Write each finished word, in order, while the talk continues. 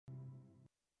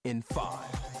In 5,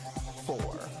 4,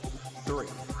 3,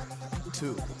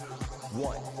 2,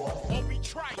 1. Obi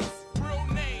Trice, real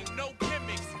name, no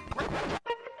gimmicks.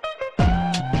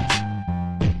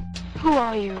 Who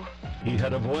are you? He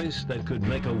had a voice that could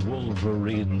make a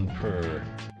wolverine purr.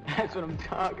 That's what I'm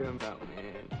talking about,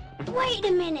 man. Wait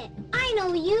a minute. I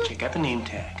know you. Check out the name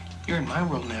tag. You're in my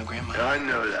world now, Grandma. I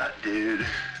know that, dude.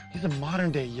 He's a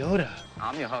modern-day Yoda.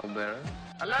 I'm your huckleberry.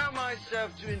 Allow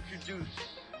myself to introduce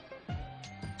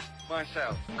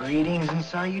myself. Greetings and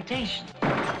salutations.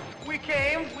 We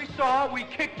came, we saw, we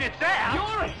kicked its ass.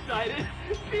 You're excited.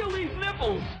 Feel these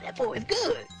nipples. That boy's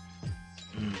good.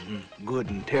 Mm-hmm. Good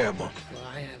and terrible. Well,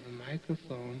 I have a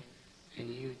microphone,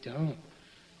 and you don't.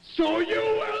 So you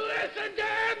will listen to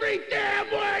every damn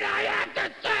word I have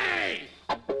to say!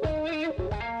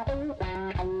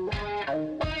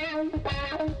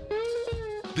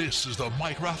 This is the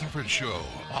Mike Rutherford Show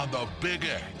on the Big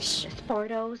X.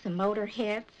 Sportos,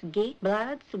 motorheads, geek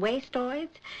bloods, wastoids,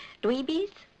 dweebies,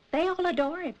 they all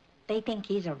adore him. They think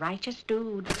he's a righteous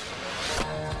dude.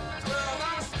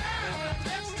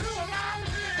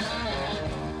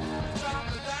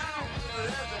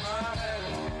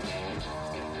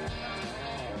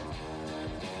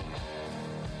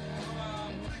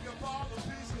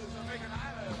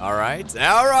 All right,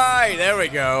 there we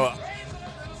go.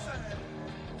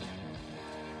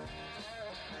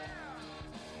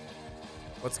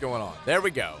 What's going on? There we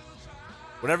go.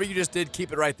 Whatever you just did,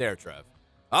 keep it right there, Trev.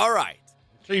 All right.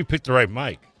 So you picked the right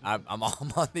mic. I'm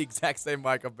on the exact same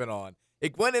mic I've been on.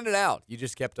 It went in and out. You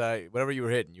just kept, whatever you were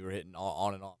hitting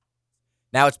on and on.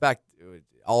 Now it's back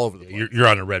all over the place. You're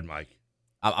on a red mic.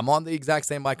 I'm on the exact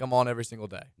same mic I'm on every single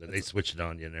day. They switched it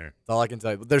on you in there. That's all I can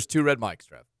tell you. There's two red mics,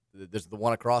 Trev. There's the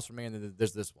one across from me, and then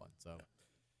there's this one. So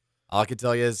all I can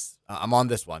tell you is I'm on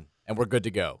this one, and we're good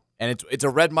to go. And it's a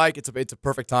red mic. It's a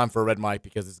perfect time for a red mic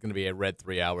because it's going to be a red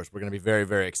 3 hours. We're going to be very,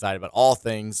 very excited about all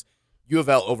things U of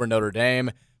L over Notre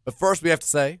Dame. But first, we have to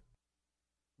say,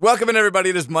 welcome in, everybody.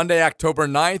 It is Monday, October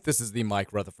 9th. This is the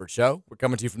Mike Rutherford Show. We're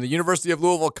coming to you from the University of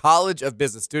Louisville College of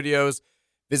Business Studios.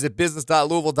 Visit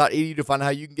business.louisville.edu to find out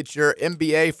how you can get your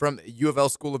MBA from U of L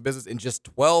School of Business in just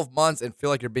 12 months and feel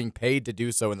like you're being paid to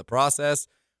do so in the process.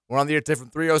 We're on the air today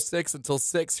from 3:06 until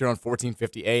 6 here on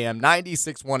 1450 AM,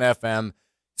 96.1 FM.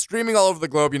 Streaming all over the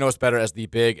globe, you know us better as the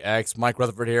Big X. Mike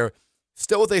Rutherford here,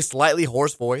 still with a slightly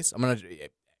hoarse voice.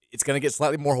 It's gonna get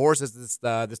slightly more hoarse as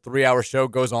this 3 hour show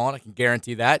goes on. I can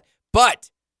guarantee that.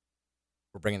 But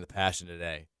we're bringing the passion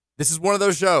today. This is one of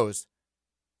those shows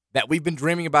that we've been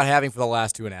dreaming about having for the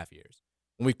last 2.5 years.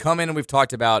 When we've come in and we've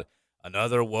talked about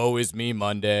another woe is me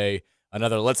Monday,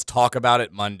 another let's talk about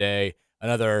it Monday,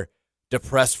 another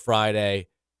depressed Friday.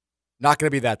 Not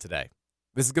gonna be that today.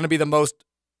 This is gonna be the most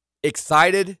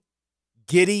excited,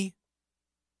 giddy,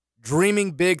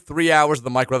 dreaming big 3 hours of the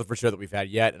Mike Rutherford Show that we've had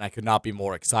yet, and I could not be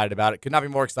more excited about it. Could not be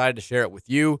more excited to share it with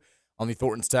you on the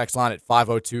Thornton's text line at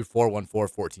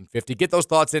 502-414-1450. Get those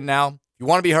thoughts in now. If you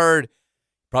want to be heard,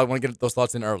 probably want to get those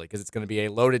thoughts in early because it's going to be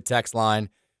a loaded text line.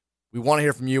 We want to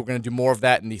hear from you. We're going to do more of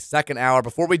that in the second hour.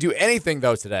 Before we do anything,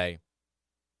 though, today,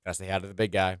 got to say hi to the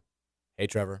big guy. Hey,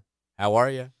 Trevor. How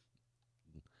are you?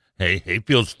 Hey,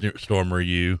 Field Stormer,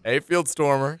 you. Hey, Field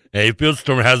Stormer. Hey, Field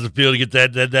Stormer. How's it feel to get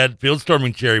that Field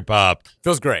Storming cherry popped?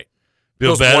 Feels great.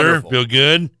 Feel better? Wonderful. Feel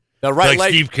good? The right like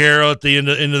leg, Steve Carroll at the end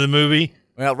of the movie?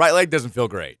 Well, right leg doesn't feel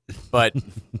great, but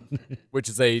which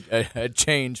is a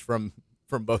change from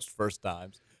most first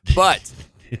times. But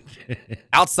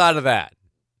outside of that,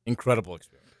 incredible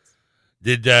experience.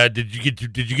 Did you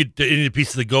get any piece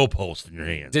of the goalpost in your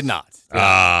hands? Did not.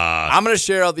 I'm going to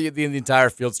share all the entire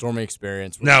field storming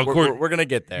experience. Now, we're going to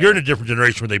get there. You're in a different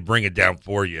generation where they bring it down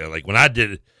for you. Like when I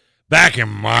did it back in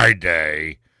my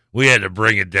day, we had to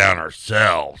bring it down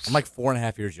ourselves. I'm like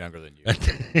 4.5 years younger than you.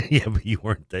 Yeah, but you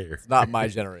weren't there. It's not my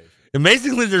generation.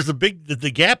 Amazingly, there's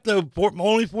the gap though.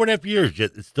 Only 4.5 years,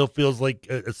 yet it still feels like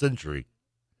a century.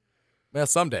 Well,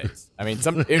 some days. I mean,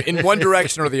 in one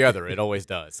direction or the other, it always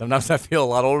does. Sometimes I feel a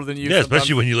lot older than you. Yeah,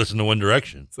 especially when you listen to One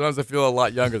Direction. Sometimes I feel a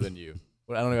lot younger than you.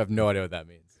 I don't even have no idea what that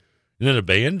means. Isn't it a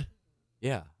band?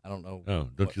 Yeah, I don't know. Oh,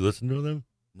 don't you listen to them?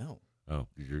 No. Oh,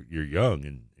 you're young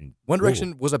and One cool.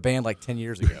 Direction was a band like 10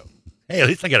 years ago. Hey, at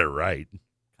least I got it right.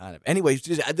 Kind of. Anyways,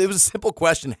 it was a simple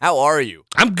question. How are you?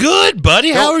 I'm good,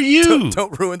 buddy. How are you?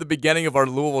 Don't ruin the beginning of our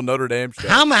Louisville Notre Dame show.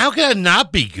 How can I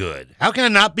not be good? How can I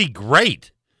not be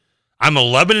great? I'm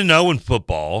 11-0 in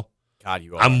football. God,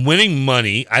 you are. I'm winning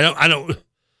money. I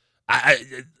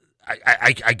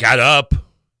got up.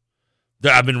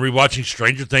 I've been rewatching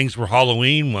Stranger Things for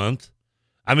Halloween month.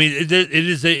 I mean,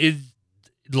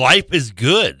 life is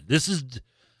good.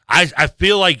 I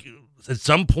feel like at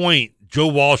some point Joe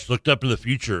Walsh looked up in the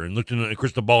future and looked in a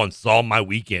crystal ball and saw my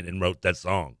weekend and wrote that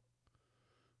song.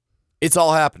 It's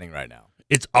all happening right now.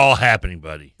 It's all happening,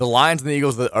 buddy. The Lions and the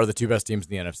Eagles are the two best teams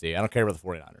in the NFC. I don't care about the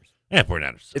 49ers. Yeah,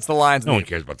 49ers. It's the Lions. No one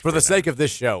cares about the 49ers. For the sake of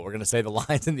this show, we're going to say the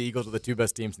Lions and the Eagles are the two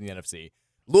best teams in the NFC.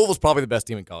 Louisville's probably the best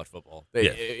team in college football.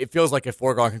 It feels like a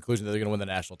foregone conclusion that they're going to win the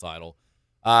national title.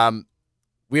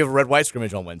 We have a red-white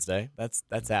scrimmage on Wednesday.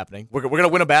 That's happening. We're going to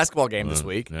win a basketball game this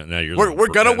week. Now you're we're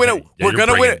going to win it. We're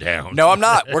going to win it down. No, I'm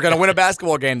not. We're going to win a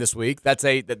basketball game this week. That's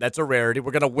a rarity.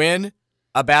 We're going to win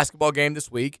a basketball game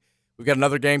this week. We've got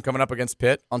another game coming up against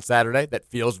Pitt on Saturday that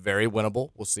feels very winnable.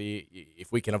 We'll see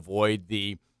if we can avoid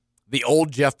the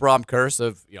old Jeff Brom curse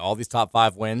of all these top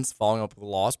 5 wins following up with a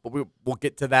loss. But we'll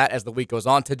get to that as the week goes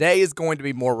on. Today is going to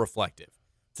be more reflective.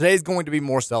 Today is going to be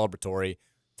more celebratory.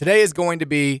 Today is going to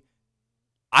be,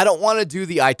 I don't want to do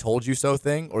the I told you so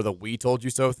thing or the we told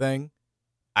you so thing.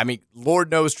 I mean,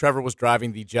 Lord knows Trevor was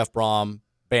driving the Jeff Brom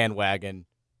bandwagon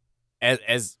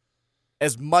as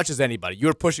much as anybody. You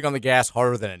were pushing on the gas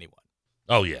harder than anyone.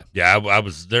 Oh yeah, I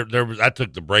was there. I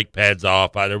took the brake pads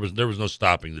off. There was no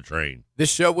stopping the train. This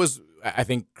show was, I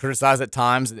think, criticized at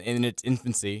times in its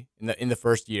infancy in the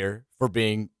first year for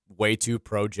being way too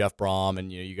pro Jeff Brom,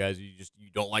 and you guys you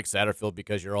don't like Satterfield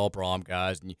because you're all Brom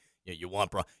guys, and you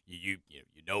want Brom, you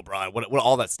know Brian, what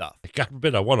all that stuff. God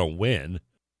forbid I want to win.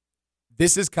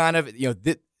 This is kind of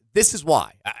this is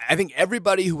why I think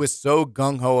everybody who was so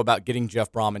gung ho about getting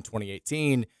Jeff Brom in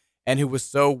 2018 and who was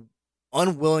so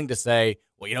unwilling to say,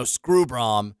 well, screw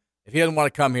Brom. If he doesn't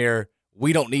want to come here,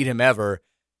 we don't need him ever.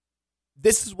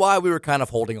 This is why we were kind of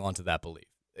holding on to that belief.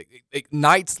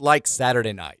 Nights like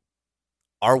Saturday night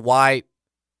are why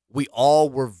we all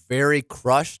were very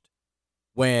crushed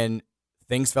when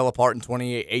things fell apart in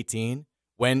 2018,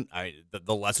 when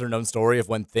the lesser-known story of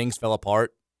when things fell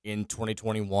apart in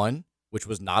 2021, which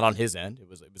was not on his end. It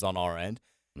was on our end.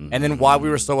 Mm-hmm. And then why we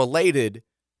were so elated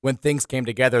when things came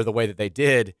together the way that they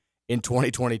did in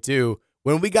 2022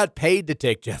 when we got paid to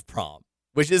take Jeff Brom,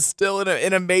 which is still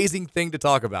an amazing thing to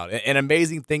talk about, an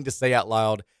amazing thing to say out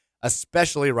loud,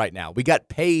 especially right now. We got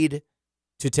paid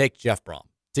to take Jeff Brom,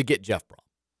 to get Jeff Brom.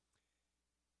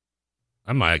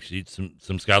 I might actually eat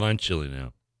some Skyline chili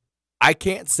now. I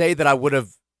can't say that I would have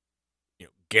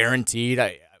guaranteed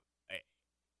a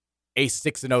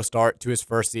 6-0 start to his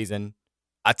first season,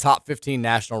 a top 15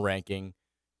 national ranking,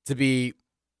 to be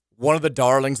one of the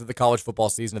darlings of the college football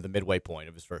season at the midway point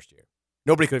of his first year.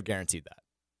 Nobody could have guaranteed that.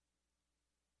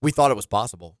 We thought it was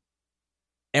possible.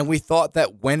 And we thought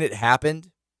that when it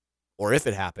happened, or if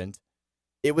it happened,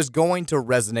 it was going to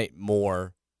resonate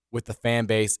more with the fan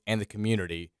base and the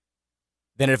community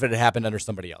than if it had happened under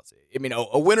somebody else. I mean,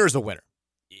 a winner is a winner.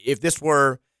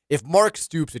 If Mark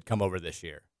Stoops had come over this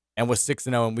year and was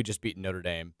 6-0 and we just beat Notre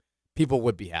Dame, people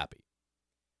would be happy.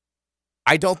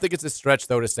 I don't think it's a stretch,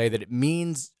 though, to say that it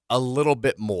means a little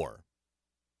bit more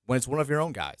when it's one of your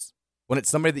own guys, when it's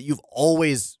somebody that you've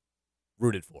always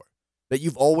rooted for, that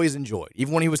you've always enjoyed,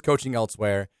 even when he was coaching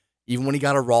elsewhere, even when he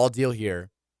got a raw deal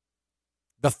here.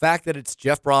 The fact that it's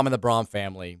Jeff Brom and the Brom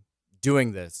family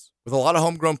doing this with a lot of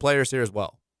homegrown players here as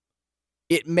well,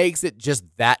 it makes it just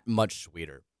that much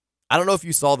sweeter. I don't know if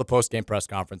you saw the post-game press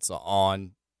conference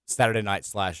on Saturday night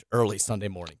 / early Sunday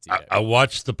morning. I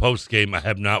watched the post game. I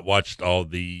have not watched all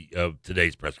the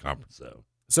today's press conference though.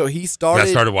 So he started. I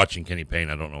started watching Kenny Payne.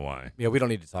 I don't know why. Yeah, we don't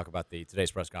need to talk about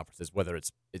today's press conferences, whether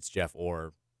it's Jeff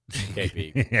or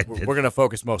KP. We're going to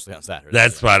focus mostly on Saturday.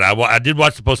 That's fine. I did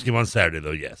watch the post game on Saturday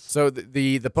though. Yes. So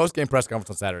the post game press conference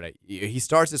on Saturday, he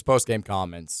starts his post game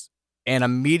comments and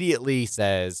immediately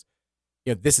says,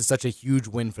 this is such a huge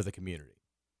win for the community.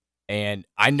 And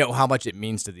I know how much it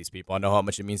means to these people. I know how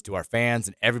much it means to our fans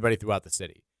and everybody throughout the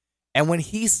city. And when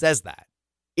he says that,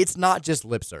 it's not just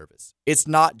lip service. It's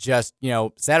not just,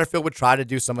 Satterfield would try to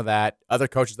do some of that. Other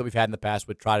coaches that we've had in the past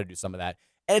would try to do some of that.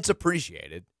 And it's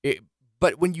appreciated.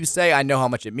 But when you say, I know how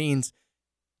much it means,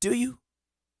 do you?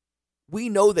 We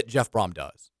know that Jeff Brom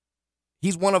does.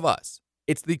 He's one of us.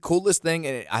 It's the coolest thing,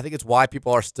 and I think it's why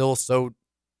people are still so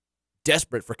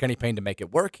desperate for Kenny Payne to make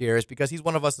it work here, is because he's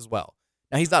one of us as well.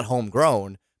 Now, he's not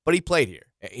homegrown, but he played here.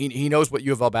 He knows what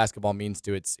U of L basketball means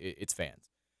to its fans.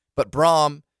 But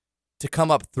Brom, to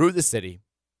come up through the city,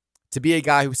 to be a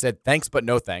guy who said thanks but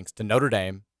no thanks to Notre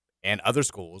Dame and other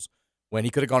schools when he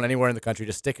could have gone anywhere in the country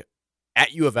to stick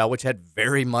at U of L, which had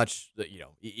very much,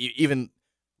 even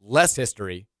less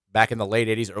history back in the late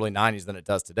 80s, early 90s than it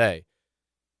does today.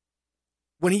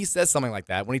 When he says something like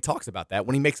that, when he talks about that,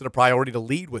 when he makes it a priority to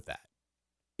lead with that,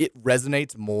 it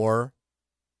resonates more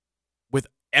with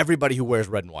everybody who wears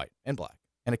red and white and black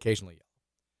and occasionally yellow.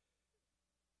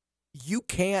 You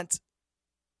can't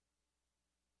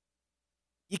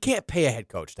you can't pay a head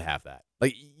coach to have that.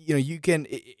 Like, you can,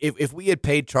 if we had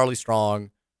paid Charlie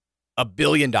Strong $1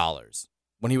 billion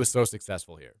when he was so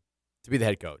successful here to be the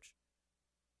head coach,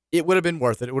 it would have been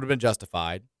worth it. It would have been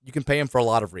justified. You can pay him for a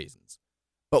lot of reasons.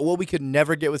 But what we could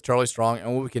never get with Charlie Strong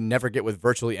and what we can never get with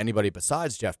virtually anybody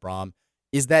besides Jeff Brom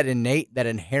is that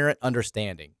inherent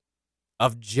understanding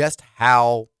of just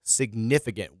how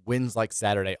significant wins like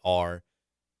Saturday are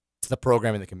to the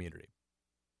program and the community.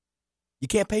 You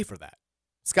can't pay for that.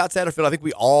 Scott Satterfield, I think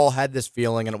we all had this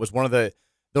feeling, and it was one of the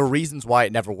reasons why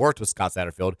it never worked with Scott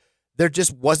Satterfield. There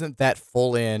just wasn't that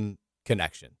full-in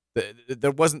connection.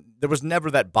 There was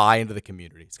never that buy into the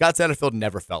community. Scott Satterfield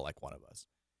never felt like one of us.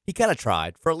 He kind of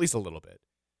tried for at least a little bit,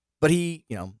 but he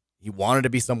wanted to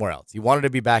be somewhere else. He wanted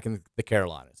to be back in the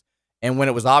Carolinas. And when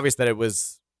it was obvious that it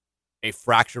was a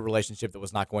fractured relationship that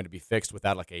was not going to be fixed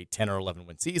without like a 10 or 11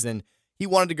 win season, he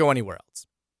wanted to go anywhere else.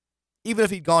 Even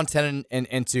if he'd gone 10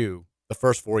 and 2 the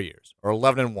first 4 years or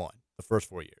 11 and 1 the first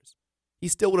 4 years, he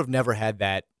still would have never had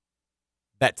that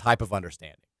type of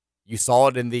understanding. You saw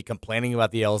it in the complaining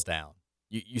about the L's down.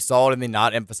 You saw it in the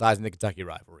not emphasizing the Kentucky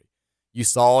rivalry. You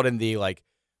saw it in the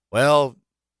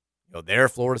they're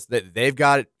Florida. They've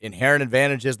got inherent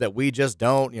advantages that we just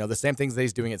don't. The same things that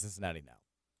he's doing at Cincinnati now.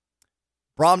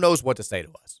 Brom knows what to say to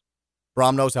us.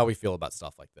 Brom knows how we feel about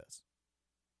stuff like this.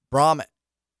 Brom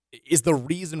is the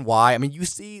reason why. I mean, you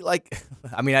see,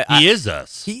 he is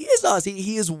us. He is us.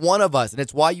 He is one of us, and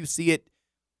it's why you see it.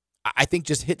 I think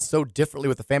just hits so differently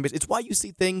with the fan base. It's why you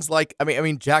see things like, I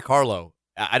mean, Jack Harlow.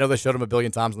 I know they showed him 1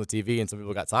 billion times on the TV, and some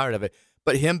people got tired of it.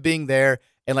 But him being there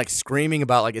and screaming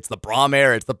about it's the Brom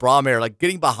era, it's the Brom era,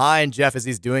 getting behind Jeff as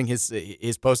he's doing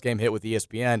his post game hit with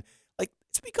ESPN.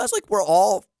 It's because we're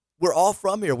all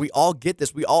from here. We all get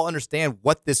this. We all understand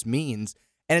what this means,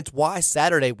 and it's why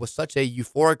Saturday was such a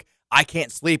euphoric. I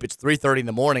can't sleep. It's 3:30 in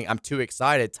the morning. I'm too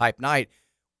excited type night.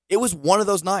 It was one of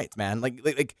those nights, man.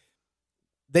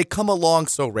 They come along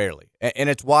so rarely, and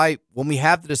it's why when we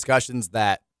have the discussions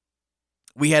that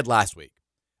we had last week.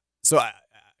 So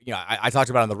I talked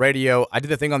about it on the radio. I did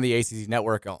the thing on the ACC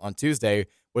network on Tuesday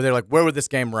where they're like, where would this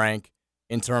game rank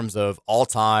in terms of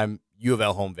all-time U of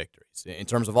L home victories, in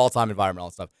terms of all-time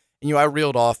environmental stuff? And, I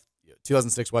reeled off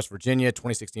 2006 West Virginia,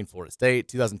 2016 Florida State,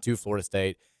 2002 Florida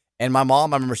State. And my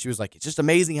mom, I remember she was like, it's just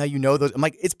amazing how you know those. I'm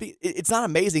like, it's not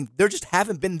amazing. There just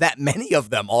haven't been that many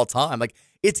of them all time.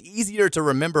 It's easier to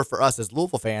remember for us as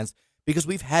Louisville fans because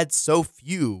we've had so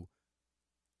few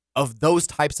of those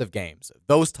types of games,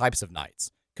 those types of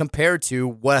nights, compared to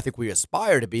what I think we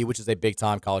aspire to be, which is a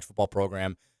big-time college football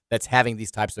program that's having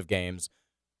these types of games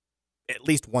at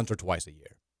least once or twice a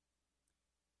year.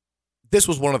 This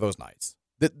was one of those nights.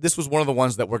 This was one of the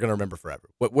ones that we're going to remember forever.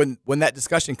 When that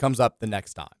discussion comes up the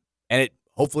next time, and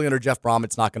hopefully under Jeff Brom,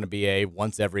 it's not going to be a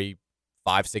once every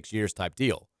 5-6 years type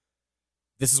deal.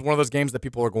 This is one of those games that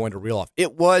people are going to reel off.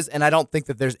 It was, and I don't think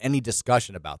that there's any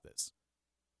discussion about this,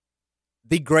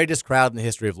 the greatest crowd in the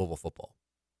history of Louisville football.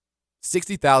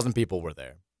 60,000 people were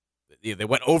there. They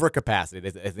went over capacity.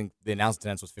 I think the announced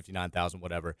attendance was 59,000,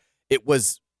 whatever. It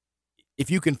was, if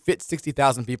you can fit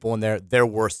 60,000 people in there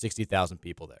were 60,000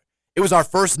 people there. It was our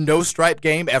first no-stripe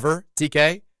game ever,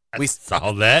 TK. We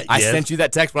saw that. I sent you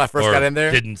that text when I first got in there.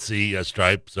 Didn't see a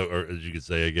stripe, or as you could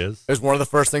say, I guess. It was one of the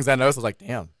first things I noticed. I was like,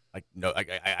 damn. No,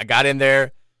 I got in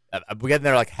there. We got in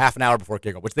there half an hour before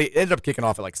kickoff, which they ended up kicking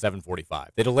off at 7:45.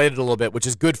 They delayed it a little bit, which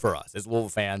is good for us as Louisville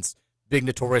fans, big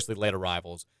notoriously late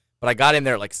arrivals. But I got in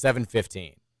there at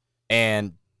 7:15,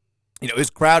 and it was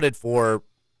crowded for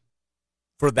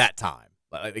that time.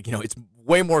 It's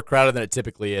way more crowded than it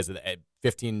typically is at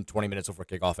 15, 20 minutes before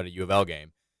kickoff at a U of L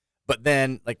game. But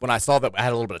then, when I saw that I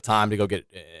had a little bit of time to go get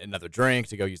another drink,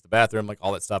 to go use the bathroom,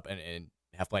 all that stuff, and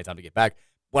have plenty of time to get back,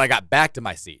 when I got back to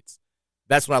my seats,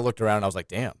 that's when I looked around and I was like,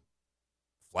 damn,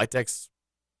 flight deck's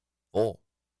full.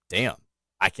 Damn,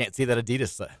 I can't see that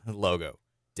Adidas logo.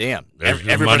 Damn, there's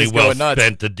your money well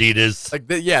spent, Adidas.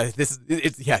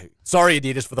 Sorry,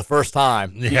 Adidas, for the first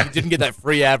time. Yeah. You didn't get that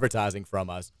free advertising from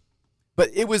us. But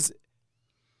it was,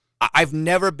 I've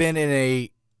never been in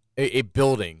a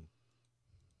building,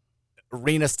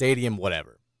 arena, stadium,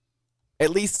 whatever, at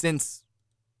least since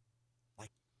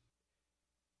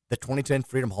the 2010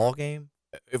 Freedom Hall game.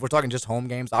 If we're talking just home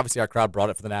games, obviously our crowd brought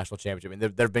it for the national championship. I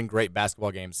mean, there have been great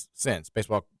basketball games since,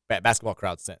 basketball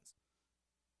crowds since.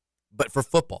 But for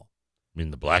football. I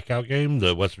mean, the blackout game,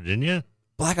 the West Virginia?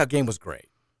 Blackout game was great.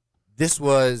 This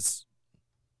was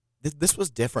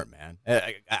different, man.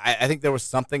 I think there was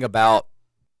something about,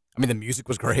 the music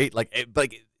was great.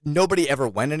 Nobody ever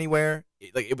went anywhere.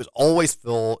 It was always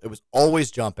full. It was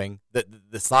always jumping.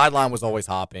 The sideline was always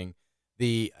hopping.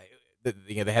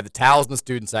 they had the towels in the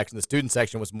student section. The student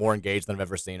section was more engaged than I've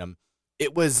ever seen them.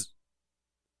 It was,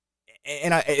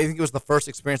 and I think it was the first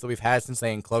experience that we've had since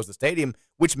they enclosed the stadium,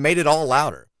 which made it all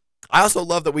louder. I also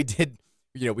love that we did,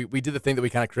 we did the thing that we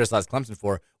kind of criticized Clemson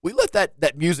for. We let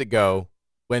that music go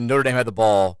when Notre Dame had the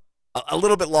ball a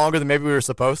little bit longer than maybe we were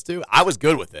supposed to. I was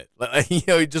good with it.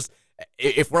 Just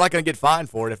if we're not going to get fined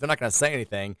for it, if they're not going to say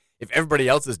anything, if everybody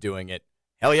else is doing it,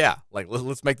 hell yeah. Like,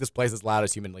 let's make this place as loud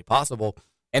as humanly possible.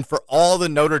 And for all the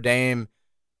Notre Dame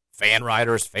fan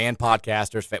writers, fan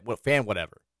podcasters, fan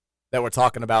whatever, that were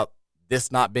talking about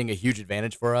this not being a huge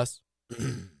advantage for us,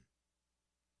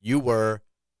 you were,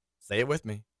 say it with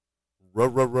me,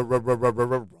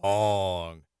 wrong.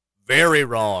 Very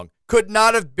wrong. Could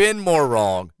not have been more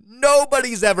wrong.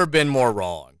 Nobody's ever been more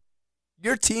wrong.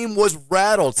 Your team was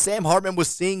rattled. Sam Hartman was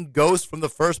seeing ghosts from the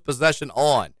first possession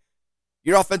on.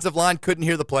 Your offensive line couldn't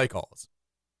hear the play calls.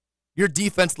 Your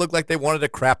defense looked like they wanted to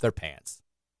crap their pants.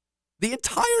 The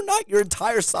entire night, your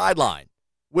entire sideline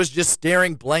was just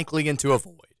staring blankly into a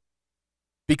void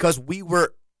because we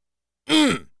were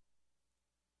on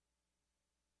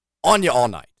you all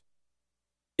night.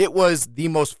 It was the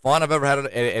most fun I've ever had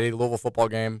at a Louisville football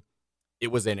game.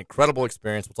 It was an incredible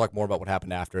experience. We'll talk more about what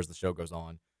happened after as the show goes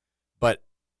on. But,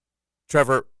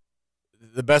 Trevor,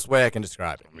 the best way I can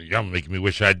describe it. You're making me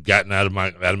wish I'd gotten out of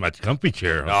my comfy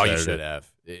chair. Oh, you should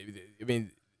have. I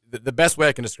mean, the best way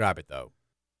I can describe it, though,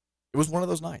 it was one of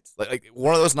those nights. Like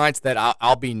one of those nights that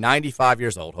I'll be 95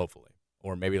 years old, hopefully.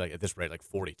 Or maybe, like, at this rate, like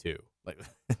 42. Like,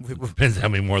 depends how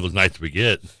many more of those nights we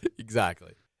get.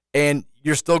 Exactly. And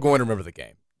you're still going to remember the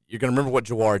game. You're going to remember what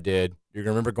Jawar did. You're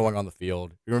going to remember going on the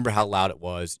field. You remember how loud it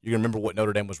was. You're going to remember what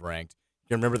Notre Dame was ranked.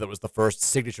 You remember that it was the first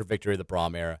signature victory of the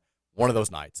Braum era, one of those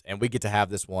nights. And we get to have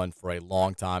this one for a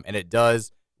long time. And it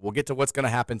does, we'll get to what's going to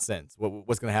happen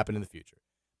what's going to happen in the future.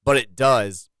 But it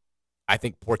does, I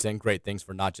think, portend great things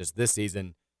for not just this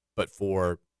season, but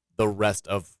for the rest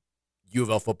of U of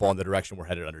L football in the direction we're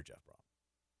headed under Jeff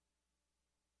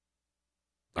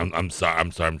Braum. I'm sorry.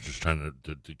 I'm just trying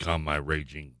to calm my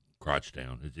raging crotch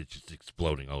down. It's just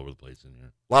exploding all over the place in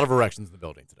here. A lot of erections in the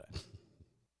building today.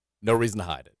 No reason to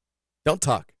hide it. Don't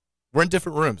tuck. We're in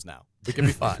different rooms now. We can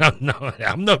be fine. No,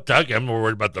 I'm no tucking. I'm more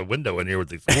worried about the window in here with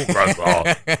the school cross wall.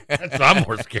 That's what I'm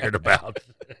more scared about.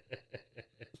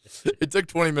 It took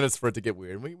 20 minutes for it to get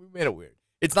weird. We made it weird.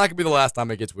 It's not going to be the last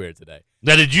time it gets weird today.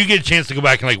 Now, did you get a chance to go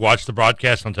back and watch the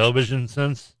broadcast on television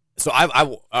since? So I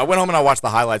went home and I watched the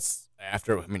highlights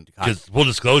after. Because full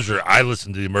disclosure, I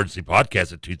listened to the emergency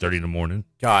podcast at 2:30 in the morning.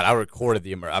 God, I recorded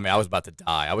I was about to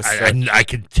die. I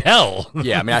could tell.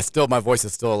 Yeah, my voice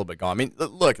is still a little bit gone. I mean,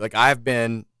 look, like I've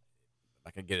been.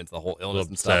 I can get into the whole illness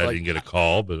and stuff. You didn't get a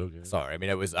call, but okay. Sorry. I mean,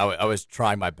 I was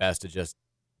trying my best to just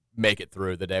make it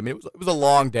through the day. I mean, it was a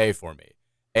long day for me,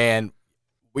 and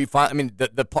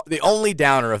the only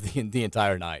downer of the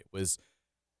entire night was.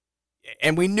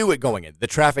 And we knew it going in. The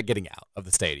traffic getting out of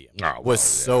the stadium was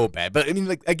so bad. But I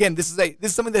mean, again, this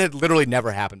is something that had literally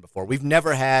never happened before. We've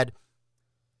never had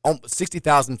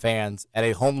 60,000 fans at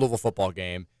a home Louisville football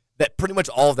game that pretty much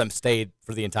all of them stayed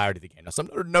for the entirety of the game. Now, some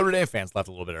Notre Dame fans left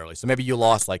a little bit early, so maybe you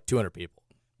lost like 200 people.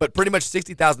 But pretty much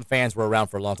 60,000 fans were around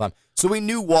for a long time. So we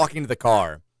knew walking to the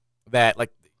car that,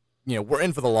 we're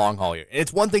in for the long haul here. And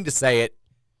it's one thing to say it,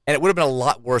 and it would have been a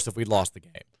lot worse if we'd lost the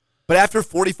game. But after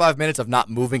 45 minutes of not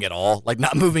moving at all, like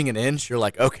not moving an inch, you're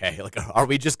like, okay, are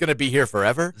we just going to be here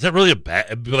forever? Is that really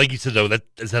like you said, though,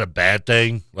 is that a bad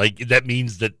thing? Like, that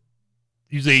means that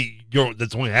usually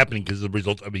that's only happening because of the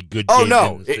result of a good game. Oh,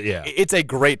 no. It's a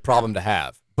great problem to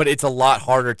have. But it's a lot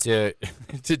harder to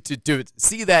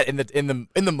see that in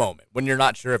the moment when you're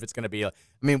not sure if it's going to be.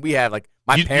 We have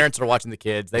my parents are watching the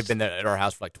kids. They've been there at our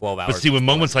house for 12 hours. But see, when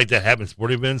moments like that happen,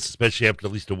 sporting events, especially after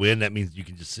at least a win, that means you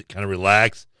can just kind of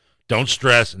relax. Don't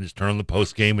stress and just turn on the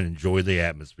post game and enjoy the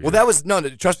atmosphere. Well,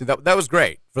 trust me, that was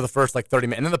great for the first 30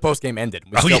 minutes, and then the post game ended.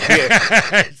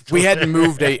 We hadn't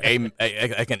moved an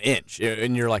inch,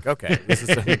 and you're like, okay, this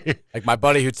is my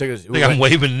buddy who took us. I'm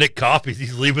waving Nick Coffey.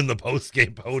 He's leaving the post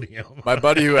game podium. My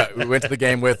buddy who we went to the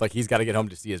game with, he's got to get home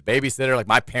to see his babysitter.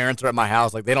 My parents are at my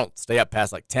house. They don't stay up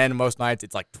past 10 most nights.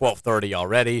 It's 12:30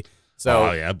 already. So,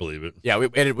 oh, yeah, I believe it. Yeah, we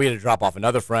had to drop off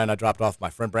another friend. I dropped off my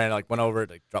friend Brandon, went over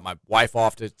to drop my wife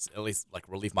off to at least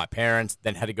relieve my parents.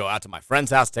 Then had to go out to my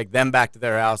friend's house, take them back to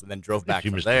their house, and then drove back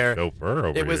from there. Chauffeur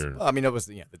over it was, here. it was,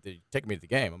 they're taking me to the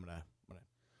game. I'm gonna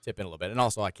tip in a little bit, and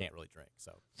also I can't really drink.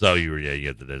 So you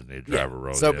had the designated driver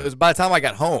role. So it was by the time I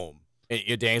got home,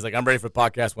 Danny's like, I'm ready for the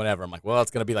podcast whenever. I'm like, well,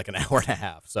 it's gonna be an hour and a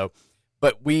half. So,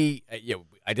 but I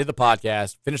did the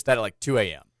podcast, finished that at 2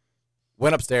 a.m.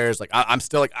 went upstairs. Like I'm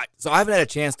still like so I haven't had a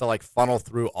chance to like funnel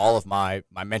through all of my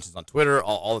mentions on Twitter,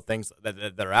 all the things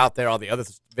that are out there, all the other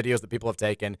videos that people have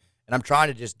taken, and I'm trying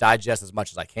to just digest as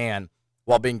much as I can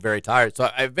while being very tired. So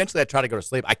eventually I try to go to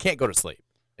sleep. I can't go to sleep.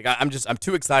 Like I'm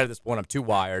too excited at this point. I'm too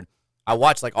wired. I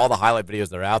watch like all the highlight videos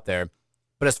that are out there,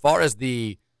 but as far as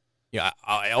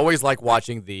I always like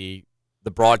watching the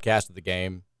broadcast of the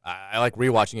game. I like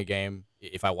rewatching a game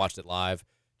if I watched it live,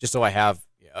 just so I have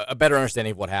a better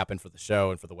understanding of what happened for the show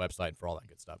and for the website and for all that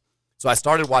good stuff. So I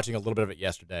started watching a little bit of it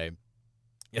yesterday.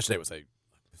 Yesterday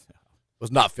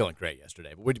was not feeling great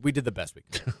yesterday, but we did the best we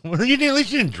could. Well, at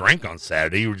least you didn't drink on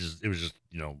Saturday. It was just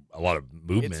a lot of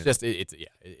movement. It's just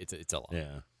it's a lot.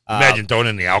 Yeah. Imagine throwing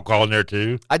in the alcohol in there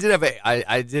too. I did have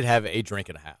a drink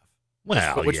and a half.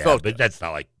 Well, which yeah, felt but good. that's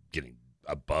not like getting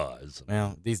a buzz.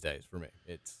 Well, these days for me,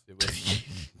 it's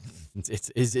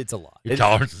a lot. Your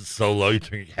tolerance is so low. You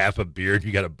drink half a beer and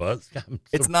you got a buzz.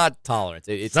 It's not tolerance.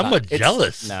 It's somewhat not,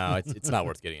 jealous. No, it's not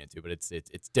worth getting into. But it's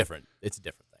different. It's a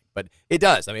different thing. But it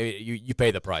does. I mean, you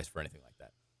pay the price for anything like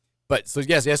that. But so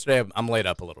yes, yesterday I'm laid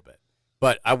up a little bit.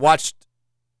 But I watched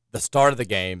the start of the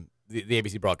game, the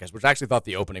ABC broadcast, which I actually thought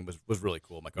the opening was really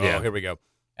cool. I'm like, here we go.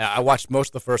 And I watched most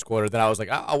of the first quarter. Then I was like,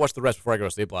 I'll watch the rest before I go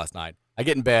to sleep last night. I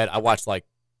get in bed. I watched like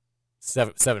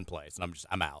seven plays, and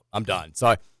I'm out. I'm done.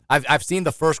 So I've seen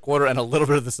the first quarter and a little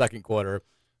bit of the second quarter.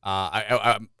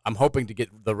 I'm hoping to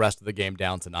get the rest of the game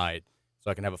down tonight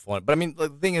so I can have a fun. But I mean, the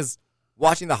thing is,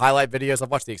 watching the highlight videos,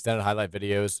 I've watched the extended highlight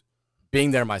videos,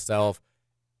 being there myself.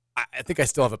 I think I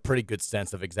still have a pretty good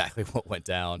sense of exactly what went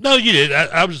down. No, you did.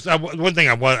 One thing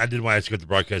I did want to ask you about the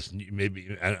broadcast. And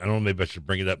maybe I don't know. Maybe I should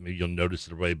bring it up. Maybe you'll notice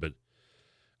it away. But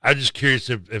I'm just curious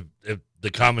if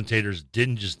the commentators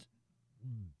didn't just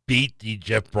beat the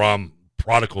Jeff Brom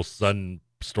prodigal son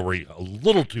story a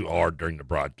little too hard during the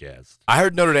broadcast. I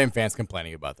heard Notre Dame fans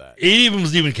complaining about that. It even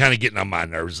was kind of getting on my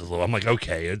nerves a little. I'm like,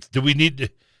 okay, do we need to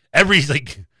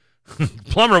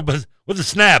Plummer with a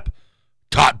snap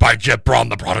taught by Jeff Brom,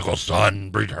 the prodigal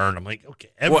son return. I'm like,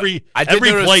 okay, every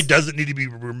play doesn't need to be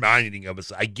reminding of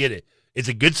us. I get it. It's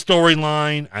a good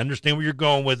storyline. I understand where you're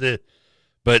going with it,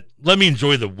 but let me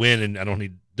enjoy the win, and I don't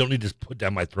need to put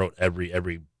down my throat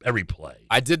every play.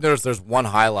 I did notice there's one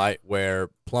highlight where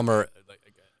Plummer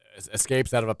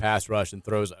escapes out of a pass rush and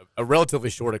throws a relatively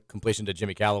short completion to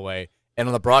Jimmy Callaway. And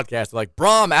on the broadcast, they're like,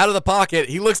 Brom, out of the pocket.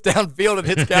 He looks downfield and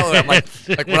hits Callaway. I'm like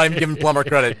we're not even giving Plummer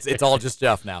credit. It's all just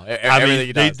Jeff now.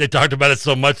 They talked about it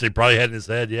so much they probably had in his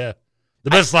head, yeah. The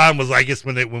best line was, I guess,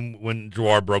 when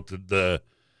Drouard broke the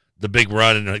big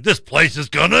run and they're like, this place is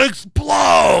going to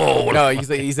explode. No,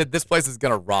 he said this place is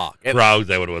going to rock. And rock, is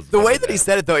that what it was? The way that he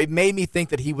said it, though, it made me think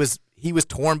that he was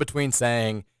torn between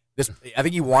saying this. I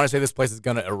think he wanted to say this place is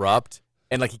going to erupt,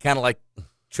 and like he kind of like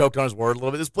choked on his word a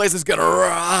little bit. This place is gonna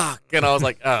rock, and I was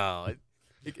like, oh,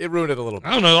 it ruined it a little bit.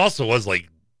 I don't know. It also was like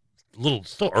a little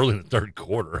still early in the third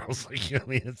quarter. I was like,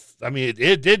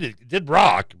 it did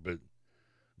rock, but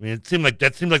it seemed like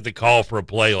the call for a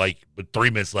play like with 3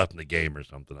 minutes left in the game or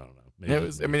something. I don't know.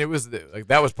 Maybe it was like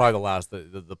that was probably the last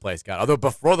the place got. Although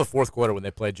before the fourth quarter when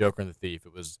they played Joker and the Thief,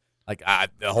 it was like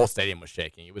the whole stadium was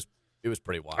shaking. It was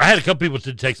pretty wild. I had a couple people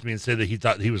to text me and say that he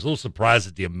thought he was a little surprised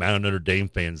at the amount of Notre Dame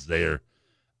fans there.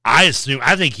 I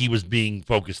think he was being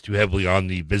focused too heavily on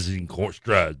the visiting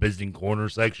corner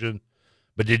section.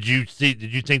 But did you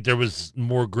think there was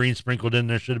more green sprinkled in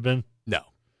there should have been? No.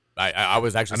 I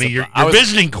was actually your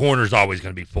visiting corner is always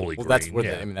going to be fully green. That's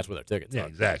where that's where their tickets are.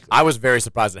 Exactly. I was very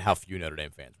surprised at how few Notre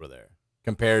Dame fans were there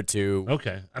compared to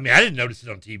Okay. I didn't notice it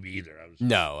on TV either.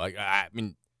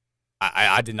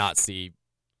 I did not see.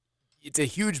 It's a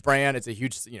huge brand. It's a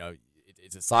huge,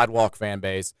 it's a sidewalk fan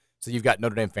base. So you've got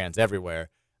Notre Dame fans everywhere.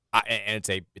 And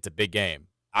it's a big game.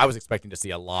 I was expecting to see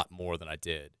a lot more than I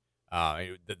did.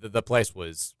 The place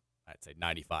was, I'd say,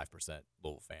 95%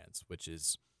 Louisville fans, which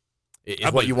is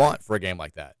what you want for a game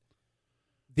like that.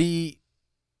 The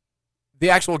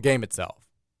actual game itself.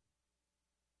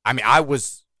 I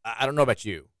don't know about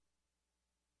you.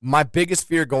 My biggest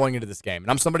fear going into this game, and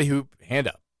I'm somebody who, hand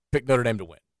up, picked Notre Dame to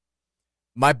win.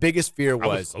 My biggest fear was...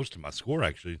 I was close to my score,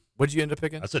 actually. What did you end up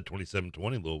picking? I said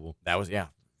 27-20 Louisville. That was,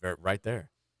 right there.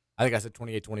 I think I said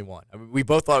 28-21. We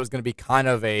both thought it was going to be kind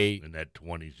of in that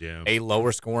 20s, yeah, a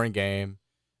lower scoring game.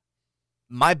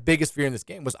 My biggest fear in this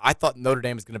game was I thought Notre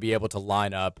Dame was going to be able to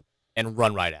line up and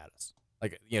run right at us.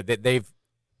 Like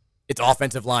it's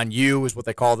offensive line U is what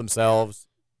they call themselves.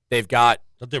 They've got.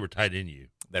 I thought they were tight in U.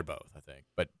 They're both, I think.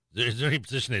 But is there any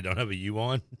position they don't have a U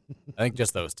on? I think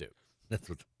just those two. That's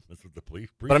what the police.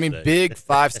 But big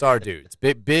 5-star dudes,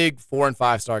 big 4- and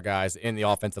 5-star guys in the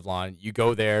offensive line. You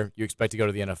go there, you expect to go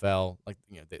to the NFL. Like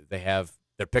they have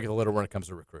they're pick of the litter when it comes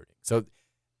to recruiting. So,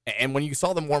 and when you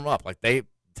saw them warm up, like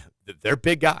they're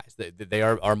big guys. They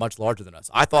are much larger than us.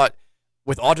 I thought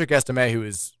with Audric Estime,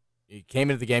 he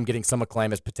came into the game getting some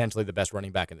acclaim as potentially the best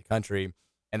running back in the country,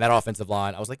 and that offensive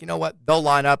line, I was like, you know what? They'll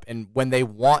line up, and when they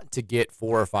want to get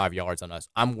 4 or 5 yards on us,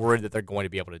 I'm worried that they're going to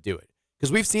be able to do it.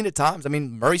 Because we've seen at times, I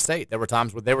mean, Murray State, there were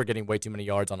times where they were getting way too many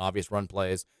yards on obvious run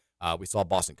plays. We saw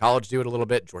Boston College do it a little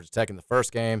bit, Georgia Tech in the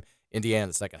first game, Indiana in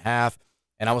the second half.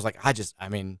 And I was like, I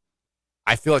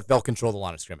feel like they'll control the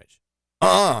line of scrimmage.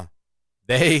 There's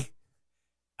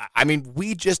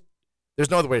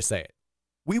no other way to say it.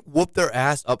 We whooped their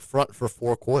ass up front for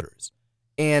 4 quarters.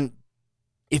 And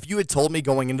if you had told me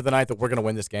going into the night that we're going to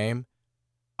win this game,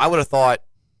 I would have thought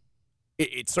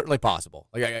it's certainly possible.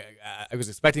 Like I was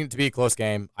expecting it to be a close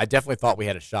game. I definitely thought we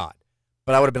had a shot.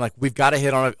 But I would have been like, we've got to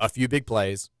hit on a few big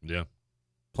plays. Yeah.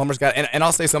 Plummer's got, and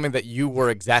I'll say something that you were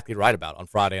exactly right about on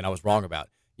Friday, and I was wrong about.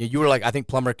 You were like, I think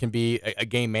Plummer can be a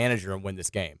game manager and win this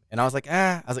game. And I was like,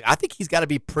 I think he's got to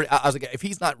be pretty. I was like, if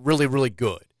he's not really, really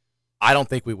good, I don't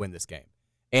think we win this game.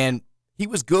 And he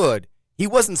was good. He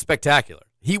wasn't spectacular.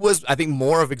 He was, I think,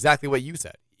 more of exactly what you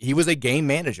said. He was a game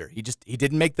manager. He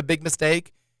didn't make the big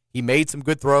mistake. He made some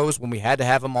good throws when we had to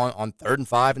have him on 3rd and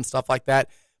 5 and stuff like that.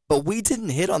 But we didn't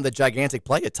hit on the gigantic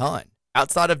play a ton.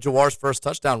 Outside of Jawar's first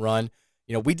touchdown run,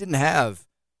 we didn't have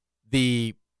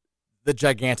the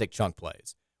gigantic chunk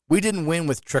plays. We didn't win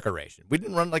with trickeration. We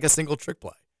didn't run like a single trick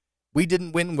play. We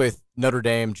didn't win with Notre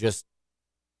Dame just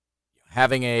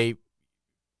having a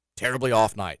terribly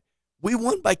off night. We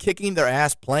won by kicking their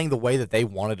ass, playing the way that they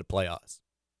wanted to play us.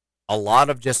 A lot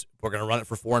of just, we're going to run it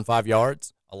for 4 and 5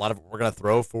 yards. A lot of it, we're going to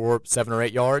throw for 7 or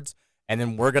 8 yards. And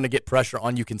then we're going to get pressure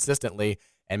on you consistently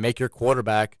and make your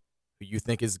quarterback, who you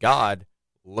think is God,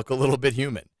 look a little bit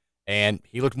human. And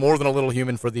he looked more than a little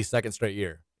human for the second straight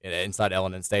year inside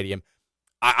L&N Stadium.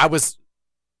 I was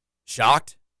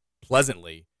shocked,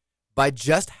 pleasantly, by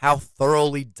just how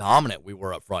thoroughly dominant we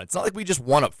were up front. It's not like we just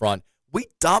won up front. We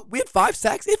had 5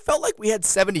 sacks. It felt like we had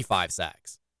 75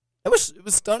 sacks. It was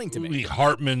stunning to me.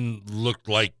 Hartman looked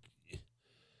like,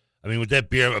 with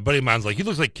that beard, a buddy of mine's like, he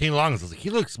looks like Kane Longs. I was like,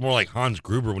 he looks more like Hans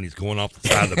Gruber when he's going off the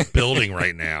side of the building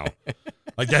right now.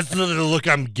 Like, that's the look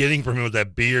I'm getting from him with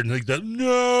that beard. And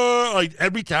like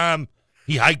every time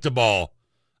he hiked the ball,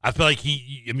 I feel like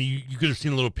you could have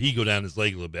seen a little pee go down his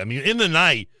leg a little bit. In the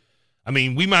night,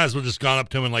 we might as well just gone up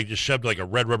to him and like just shoved like a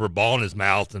red rubber ball in his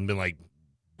mouth and been like,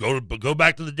 go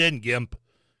back to the den, Gimp,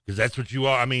 because that's what you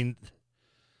are.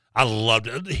 I loved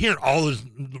it. Hearing all this,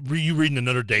 you reading the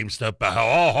Notre Dame stuff about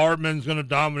how Hartman's going to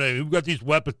dominate. We've got these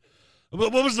weapons.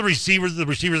 What was the receivers? The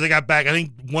receivers they got back, I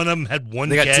think one of them had one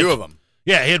catch. They got 2 of them.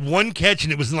 Yeah, he had 1 catch,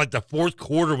 and it was in like the 4th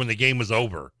quarter when the game was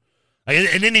over.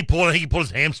 And then he pulled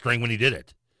his hamstring when he did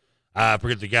it. I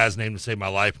forget the guy's name to save my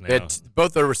life now.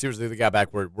 Both the receivers that they got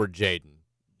back were Jaden.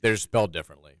 They're spelled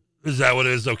differently. Is that what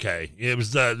it is? Okay. It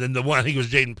was then the one, I think it was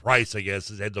Jaden Price, I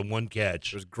guess, had the 1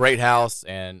 catch. It was Greathouse,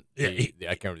 and I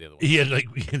can't remember the other one. He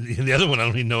had the other one,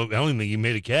 I don't even think he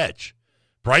made a catch.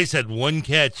 Price had 1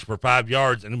 catch for 5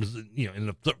 yards, and it was in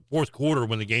the 4th quarter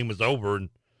when the game was over, and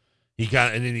he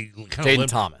kind of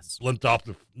limped off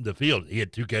the field. He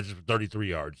had 2 catches for 33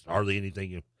 yards, hardly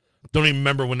anything. Don't even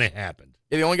remember when they happened.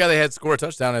 Yeah, the only guy they had score a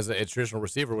touchdown as a traditional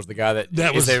receiver was the guy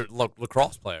that was a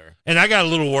lacrosse player. And I got a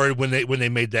little worried when they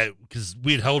made that, because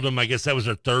we'd held them. I guess that was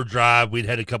their 3rd drive. We'd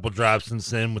had a couple drives since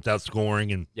then without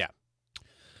scoring, and yeah,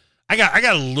 I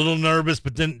got a little nervous.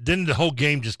 But then the whole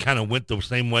game just kind of went the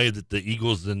same way that the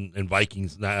Eagles and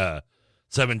Vikings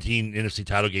 17 NFC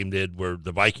title game did, where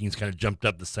the Vikings kind of jumped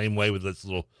up the same way with this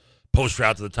little post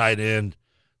route to the tight end.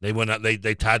 They went up. They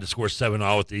tied to score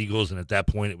 7-all with the Eagles, and at that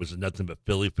point, it was nothing but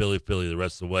Philly the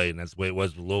rest of the way, and that's the way it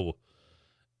was with Louisville.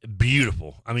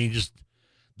 Beautiful. Just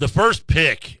the first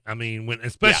pick.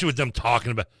 Especially with them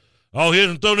talking about, he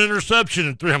hasn't thrown an interception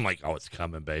in 3. I'm like, it's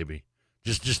coming, baby.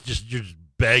 You're just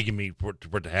begging me for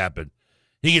it to happen.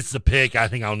 He gets the pick. I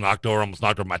think almost knocked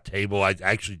over my table. I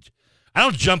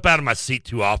don't jump out of my seat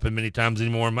too often, many times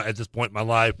anymore at this point in my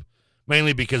life,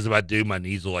 mainly because if I do, my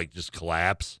knees will just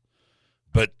collapse.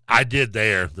 But I did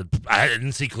there. I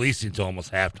didn't see Khaleesi until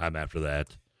almost halftime after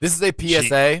that. This is a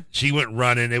PSA. She went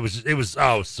running. It was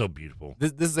so beautiful.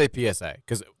 This is a PSA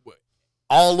because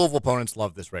all Louisville opponents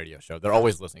love this radio show. They're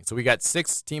always listening. So we got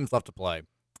 6 teams left to play.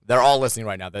 They're all listening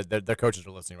right now. Their coaches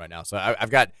are listening right now. So we're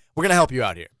going to help you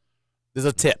out here. This is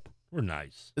a tip. We're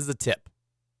nice. This is a tip.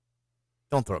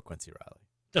 Don't throw at Quincy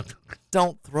Riley.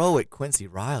 Don't throw at Quincy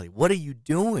Riley. What are you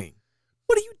doing?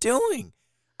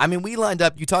 We lined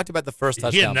up. You talked about the first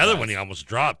touchdown. He had another one he almost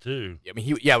dropped, too. It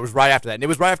was right after that. And it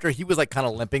was right after he was, kind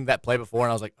of limping that play before,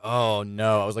 and I was like, oh,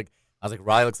 no. I was like, I was like,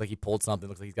 Riley looks like he pulled something.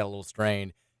 Looks like he's got a little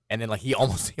strain. And then like he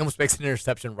almost makes an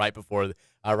interception right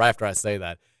after I say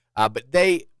that. But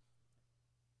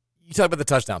you talk about the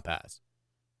touchdown pass.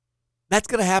 That's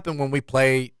going to happen when we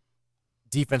play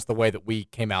defense the way that we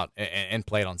came out and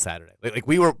played on Saturday. Like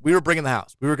we were bringing the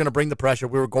house. We were going to bring the pressure.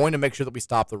 We were going to make sure that we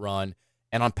stopped the run.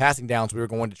 And on passing downs, we were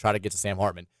going to try to get to Sam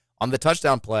Hartman. On the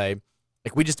touchdown play,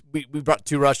 like we brought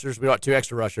 2 rushers, we brought 2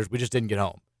 extra rushers. We just didn't get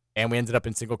home, and we ended up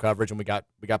in single coverage, and we got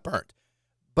burnt.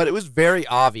 But it was very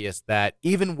obvious that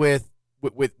even with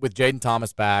Jaden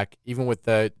Thomas back, even with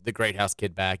the Great House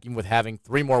kid back, even with having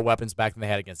 3 more weapons back than they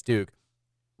had against Duke,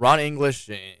 Ron English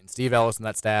and Steve Ellis and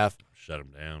that staff shut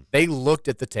them down. They looked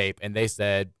at the tape and they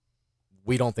said,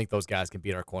 "We don't think those guys can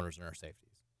beat our corners and our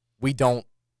safeties. We don't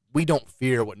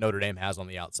fear what Notre Dame has on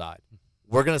the outside.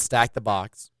 We're going to stack the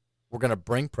box. We're going to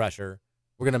bring pressure.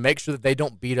 We're going to make sure that they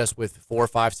don't beat us with 4,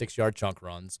 5, 6 yard chunk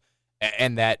runs,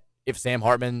 and that if Sam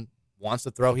Hartman wants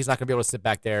to throw, he's not going to be able to sit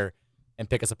back there and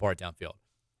pick us apart downfield."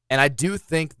 And I do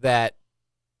think that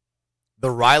the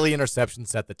Riley interception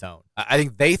set the tone. I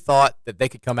think they thought that they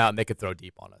could come out and they could throw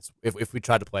deep on us if we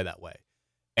tried to play that way.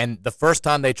 And the first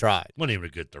time they tried, wasn't even a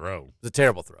good throw. It was a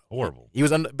terrible throw. Horrible. He was,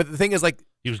 but the thing is, like,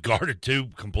 he was guarded too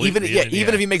completely.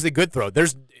 Even if he makes a good throw,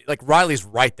 there's like Riley's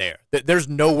right there. There's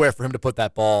nowhere for him to put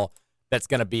that ball that's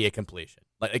going to be a completion.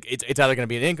 Like it's either going to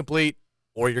be an incomplete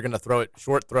or you're going to throw it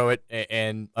short, throw it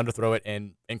and underthrow it,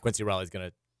 and Quincy Riley's going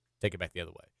to take it back the other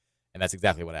way. And that's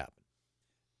exactly what happened.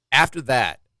 After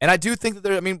that, and I do think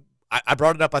that I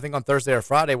brought it up, I think, on Thursday or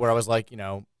Friday where I was like,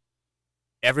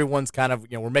 everyone's kind of,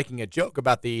 we're making a joke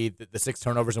about the 6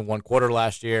 turnovers in one quarter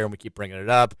last year, and we keep bringing it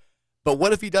up. But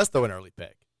what if he does throw an early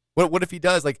pick? What if he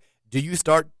does? Like, do you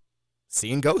start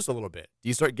seeing ghosts a little bit? Do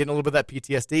you start getting a little bit of that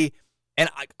PTSD? And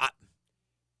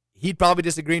he'd probably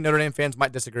disagree. Notre Dame fans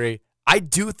might disagree. I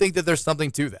do think that there's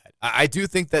something to that. I do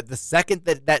think that the second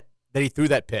that he threw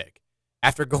that pick,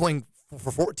 after going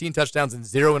for 14 touchdowns and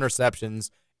 0 interceptions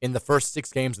in the first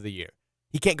 6 games of the year,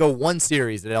 he can't go one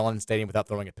series at Allen Stadium without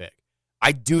throwing a pick.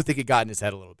 I do think it got in his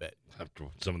head a little bit. After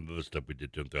some of the other stuff we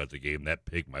did to him throughout the game, that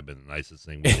pick might have been the nicest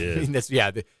thing we did.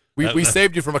 We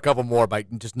saved you from a couple more by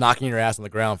just knocking your ass on the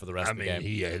ground for the rest of the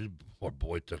game. Poor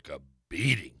boy took a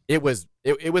beating. It was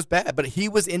bad, but he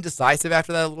was indecisive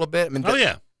after that a little bit.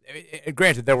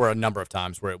 Granted, there were a number of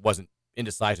times where it wasn't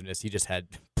indecisiveness. He just had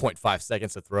 0.5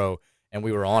 seconds to throw, and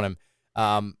we were on him.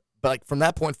 But like from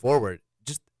that point forward,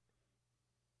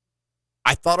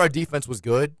 I thought our defense was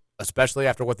good, especially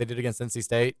after what they did against NC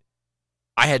State.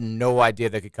 I had no idea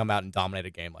they could come out and dominate a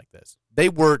game like this. They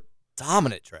were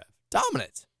dominant, Trev.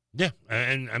 Dominant. Yeah,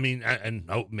 and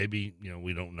maybe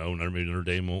we don't know. Maybe Notre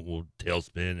Dame will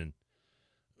tailspin, and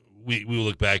we will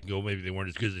look back and go, maybe they weren't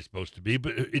as good as they're supposed to be.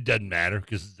 But it doesn't matter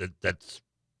because that's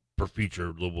for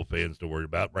future Louisville fans to worry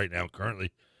about. Right now,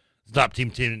 currently, the top 10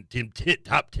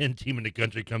 team in the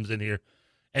country comes in here,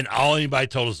 and all anybody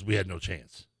told us is we had no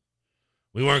chance.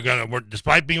 We weren't gonna.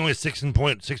 Despite being only a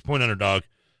 6-point underdog.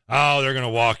 Oh, they're gonna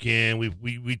walk in.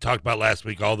 We talked about last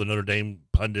week all the Notre Dame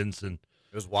pundits and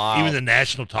it was wild. Even the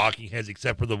national talking heads,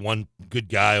 except for the one good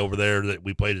guy over there that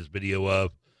we played his video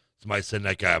of. Somebody sent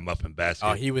that guy a muffin basket.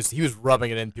 Oh, he was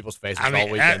rubbing it in people's faces all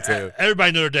weekend too.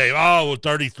 Everybody Notre Dame.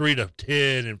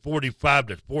 33-10 and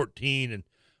 45-14, and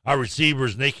our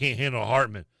receivers and they can't handle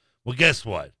Hartman. Well, guess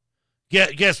what?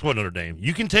 Guess what, Notre Dame?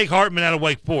 You can take Hartman out of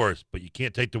Wake Forest, but you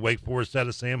can't take the Wake Forest out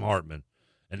of Sam Hartman.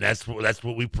 And that's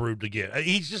what we proved again.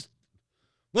 He's just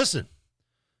listen.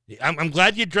 I'm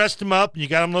glad you dressed him up and you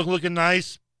got him looking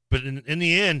nice, but in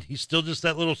the end, he's still just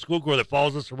that little schoolgirl that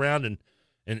follows us around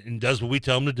and does what we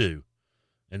tell him to do.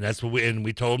 And that's what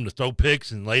we told him to throw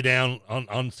picks and lay down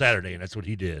on Saturday, and that's what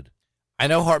he did. I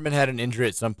know Hartman had an injury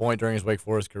at some point during his Wake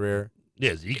Forest career. Yeah,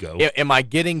 his ego. Am I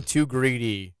getting too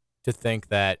greedy to think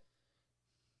that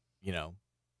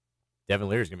Devin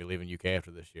Leary's going to be leaving UK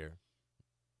after this year?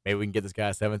 Maybe we can get this guy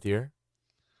a 7th year,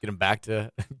 get him back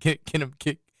to get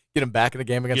him back in the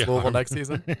game against Louisville next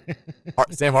season.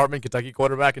 Sam Hartman, Kentucky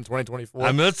quarterback in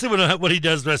 2024. Let's see what he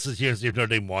does the rest of this year and see if Notre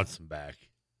Dame wants him back.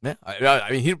 Yeah,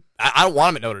 I don't want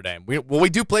him at Notre Dame. We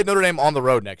do play Notre Dame on the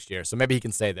road next year, so maybe he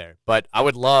can stay there. But I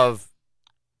would love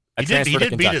a transfer to Kentucky. He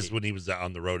did beat us when he was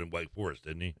on the road in Wake Forest,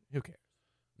 didn't he? Who cares?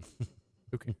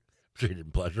 Who cares? He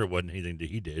didn't pleasure. It wasn't anything that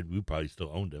he did. We probably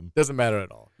still owned him. Doesn't matter at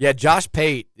all. Yeah, Josh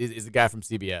Pate is the guy from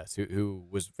CBS who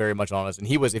was very much honest. And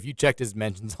he was, if you checked his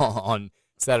mentions on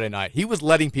Saturday night, he was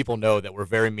letting people know that we're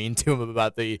very mean to him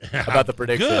about the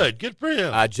prediction. Good for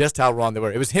him. Just how wrong they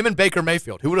were. It was him and Baker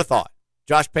Mayfield. Who would have thought?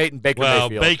 Josh Pate and Baker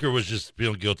Mayfield. Well, Baker was just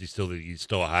feeling guilty still that he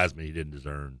stole a Heisman he didn't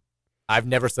deserve. I've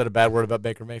never said a bad word about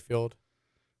Baker Mayfield.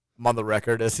 I'm on the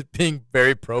record as being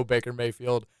very pro Baker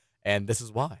Mayfield. and this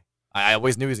is why. I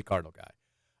always knew he's a Cardinal guy.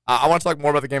 I want to talk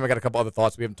more about the game. I got a couple other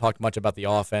thoughts. We haven't talked much about the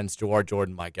offense. Jawar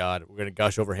Jordan, my God. We're going to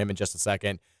gush over him in just a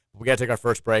second. We got to take our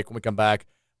first break. When we come back,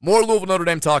 more Louisville Notre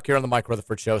Dame talk here on the Mike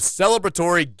Rutherford Show.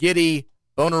 Celebratory, giddy,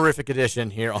 bonerific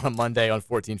edition here on a Monday on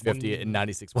 1450 and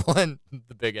 96.1,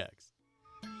 the Big X.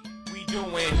 We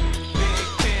doing big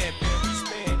pimpin',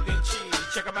 spending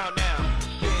cheese. Check them out now.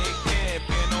 Big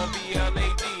pimpin' on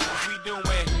BLAD. We doing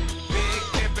big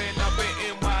pimpin' up in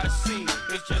NYC.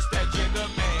 It's just that jigger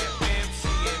man, MC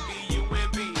and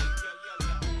BUMB.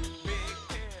 Big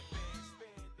pimpin',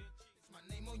 spending cheese. My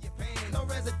name on your band, no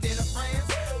resident of France,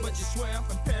 but you swear I'm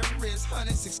from Paris.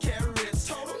 106 carats,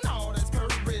 total no, that's Paris.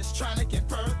 Trying to get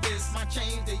purpose, my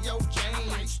chain to your chain.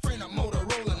 Like Sprinter,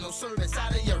 Motorola, no service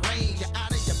out of your range. You're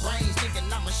out of your brains,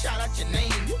 thinking I'ma shout out your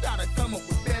name. You gotta come up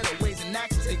with better ways and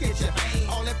actions to get your vein.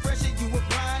 All that pressure you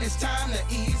applying, it's time to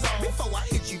ease off. Before I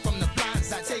hit you from the blind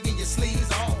side, taking your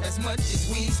sleeves off. As much as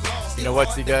we's lost. You know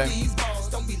what, C-Guy?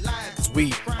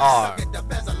 We are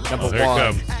number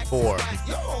one for.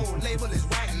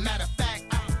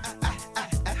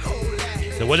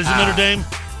 So what is it, Notre Dame?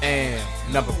 And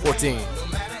number 14.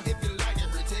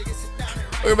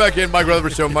 Welcome back in, Mike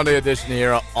Rutherford Show, Monday edition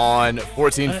here on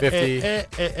 1450,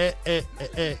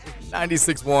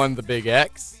 96.1, the Big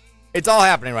X. It's all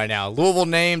happening right now. Louisville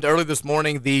named early this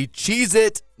morning the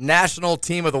Cheez-It National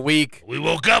Team of the Week. We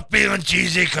woke up feeling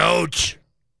cheesy, Coach.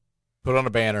 Put it on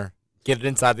a banner. Get it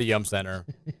inside the Yum Center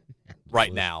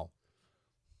right now.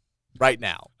 Right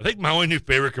now. I think my only new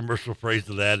favorite commercial phrase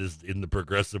to that is in the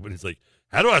Progressive when he's like,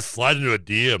 how do I slide into a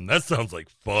DM? That sounds like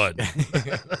fun.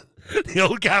 The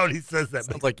old guy, when he says that.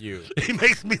 Sounds like you. He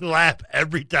makes me laugh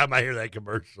every time I hear that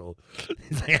commercial.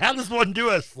 He's like, how does one do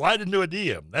a slide into a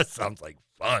DM? That sounds like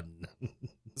fun.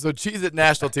 So Cheez-It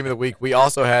National Team of the Week. We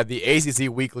also had the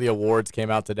ACC Weekly Awards came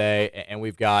out today, and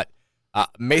we've got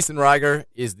Mason Reiger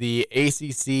is the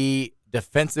ACC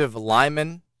Defensive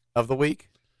Lineman of the Week.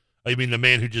 Oh, you mean the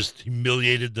man who just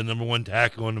humiliated the number one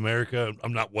tackle in America?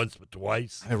 I'm not once, but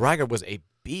twice. I mean, Reiger was a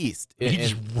beast. He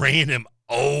just ran him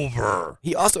over.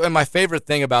 He also, and my favorite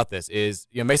thing about this is,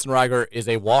 Mason Reiger is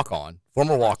a walk-on,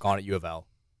 former walk-on at U of L,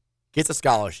 gets a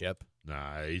scholarship.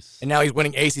 Nice. And now he's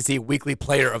winning ACC Weekly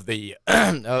Player of the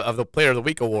Player of the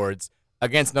Week awards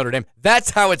against Notre Dame.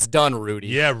 That's how it's done, Rudy.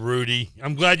 Yeah, Rudy.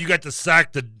 I'm glad you got to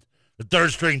sack the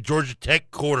third-string Georgia Tech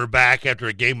quarterback after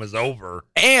a game was over.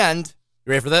 And,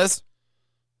 you ready for this?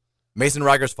 Mason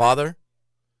Reiger's father,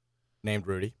 named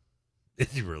Rudy.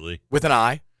 Is he really? With an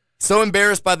I. So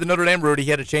embarrassed by the Notre Dame Rudy,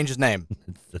 he had to change his name.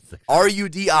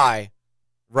 R-U-D-I,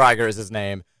 Reiger is his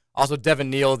name. Also, Devin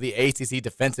Neal, the ACC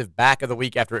Defensive Back of the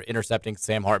Week after intercepting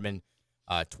Sam Hartman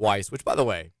twice, which, by the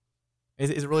way, is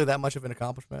it really that much of an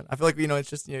accomplishment? I feel like, it's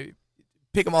just,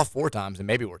 pick him off 4 times and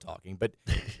maybe we're talking. But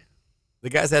the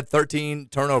guy's had 13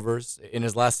 turnovers in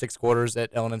his last 6 quarters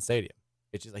at L&N Stadium.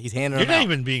 It's just like he's handing them out. You're not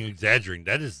even being exaggerating.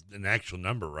 That is an actual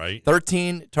number, right?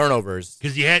 13 turnovers.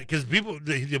 Because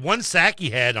the one sack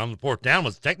he had on the 4th down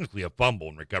was technically a fumble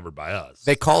and recovered by us.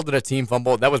 They called it a team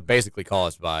fumble. That was basically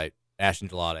caused by Ashton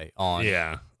Gelade on.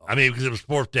 Yeah. I mean, because it was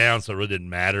 4th down, so it really didn't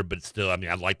matter. But still, I mean,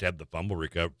 I'd like to have the fumble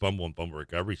and fumble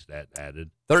recovery stat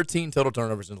added. 13 total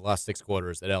turnovers in the last 6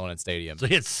 quarters at L&N Stadium. So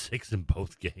he had 6 in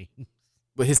both games.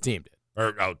 Well, his team did.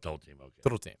 Total team, okay.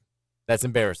 Total team. That's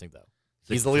embarrassing, though.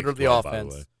 He's the leader of the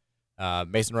offense.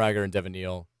 Mason Reiger and Devin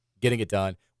Neal getting it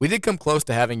done. We did come close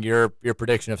to having your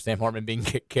prediction of Sam Hartman being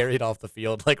carried off the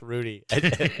field like Rudy at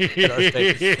our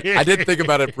state. I did think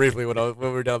about it briefly when we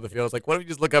were down the field. I was like, why don't we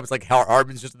just look up? It's like how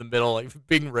Hartman's just in the middle, like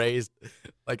being raised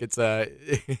like it's a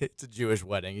Jewish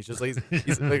wedding. He's just like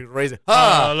he's like raising.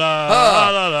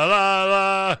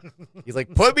 He's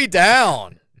like, put me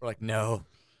down. We're like, no,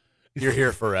 you're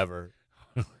here forever.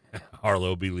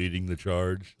 Harlow be leading the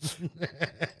charge.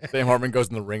 Sam Hartman goes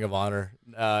in the Ring of Honor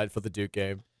for the Duke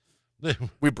game.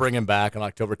 We bring him back on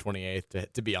October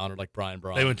 28th to be honored like Brian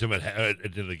Braun. They went to him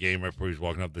at the game right before he was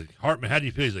walking up. Hartman, how do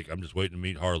you feel? He's like, I'm just waiting to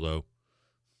meet Harlow.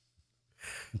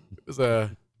 It was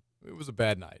a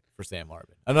bad night for Sam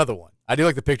Hartman. Another one. I do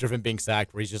like the picture of him being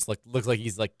sacked where he's just like looks like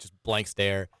he's like just blank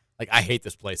stare. Like, I hate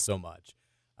this place so much.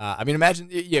 I mean, imagine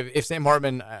if Sam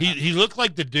Hartman. He looked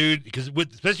like the dude because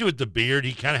especially with the beard,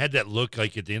 he kind of had that look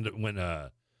like at the end of when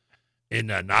in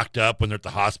Knocked Up when they're at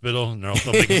the hospital and they're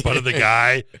also making fun of the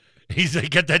guy. He's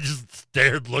got that just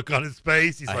stared look on his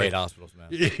face. He's I hate hospitals, man.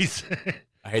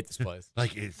 I hate this place.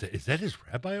 Like, is that his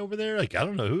rabbi over there? Like, I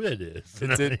don't know who that is.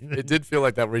 It did feel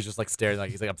like that where he's just like staring.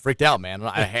 Like, he's like, I'm freaked out, man.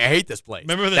 I hate this place.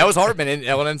 Remember that was Hartman in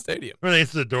L&N Stadium. Remember they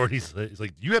answered the door and he's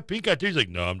like, do you have pink eye too? He's like,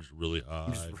 no, I'm just really high.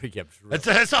 Really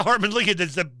that's how Hartman look at.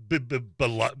 That's a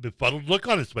befuddled look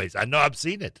on his face. I know, I've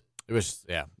seen it. It was,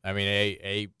 yeah. I mean,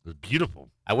 it was beautiful.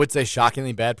 I would say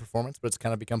shockingly bad performance, but it's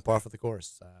kind of become par for the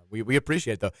course. We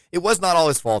appreciate it, though. It was not all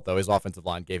his fault, though. His offensive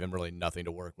line gave him really nothing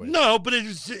to work with. No, but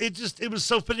it was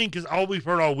so fitting because all we've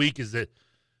heard all week is that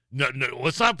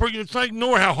let's not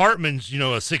ignore how Hartman's a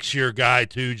 6-year guy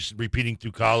too, just repeating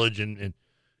through college and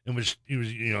he was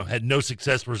had no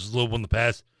success versus Louisville in the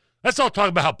past. Let's all talk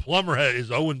about how Plummer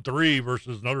is 0-3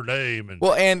 versus Notre Dame.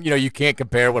 And you can't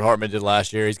compare what Hartman did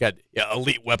last year. He's got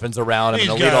elite weapons around him, an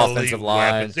elite offensive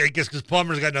line. I guess because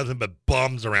Plummer's got nothing but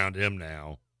bums around him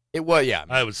now. It was, yeah.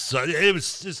 It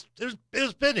was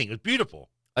fitting. It was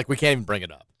beautiful. Like, we can't even bring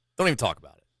it up. Don't even talk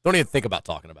about it. Don't even think about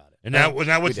talking about it. And now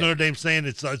what's Notre Dame saying?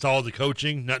 It's all the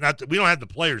coaching. Not we don't have the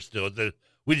players still.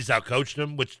 We just outcoached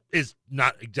them, which is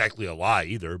not exactly a lie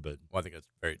either. But I think that's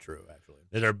very true, actually.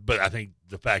 But I think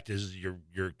the fact is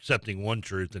you're accepting one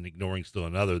truth and ignoring still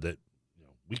another. That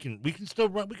we can still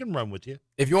run. We can run with you.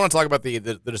 If you want to talk about the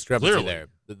discrepancy Clearly. there,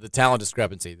 the talent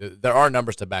discrepancy, there are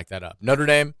numbers to back that up. Notre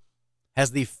Dame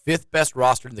has the 5th best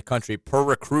roster in the country per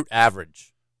recruit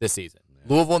average this season. Yeah.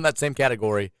 Louisville in that same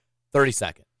category,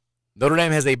 32nd. Notre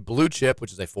Dame has a blue chip,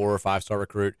 which is a 4 or 5-star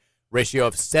recruit, ratio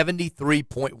of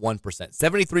 73.1%.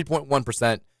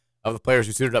 73.1% of the players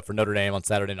who suited up for Notre Dame on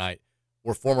Saturday night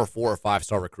were former 4 or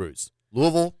 5-star recruits.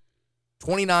 Louisville,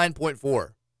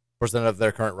 29.4% of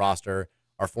their current roster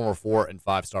are former 4 and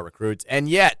 5-star recruits. And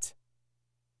yet,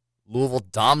 Louisville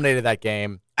dominated that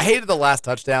game. I hated the last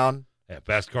touchdown. Yeah,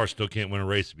 fast cars still can't win a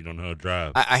race if you don't know how to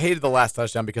drive. I hated the last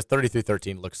touchdown because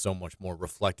 33-13 looks so much more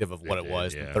reflective of what it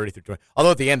was than 33-20.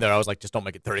 Although at the end there, I was like, just don't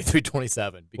make it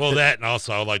 33-27. Well, that, and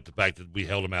also I like the fact that we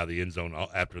held him out of the end zone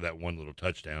after that one little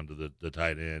touchdown to the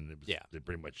tight end. They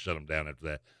pretty much shut him down after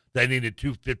that. They needed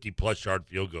 2 50-plus yard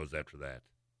field goals after that.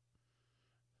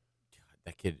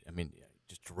 That kid, I mean,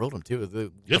 just drilled him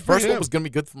too. The first one was going to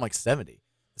be good from like 70.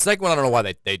 The second one, I don't know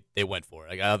why they went for it.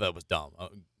 Like, I thought that was dumb.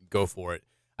 Go for it.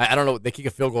 I don't know. They kick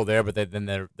a field goal there, but then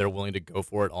they're willing to go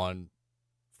for it on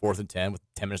 4th and 10 with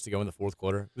 10 minutes to go in the fourth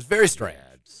quarter. It was very strange.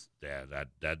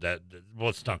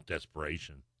 It stunk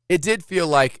desperation. It did feel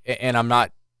like, and I'm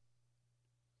not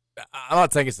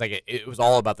saying it's like it was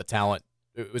all about the talent.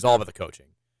 It was all about the coaching,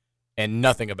 and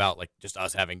nothing about like just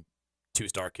us having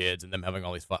 2-star kids and them having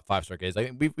all these 5-star kids. I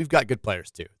think we've got good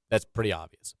players too. That's pretty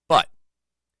obvious. But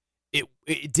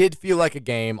it did feel like a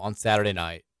game on Saturday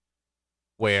night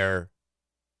where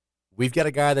we've got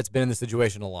a guy that's been in this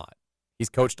situation a lot. He's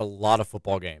coached a lot of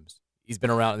football games. He's been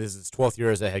around. This is his 12th year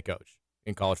as a head coach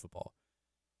in college football.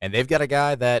 And they've got a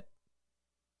guy that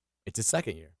it's his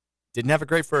 2nd year. Didn't have a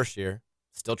great first year.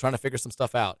 Still trying to figure some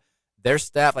stuff out. Their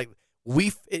staff,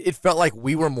 it felt like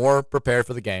we were more prepared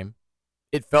for the game.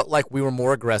 It felt like we were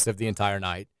more aggressive the entire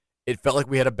night. It felt like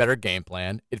we had a better game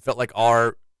plan. It felt like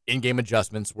our in-game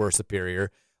adjustments were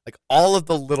superior. Like all of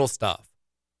the little stuff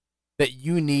that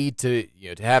you need to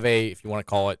have a, if you want to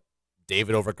call it,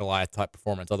 David over Goliath type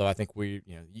performance. Although I think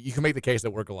you can make the case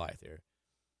that we're Goliath here.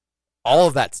 All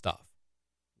of that stuff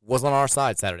was on our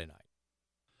side Saturday night.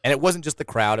 And it wasn't just the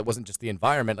crowd. It wasn't just the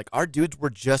environment. Like, our dudes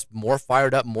were just more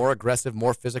fired up, more aggressive,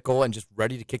 more physical, and just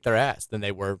ready to kick their ass than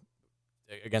they were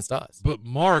against us. But,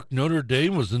 Mark, Notre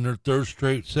Dame was in their 3rd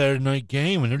straight Saturday night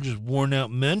game, and they're just worn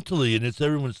out mentally, and it's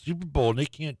everyone's Super Bowl, and they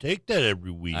can't take that every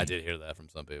week. I did hear that from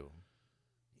some people.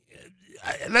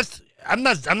 I'm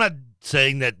not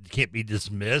saying that can't be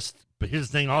dismissed, but here's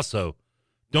the thing also.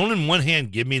 Don't in one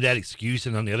hand give me that excuse,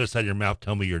 and on the other side of your mouth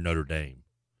tell me you're Notre Dame.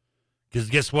 Because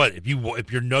guess what? If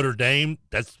you're Notre Dame,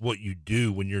 that's what you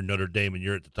do when you're Notre Dame and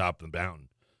you're at the top of the mountain.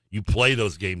 You play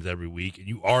those games every week, and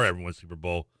you are everyone's Super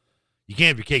Bowl. You can't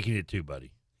have your cake and eat it too,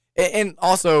 buddy. And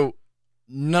also,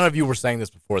 none of you were saying this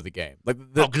before the game.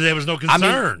 Because there was no concern.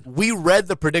 I mean, we read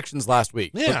the predictions last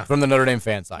week from the Notre Dame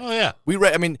fan site. Oh, yeah.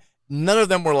 None of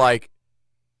them were like,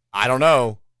 I don't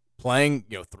know, playing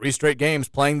 3 straight games,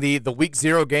 playing the week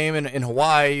 0 game in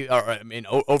Hawaii, or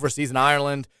overseas in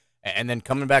Ireland, and then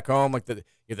coming back home, like the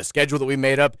schedule that we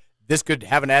made up, this could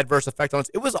have an adverse effect on us.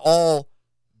 It was all,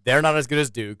 they're not as good as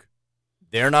Duke.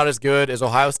 They're not as good as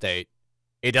Ohio State.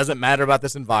 It doesn't matter about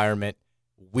this environment.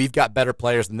 We've got better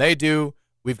players than they do.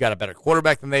 We've got a better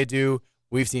quarterback than they do.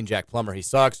 We've seen Jack Plummer. He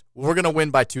sucks. We're going to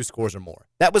win by 2 scores or more.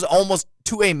 That was almost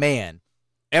to a man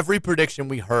every prediction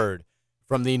we heard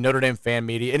from the Notre Dame fan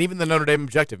media and even the Notre Dame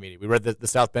objective media. We read the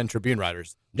South Bend Tribune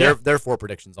writers, their 4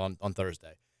 predictions on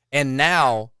Thursday. And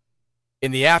now,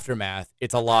 in the aftermath,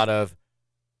 it's a lot of,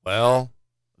 well,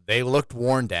 they looked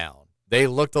worn down. They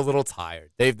looked a little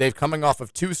tired. They've coming off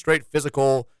of 2 straight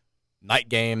physical night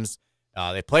games.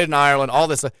 They played in Ireland, all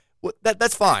this.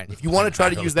 That's fine. If you want to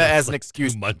try to use that as an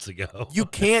excuse. 2 months ago. You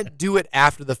can't do it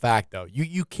after the fact, though.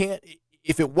 You can't.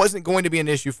 if it wasn't going to be an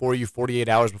issue for you 48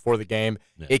 hours before the game,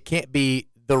 it can't be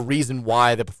the reason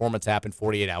why the performance happened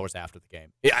 48 hours after the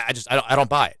game. I don't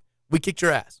buy it. We kicked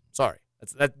your ass. Sorry.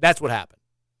 That's what happened.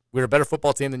 We were a better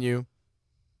football team than you,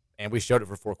 and we showed it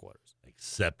for 4 quarters.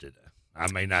 Accepted. I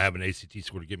may not have an ACT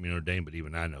score to get me Notre Dame, but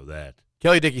even I know that.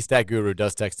 Kelly Dickey Stat Guru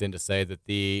does text in to say that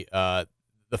the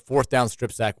 4th down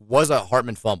strip sack was a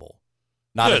Hartman fumble,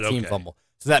 not a team fumble.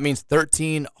 So that means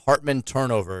 13 Hartman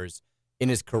turnovers in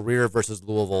his career versus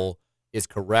Louisville is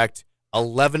correct.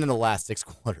 11 in the last 6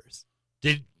 quarters.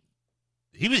 He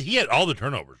had all the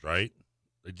turnovers, right?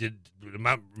 Am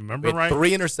I remembering right?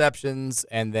 3 interceptions,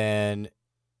 and then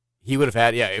he would have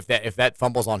had if that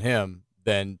fumble's on him,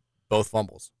 then both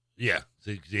fumbles. Yeah,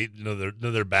 so none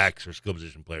of their backs or skill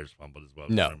position players fumbled as well.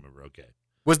 No, I remember. Okay,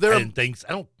 was there? I didn't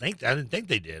think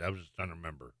they did. I was just trying to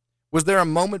remember. Was there a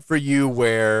moment for you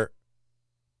where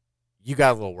you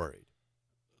got a little worried?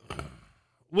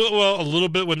 Well, a little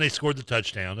bit when they scored the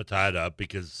touchdown to tie it up,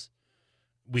 because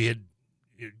we had,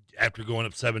 after going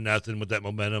up 7-0 with that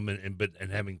momentum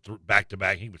and having back to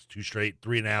back, I think it was 2 straight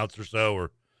 3-and-outs or so, or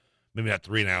maybe not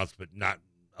 3-and-outs, but not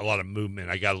a lot of movement.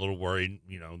 I got a little worried,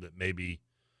 that maybe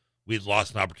we had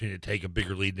lost an opportunity to take a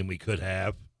bigger lead than we could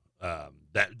have.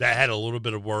 That had a little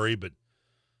bit of worry, but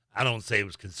I don't say it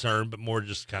was concern, but more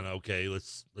just kind of, okay,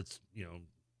 let's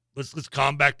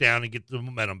calm back down and get the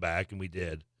momentum back, and we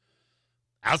did.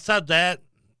 Outside that,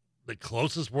 the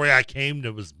closest way I came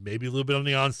to was maybe a little bit on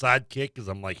the onside kick, because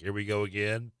I'm like, here we go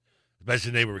again. Especially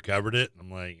when they recovered it.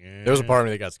 I'm like, There was a part of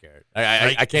me that got scared.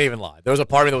 I can't even lie. There was a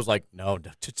part of me that was like, no,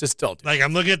 just don't. Like,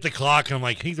 I'm looking at the clock, and I'm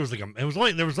like,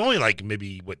 there was only like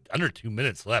maybe under 2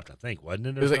 minutes left, I think, wasn't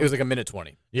it? It was like a minute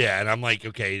 20. Yeah, and I'm like,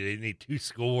 okay, they need 2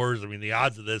 scores. I mean, the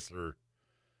odds of this are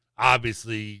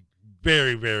obviously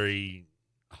very, very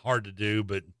hard to do,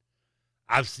 but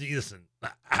I've seen, listen,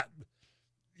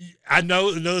 I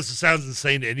know this sounds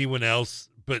insane to anyone else,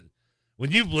 but when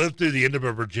you've lived through the end of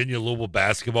a Virginia-Louisville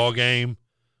basketball game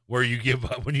where you give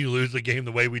up when you lose a game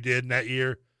the way we did in that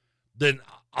year, then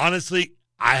honestly,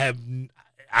 I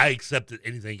accept that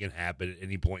anything can happen at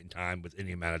any point in time with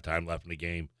any amount of time left in the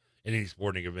game, in any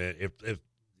sporting event, if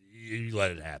you let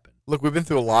it happen. Look, we've been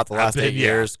through a lot the last 8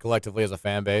 years collectively as a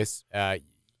fan base.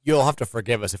 You'll have to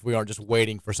forgive us if we aren't just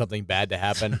waiting for something bad to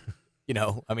happen.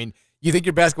 I mean, you think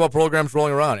your basketball program's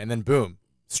rolling around, and then boom,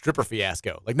 stripper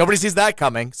fiasco. Like, nobody sees that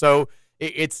coming. So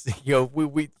it's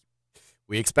we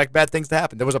expect bad things to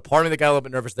happen. There was a part of me that got a little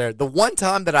bit nervous there. The one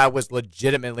time that I was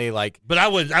legitimately like, but I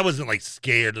wasn't like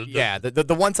scared.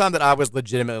 The one time that I was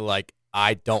legitimately like,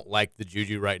 I don't like the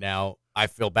juju right now. I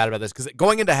feel bad about this, because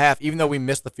going into half, even though we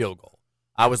missed the field goal,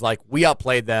 I was like, we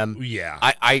outplayed them. Yeah,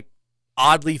 I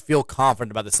oddly feel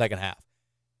confident about the second half.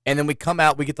 And then we come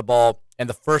out, we get the ball, and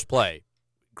the first play,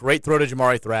 great throw to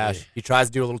Jamari Thrash. Yeah. He tries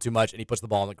to do a little too much, and he puts the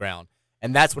ball on the ground.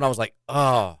 And that's when I was like,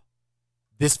 oh,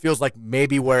 this feels like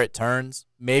maybe where it turns,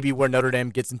 maybe where Notre Dame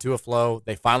gets into a flow.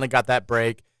 They finally got that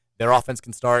break. Their offense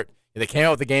can start. They came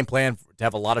out with a game plan to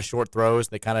have a lot of short throws.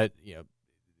 They kind of,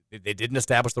 they didn't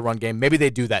establish the run game. Maybe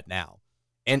they do that now.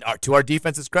 And to our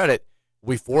defense's credit,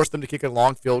 we forced them to kick a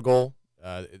long field goal.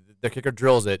 Their kicker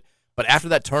drills it. But after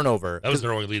that turnover, that was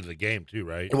their only lead of the game too,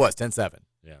 right? It was 10-7.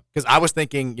 Yeah. Because I was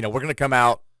thinking, we're going to come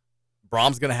out.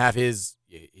 Brom's going to have his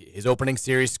opening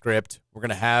series script. We're going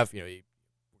to have, we're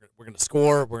going to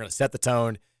score. We're going to set the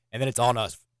tone, and then it's on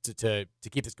us to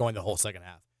keep this going the whole second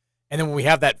half. And then when we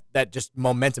have that just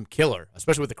momentum killer,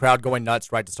 especially with the crowd going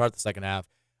nuts right to start the second half,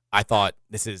 I thought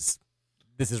this is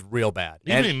real bad.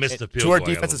 Even when he missed the field goal, to our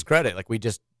defense's credit, like we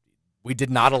did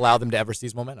not allow them to ever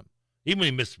seize momentum. Even when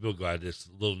he missed the field goal,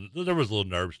 there was a little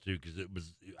nerves too,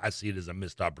 because I see it as a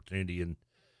missed opportunity, and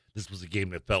this was a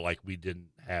game that felt like we didn't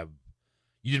have.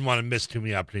 You didn't want to miss too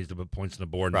many opportunities to put points on the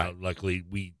board. Right. And luckily,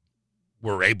 we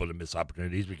were able to miss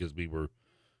opportunities because we were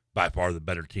by far the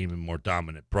better team and more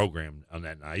dominant program on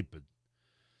that night. But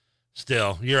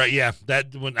still, you're right. Yeah,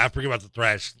 that when I forget about the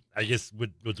Thrash, I guess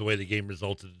with the way the game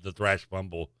resulted, the Thrash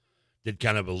fumble did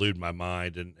kind of elude my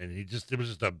mind, and it was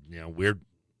just a weird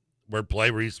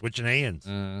play where he's switching hands.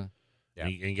 Mm-hmm.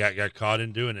 Yeah. And got caught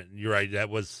in doing it. And you're right. That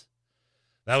was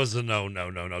a no.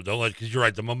 Don't let, because you're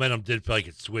right. The momentum did feel like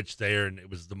it switched there, and it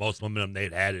was the most momentum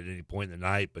they'd had at any point in the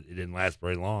night, but it didn't last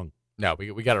very long. No,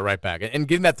 we got it right back. And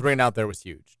getting that 3-and-out there was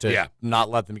huge. To not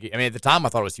let them get, at the time I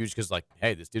thought it was huge because,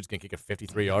 hey, this dude's going to kick a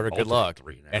 53-yarder. Good luck.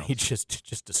 And he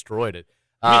just destroyed it.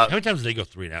 How many times did they go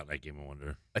 3-and-out in that game, I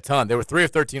wonder? A ton. They were 3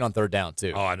 of 13 on third down,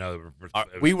 too. Oh, I know.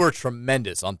 We were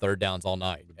tremendous on third downs all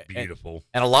night. Beautiful.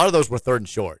 And a lot of those were third and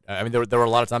short. There were a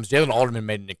lot of times. Jalen Alderman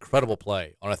made an incredible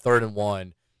play on a 3rd and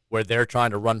 1 where they're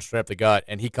trying to run straight up the gut,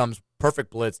 and he comes perfect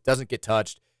blitz, doesn't get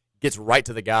touched, gets right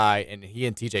to the guy, and he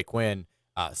and TJ Quinn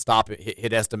stop it,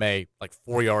 hit Estime like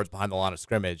 4 yards behind the line of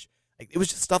scrimmage. It was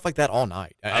just stuff like that all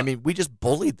night. I mean, we just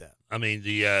bullied them. I mean,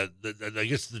 I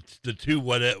guess the two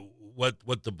what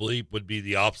the bleep would be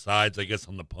the offsides, I guess,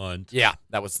 on the punt. Yeah,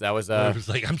 that was. It was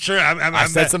like, I'm sure I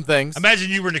said some things.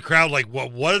 Imagine you were in the crowd, like,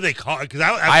 what are they calling? Because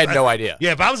I had no idea.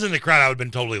 Yeah, if I was in the crowd, I would have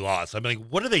been totally lost. I'd be like,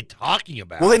 what are they talking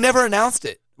about? Well, they never announced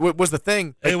it. Was the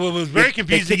thing? It was very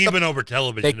confusing, even over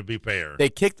television. To be fair, they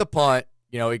kicked the punt.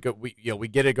 We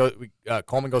get it.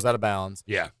 Coleman goes out of bounds.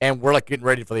 Yeah, and we're like getting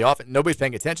ready for the offense. Nobody's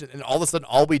paying attention, and all of a sudden,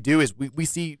 all we do is we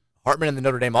see Hartman and the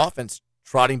Notre Dame offense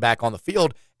trotting back on the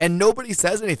field, and nobody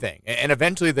says anything. And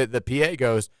eventually, the PA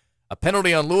goes, "A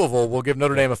penalty on Louisville will give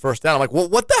Notre Dame a first down." I'm like, "Well,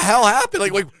 what the hell happened?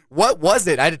 Like, what was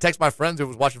it?" I had to text my friend who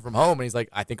was watching from home, and he's like,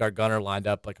 "I think our gunner lined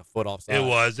up like a foot offside." It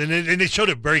was, and they showed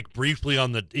it very briefly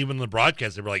on the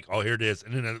broadcast. They were like, "Oh, here it is,"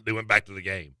 and then they went back to the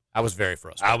game. I was very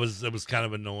frustrated. It was kind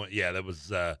of annoying. Yeah, that was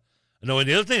annoying.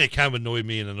 The other thing that kind of annoyed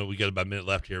me, and I know we got about a minute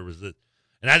left here, was that,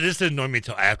 and this didn't annoy me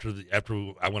until after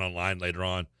I went online later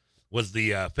on, was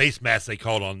the face mask they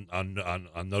called on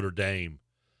Notre Dame.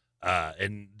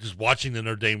 And just watching the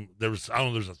Notre Dame, there's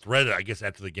a thread, I guess,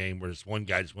 after the game where this one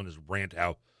guy just went to rant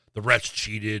how the refs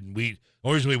cheated, and the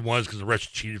only reason we won is because the refs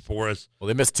cheated for us. Well,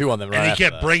 they missed 2 on them, right? And he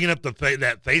kept bringing up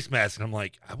that face mask, and I'm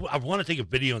like, I want to take a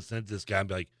video and send it to this guy and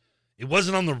be like, it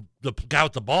wasn't on the guy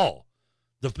with the ball.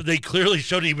 They clearly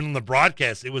showed it even on the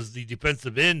broadcast. It was the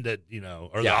defensive end that,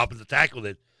 or the opposite tackle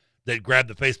that grabbed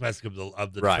the face mask of the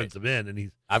defensive end,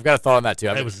 and I've got a thought on that too.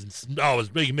 It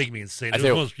was making me insane. It was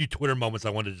one of those few Twitter moments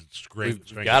I wanted to scream.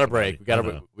 We got a break. We got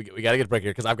to get a break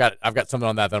here because I've got something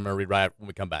on that I'm going to read right when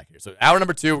we come back here. So hour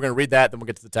number 2, we're going to read that, then we'll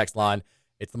get to the text line.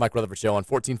 It's the Mike Rutherford Show on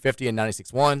 1450 and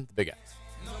 96.1, the Big X.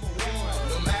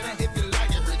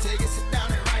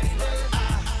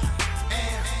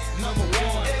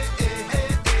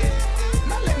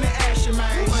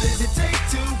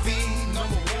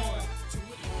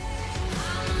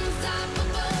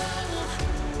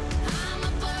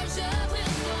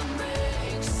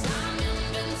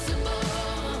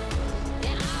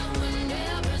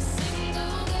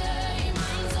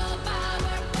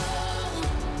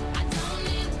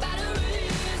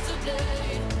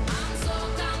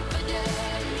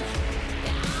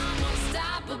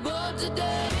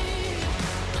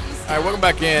 All right, welcome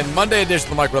back in. Monday edition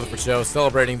of the Mike Rutherford Show,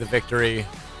 celebrating the victory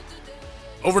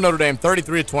over Notre Dame,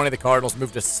 33-20. The Cardinals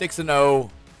moved to 6-0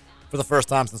 for the first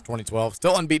time since 2012.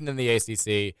 Still unbeaten in the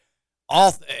ACC.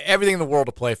 Everything in the world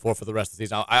to play for the rest of the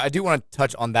season. I do want to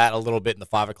touch on that a little bit in the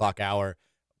 5 o'clock hour,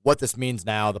 what this means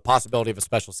now, the possibility of a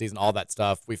special season, all that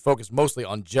stuff. We focused mostly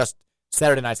on just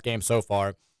Saturday night's game so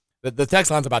far. The text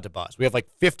line's about to bust. We have like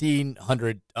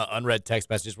 1,500 unread text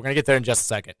messages. We're going to get there in just a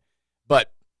second.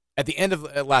 But at the end of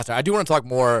last night, I do want to talk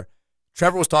more.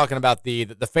 Trevor was talking about the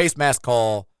face mask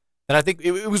call, and I think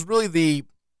it was really the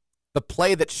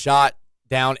play that shot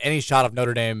down any shot of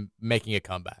Notre Dame making a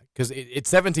comeback, because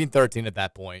it's 17-13 at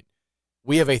that point.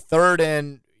 We have a third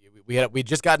and we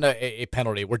just gotten a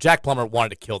penalty where Jack Plummer wanted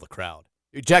to kill the crowd.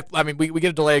 We get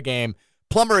a delay of game.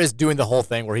 Plummer is doing the whole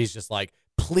thing where he's just like,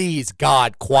 please,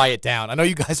 God, quiet down. I know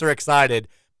you guys are excited,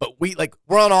 but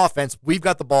we're on offense. We've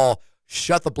got the ball.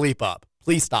 Shut the bleep up.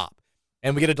 Please stop.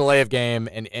 And we get a delay of game,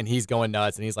 and he's going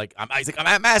nuts. And he's like, I'm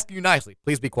asking you nicely.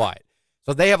 Please be quiet.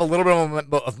 So they have a little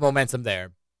bit of momentum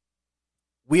there.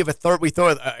 We have we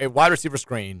throw a wide receiver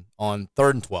screen on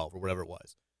 3rd and 12 or whatever it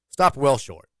was. Stopped well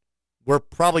short. We're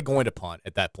probably going to punt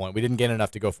at that point. We didn't get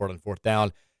enough to go for it on 4th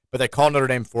down, but they called Notre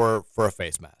Dame for a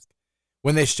face mask.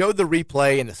 When they showed the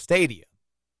replay in the stadium,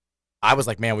 I was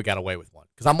like, man, we got away with one.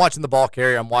 Because I'm watching the ball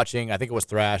carrier. I'm watching, I think it was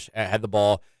Thrash, had the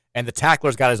ball, and the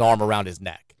tackler's got his arm around his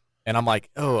neck. And I'm like,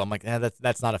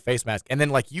 that's not a face mask. And then,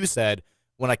 like you said,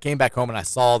 when I came back home and I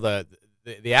saw the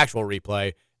actual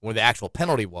replay, where the actual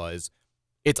penalty was,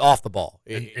 it's off the ball.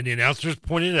 And the announcers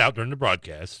pointed it out during the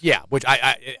broadcast. Yeah, which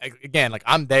I again, like,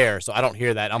 I'm there, so I don't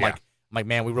hear that. I'm like,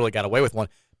 man, we really got away with one.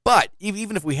 But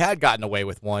even if we had gotten away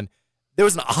with one, there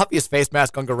was an obvious face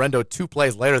mask on Garendo 2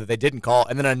 plays later that they didn't call,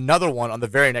 and then another one on the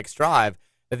very next drive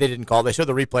that they didn't call. They showed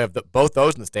the replay of both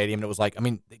those in the stadium, and it was like,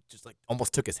 they just like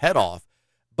almost took his head off.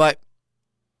 But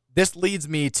this leads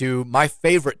me to my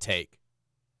favorite take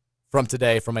from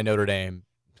today from a Notre Dame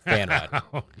fan writer.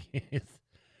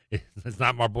 It's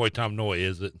not my boy Tom Noy,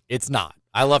 is it? It's not.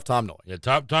 I love Tom Noy. Yeah,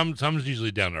 Tom's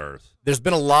usually down to earth. There's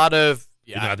been a lot of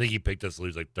I think he picked us to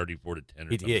lose like 34-10 or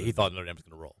something. He thought Notre Dame was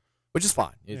going to roll, which is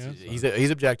fine.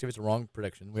 He's objective. It's a wrong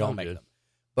prediction. We all make them.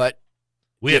 But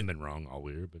we haven't been wrong all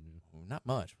year, but not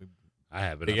much. I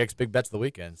haven't. Big bets of the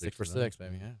weekend. 6 for 6,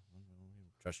 baby. Yeah.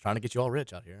 Just trying to get you all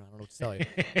rich out here. I don't know what to tell you.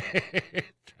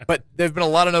 But there's been a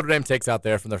lot of Notre Dame takes out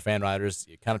there from their fan writers,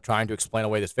 kind of trying to explain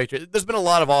away this victory. There's been a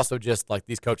lot of also just like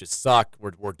these coaches suck.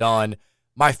 We're done.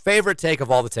 My favorite take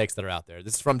of all the takes that are out there.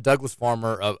 This is from Douglas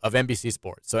Farmer of NBC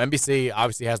Sports. So NBC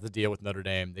obviously has the deal with Notre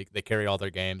Dame. They carry all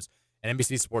their games. And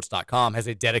NBCSports.com has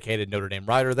a dedicated Notre Dame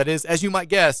writer that is, as you might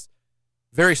guess,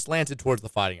 very slanted towards the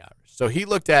Fighting Irish. So he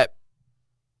looked at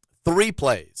 3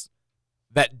 plays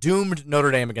that doomed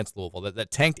Notre Dame against Louisville,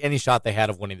 that tanked any shot they had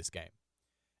of winning this game.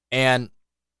 And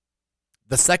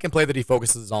the second play that he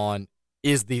focuses on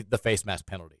is the face mask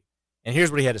penalty. And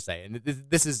here's what he had to say, and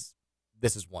this is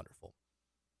wonderful.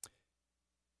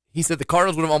 He said the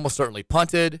Cardinals would have almost certainly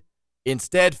punted.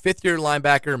 Instead, fifth-year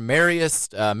linebacker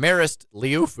Marist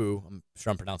Liufu, I'm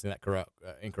sure I'm pronouncing that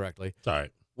incorrectly,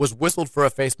 sorry, was whistled for a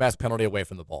face mask penalty away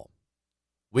from the ball.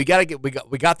 We got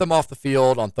them off the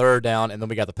field on third down, and then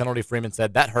we got the penalty. Freeman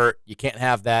said, that hurt. You can't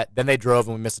have that. Then they drove,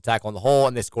 and we missed a tackle on the hole,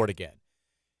 and they scored again.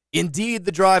 Indeed,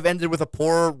 the drive ended with a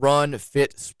poor run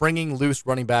fit, springing loose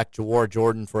running back Jawar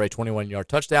Jordan for a 21-yard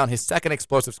touchdown, his second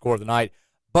explosive score of the night.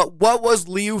 But what was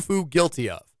Liufu guilty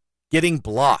of? Getting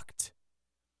blocked.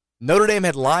 Notre Dame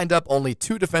had lined up only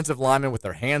 2 defensive linemen with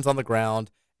their hands on the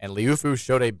ground, and Liufu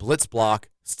showed a blitz block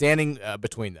standing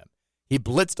between them. He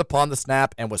blitzed upon the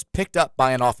snap and was picked up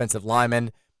by an offensive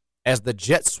lineman. As the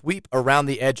jet sweep around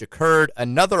the edge occurred,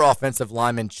 another offensive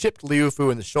lineman chipped Liufu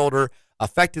in the shoulder,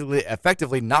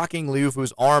 effectively knocking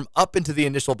Liufu's arm up into the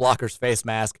initial blocker's face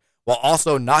mask, while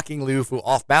also knocking Liufu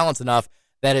off balance enough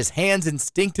that his hands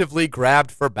instinctively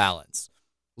grabbed for balance.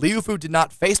 Liufu did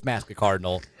not face mask a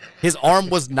Cardinal. His arm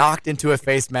was knocked into a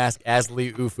face mask as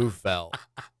Liufu fell.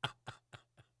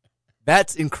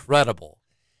 That's incredible.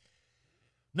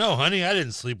 No, honey, I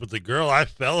didn't sleep with the girl. I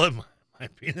fell and my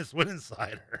penis went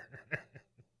inside her.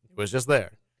 It was just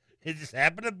there. It just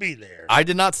happened to be there. I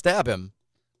did not stab him.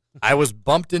 I was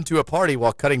bumped into a party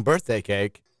while cutting birthday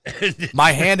cake.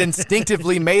 My hand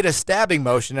instinctively made a stabbing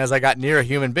motion as I got near a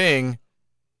human being,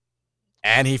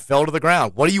 and he fell to the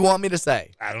ground. What do you want me to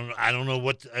say? I don't know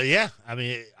what. Yeah, I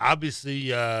mean,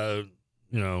 obviously, and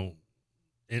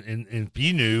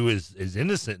Pinu is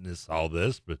innocent in all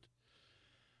this, but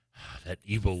that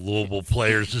evil Louisville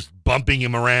player is just bumping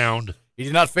him around. He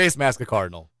did not face mask a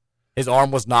Cardinal. His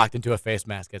arm was knocked into a face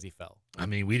mask as he fell. I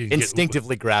mean, we didn't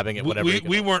instinctively grabbing it. Whatever.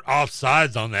 We weren't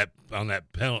offsides on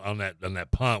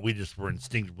that punt. We just were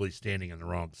instinctively standing in the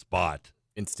wrong spot.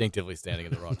 Instinctively standing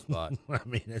in the wrong spot. I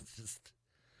mean, it's just.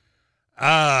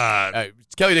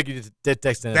 Kelly Dickey did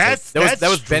text in. That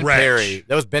was Ben Perry.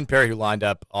 That was Ben Perry who lined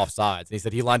up offsides. And he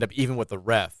said he lined up even with the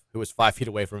ref, who was 5 feet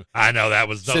away from him. I know that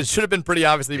was. So it should have been pretty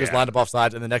obvious that he was lined up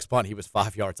offsides. And the next punt, he was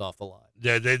 5 yards off the line.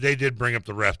 Yeah, they did bring up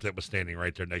the ref that was standing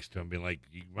right there next to him, being like,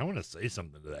 "You might want to say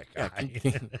something to that guy."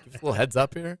 Give us a little heads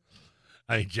up here.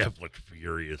 I mean, Jeff looked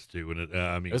furious too, and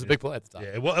it was a big play at the time.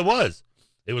 Yeah, it was.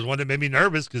 It was one that made me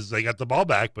nervous because they got the ball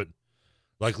back, but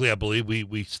luckily, I believe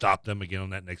we stopped them again on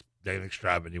that next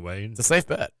drive anyway. It's a safe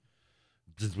bet.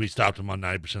 Since we stopped them on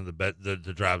 90% of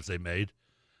the drives they made.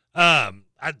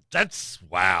 That's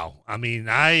wow. I mean,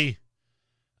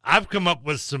 I've come up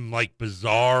with some like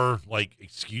bizarre like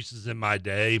excuses in my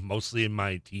day, mostly in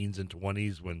my teens and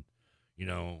 20s when,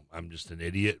 I'm just an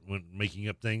idiot when making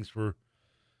up things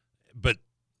but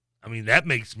I mean, that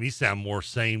makes me sound more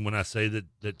sane when I say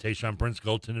that Tayshaun Prince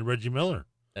goaltended Reggie Miller.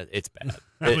 It's bad.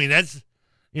 I mean, that's,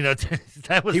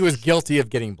 that was. He was guilty of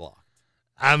getting blocked.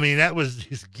 I mean,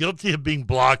 he's guilty of being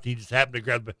blocked. He just happened to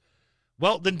grab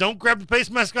well, then don't grab the face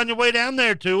mask on your way down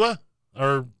there, Tua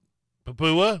or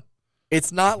Papua.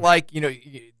 It's not like,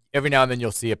 every now and then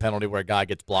you'll see a penalty where a guy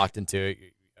gets blocked into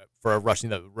for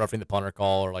roughing the punter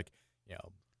call or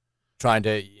trying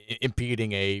to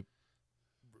impeding a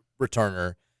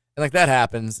returner. And that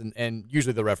happens, and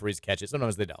usually the referees catch it.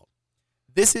 Sometimes they don't.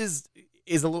 This is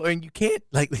a little, and you can't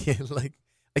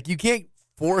you can't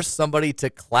force somebody to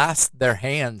clasp their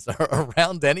hands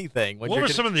around anything. What were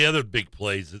some of the other big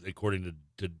plays according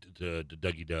to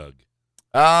Dougie Doug?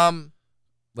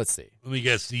 Let's see. Let me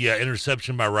guess. The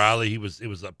interception by Riley. It was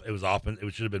off.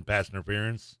 It should have been pass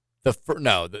interference.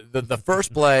 The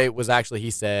first play was actually,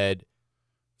 he said,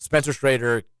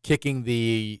 Spencer kicking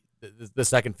the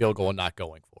second field goal and not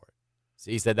going for it. So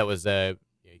he said that was blame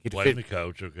the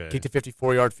coach. Okay, kicked a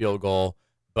 54-yard field goal,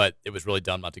 but it was really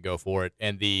dumb not to go for it.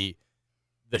 And the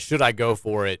should I go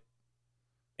for it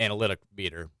analytic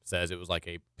meter says it was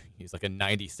he's like a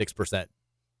 96%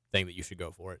 thing that you should go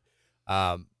for it.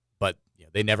 But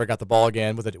they never got the ball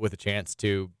again with a chance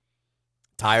to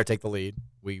tie or take the lead.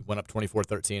 We went up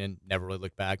 24-13 and never really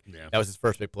looked back. Yeah. That was his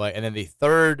first big play. And then the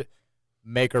third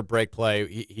make or break play,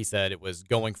 he said it was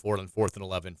going for it on 4th and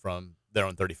 11 from their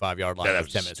own 35-yard line. That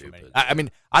was was 10 minutes stupid. remaining. I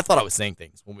mean, I thought I was saying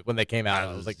things when they came out.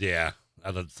 I was like, yeah,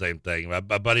 I thought the same thing. My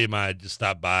buddy of mine just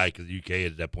stopped by because the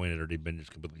UK at that point had already been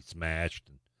just completely smashed.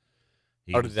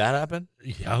 And did that happen?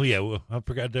 Oh, yeah. Well, I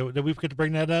forgot. Did we forget to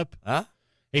bring that up? Huh?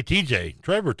 Hey, TJ,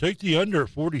 Trevor, take the under at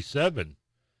 47.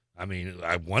 I mean,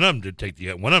 one of them did take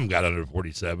one of them got under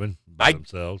 47 by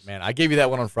themselves. Man, I gave you that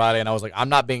one on Friday, and I was like, I'm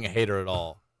not being a hater at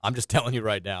all. I'm just telling you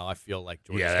right now. I feel like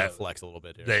Georgia's going to flex a little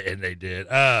bit here. They did.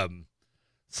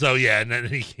 So, yeah, and then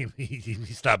he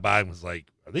stopped by and was like,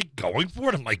 are they going for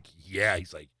it? I'm like, yeah.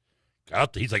 He's like, I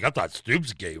thought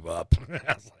Stoops gave up.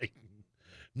 I was like,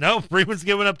 no, Freeman's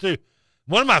giving up too.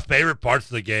 One of my favorite parts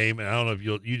of the game, and I don't know if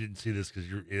you didn't see this because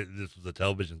this was a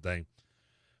television thing,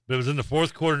 but it was in the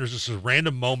fourth quarter. And there's just a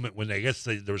random moment when there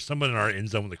was someone in our end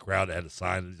zone in the crowd that had a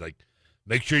sign. He's like,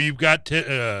 make sure you've got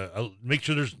make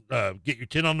sure there's get your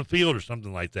 10 on the field or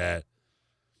something like that.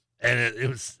 And it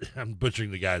was, I'm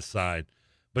butchering the guy's sign,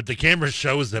 but the camera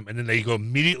shows them, and then they go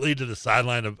immediately to the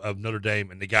sideline of Notre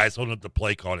Dame, and the guy's holding up the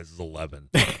play call, and it says 11.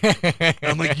 And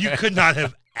I'm like, you could not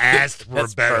have asked for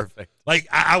That's better. Perfect. Like,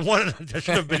 I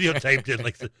should have videotaped it,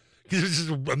 like, because it was just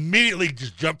immediately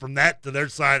just jump from that to their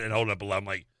side and hold up 11. I'm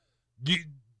like,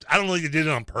 I don't know if they did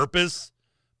it on purpose,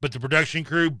 but the production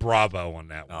crew, bravo on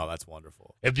that one. Oh, that's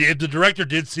wonderful. If the director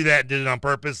did see that and did it on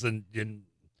purpose, then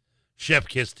chef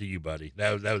kiss to you, buddy.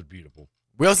 That was beautiful.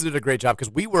 We also did a great job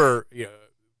because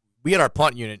we had our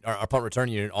punt unit, our punt return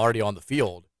unit already on the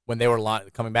field when they were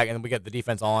coming back, and then we got the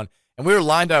defense on, and we were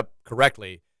lined up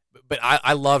correctly. But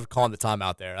I loved calling the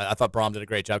timeout there. I thought Brom did a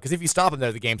great job because if you stop him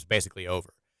there, the game's basically over.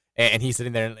 And he's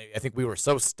sitting there, and I think we were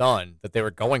so stunned that they were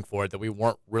going for it that we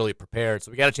weren't really prepared.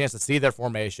 So we got a chance to see their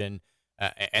formation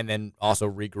and then also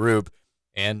regroup.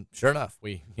 And sure enough,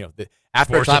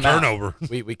 after a timeout,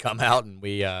 we come out and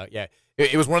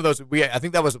it was one of those. We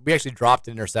actually dropped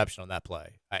an interception on that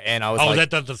play, and I was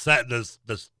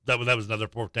that was another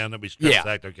fourth down that we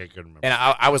sacked. Okay, couldn't remember. And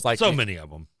I was like, so many of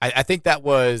them. I think that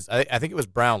was I think it was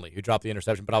Brownlee who dropped the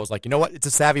interception, but I was like, you know what? It's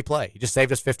a savvy play. He just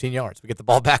saved us 15 yards. We get the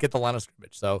ball back at the line of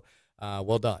scrimmage. So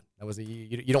well done. That was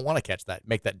you don't want to catch that,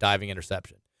 make that diving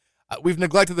interception. We've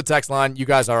neglected the text line. You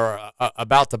guys are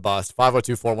about to bust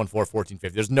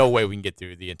 502-414-1450. There's no way we can get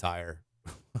through the entire.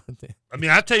 I mean,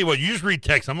 I tell you what, you just read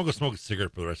text. I'm gonna go smoke a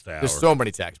cigarette for the rest of the hour. There's so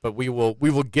many texts, but we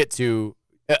will get to.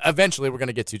 Eventually, we're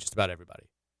gonna get to just about everybody.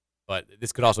 But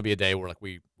this could also be a day where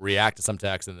we react to some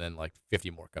texts and then 50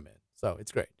 more come in. So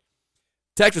it's great.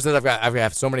 Texter says I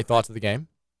have so many thoughts of the game.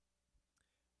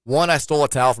 One, I stole a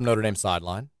towel from Notre Dame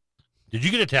sideline. Did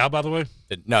you get a towel, by the way?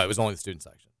 No, it was only the student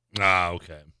section. Ah,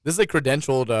 okay. This is a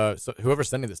credentialed. So whoever's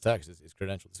sending this text is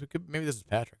credentialed. Maybe this is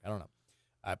Patrick. I don't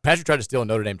know. Patrick tried to steal a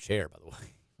Notre Dame chair, by the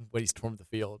way, when he stormed the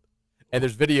field. And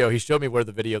there's video. He showed me where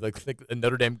the video,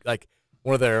 Notre Dame,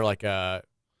 one of their guys.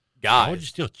 Why would you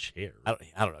steal a chair? I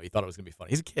don't know. He thought it was gonna be funny.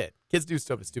 He's a kid. Kids do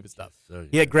stupid stuff. So,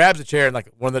 yeah. He grabs a chair and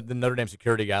one of the Notre Dame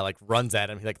security guy runs at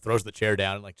him. He throws the chair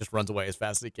down and just runs away as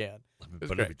fast as he can.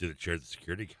 But if he did the chair, the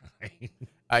security guy.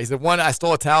 He said, one, I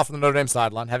stole a towel from the Notre Dame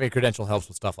sideline. Having a credential helps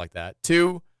with stuff like that.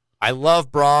 Two, I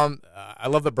love Brom. I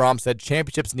love that Brom said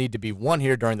championships need to be won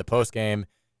here during the post game.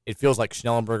 It feels like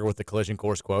Schnellenberger with the collision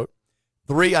course quote.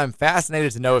 Three, I'm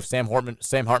fascinated to know if Sam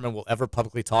Hartman will ever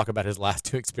publicly talk about his last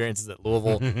two experiences at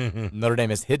Louisville. Notre Dame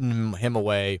has hidden him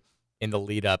away in the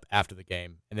lead up after the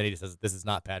game. And then he just says, this is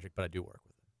not Patrick, but I do work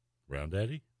with him. Round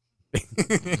Daddy?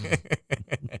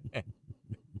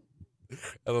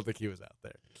 I don't think he was out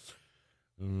there.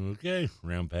 Okay,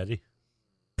 Round Patty.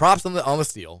 Props on the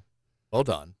steal. Well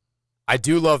done. I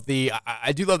do love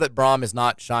that Brom is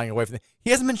not shying away from he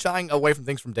hasn't been shying away from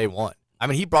things from day one. I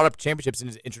mean, he brought up championships in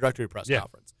his introductory press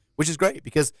conference, which is great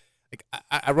because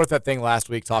I wrote that thing last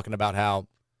week talking about how,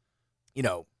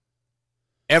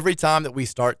 every time that we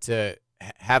start to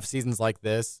have seasons like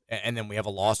this and then we have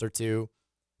a loss or two,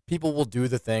 people will do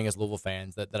the thing as Louisville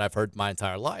fans that I've heard my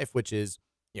entire life, which is,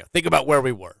 think about where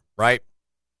we were, right?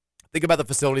 Think about the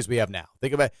facilities we have now.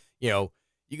 Think about,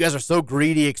 you guys are so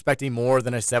greedy expecting more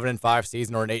than a 7-5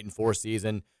 season or an 8-4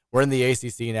 season. We're in the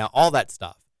ACC now, all that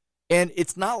stuff. And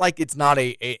it's not like it's not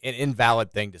an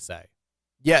invalid thing to say.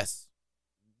 Yes,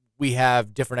 we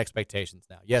have different expectations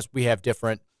now. Yes, we have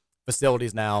different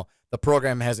facilities now. The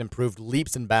program has improved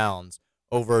leaps and bounds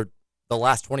over the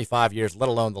last 25 years, let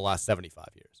alone the last 75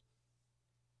 years.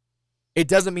 It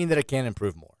doesn't mean that it can't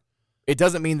improve more. It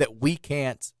doesn't mean that we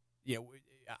can't,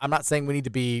 I'm not saying we need to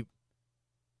be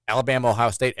Alabama,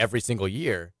 Ohio State every single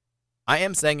year. I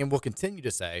am saying, and will continue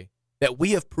to say, that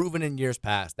we have proven in years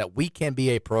past that we can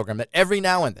be a program that every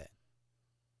now and then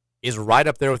is right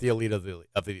up there with the elite of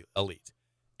the elite.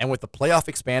 And with the playoff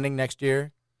expanding next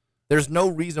year, there's no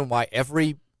reason why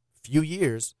every few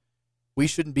years, we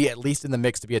shouldn't be at least in the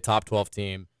mix to be a top 12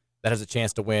 team that has a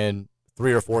chance to win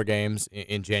 3 or 4 games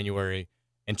in January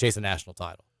and chase a national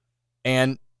title.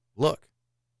 And look,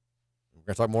 we're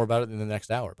going to talk more about it in the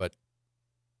next hour, but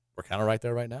we're kind of right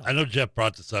there right now. I know Jeff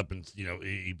brought this up, and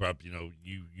he brought up,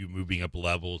 you moving up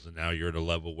levels, and now you're at a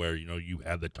level where you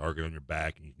have the target on your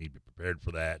back, and you need to be prepared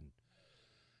for that.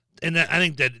 And I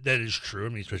think that is true. I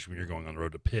mean, especially when you're going on the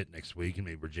road to Pitt next week, and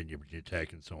maybe Virginia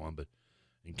Tech, and so on. But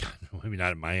maybe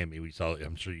not in Miami. We saw.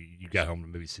 I'm sure you got home to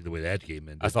maybe see the way that game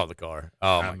ended. I saw the car.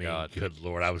 Oh my God! Good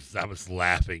Lord, I was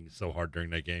laughing so hard during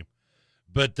that game.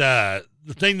 But the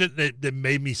thing that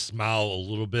made me smile a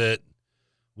little bit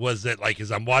was that, like,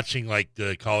 as I'm watching like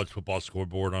the college football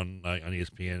scoreboard on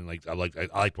ESPN, like I like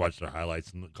to watch their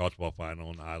highlights in the college football final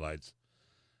and the highlights.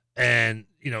 And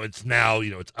it's now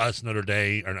it's us Notre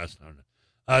Dame or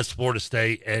us Florida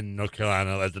State and North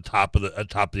Carolina at the top of the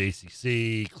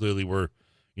ACC. Clearly we're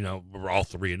all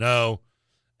 3-0.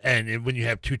 And when you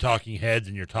have two talking heads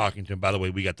and you're talking to them, by the way,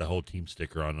 we got the whole team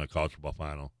sticker on the college football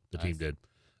final. The team did.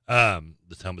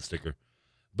 This helmet sticker.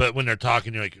 But when they're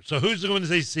talking, you're like, so who's going to win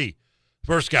this ACC?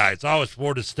 First guy, it's always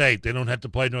Florida State. They don't have to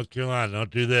play North Carolina. They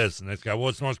don't do this. And next guy, well,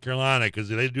 it's North Carolina because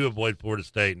they do avoid Florida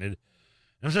State. And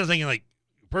I'm sort of thinking, like,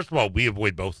 first of all, we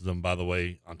avoid both of them, by the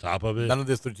way, on top of it. None of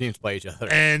these 3 teams play each other.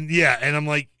 And, yeah, and I'm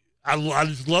like, I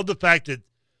just love the fact that,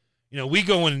 we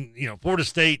go in, Florida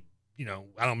State, I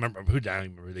don't remember who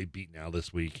they beat now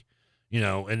this week,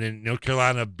 and then North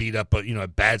Carolina beat up a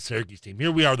bad Syracuse team.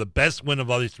 Here we are, the best win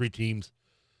of all these 3 teams.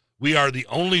 We are the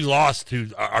only loss to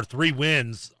our 3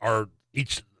 wins are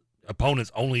each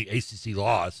opponent's only ACC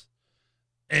loss,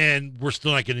 and we're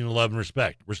still not getting the love and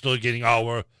respect. We're still getting, it's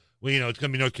going to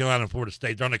be North Carolina and Florida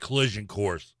State. They're on a collision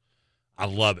course. I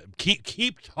love it.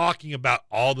 Keep talking about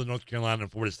all the North Carolina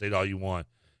and Florida State all you want,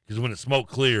 because when the smoke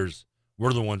clears,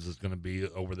 we're the ones that's going to be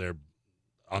over there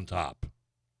on top.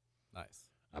 Nice.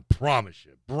 I promise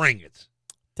you. Bring it.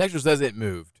 Texture says it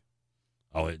moved.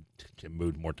 Oh, it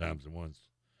moved more times than once.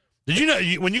 Did you know,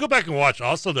 when you go back and watch,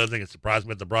 also the other thing that surprised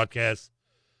me at the broadcast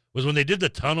was when they did the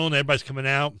tunnel and everybody's coming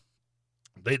out,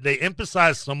 they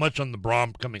emphasized so much on the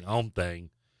Brom coming home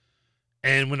thing.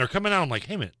 And when they're coming out, I'm like,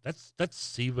 hey, man, that's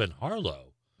Siva and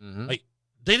Harlow. Mm-hmm. Like,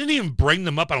 they didn't even bring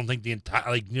them up, I don't think, the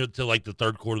entire, till like the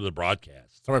third quarter of the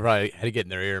broadcast. Somebody probably had to get in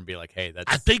their ear and be like, hey,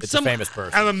 that's a famous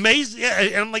person. I'm amazed. Yeah,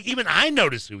 and I'm like, even I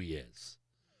notice who he is.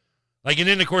 Like, and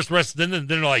then, of course, the rest, then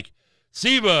they're like,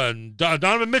 Siva and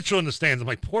Donovan Mitchell in the stands. I'm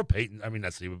like, poor Peyton. I mean,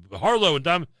 not Siva. Harlow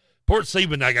and poor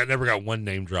Siva never got one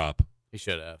name drop. He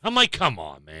should have. I'm like, come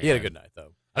on, man. He had a good night,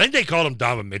 though. I think they called him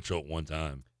Donovan Mitchell at one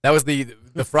time. That was the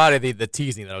Friday, the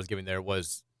teasing that I was giving there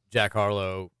was Jack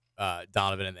Harlow,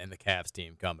 Donovan, and the Cavs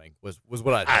team coming was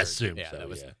what I heard. I assume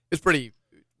so, It's pretty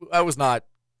 – I was not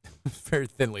very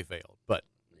thinly veiled, but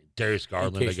 – Darius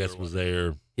Garland, I guess, was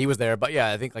there. He was there, but,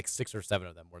 yeah, I think like 6 or 7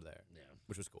 of them were there,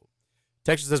 which was cool.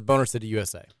 Texas says Boner City,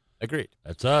 USA. Agreed.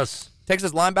 That's us.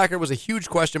 Texas linebacker was a huge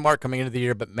question mark coming into the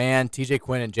year, but, man, TJ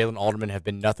Quinn and Jalen Alderman have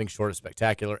been nothing short of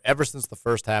spectacular ever since the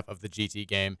first half of the GT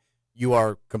game. You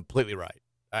are completely right.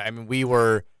 I mean, we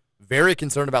were very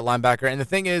concerned about linebacker. And the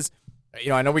thing is,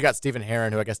 I know we got Stephen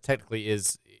Herron, who I guess technically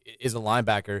is a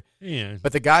linebacker. Yeah.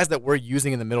 But the guys that we're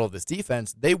using in the middle of this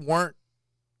defense, they weren't,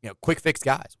 quick fix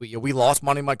guys. We lost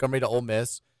Monty Montgomery to Ole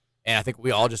Miss. And I think we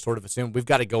all just sort of assumed we've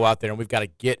got to go out there and we've got to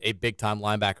get a big-time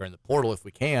linebacker in the portal if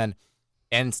we can.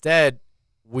 And instead,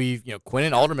 Quinn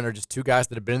and Alderman are just 2 guys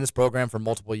that have been in this program for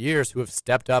multiple years who have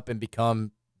stepped up and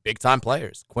become big-time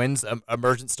players. Quinn's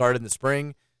emergence started in the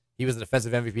spring. He was the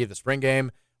defensive MVP of the spring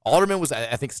game. Alderman was,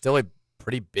 I think, still a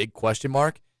pretty big question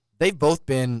mark. They've both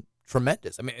been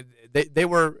tremendous. I mean, they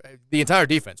were – the entire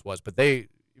defense was, but they,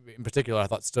 in particular, I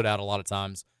thought stood out a lot of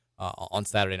times on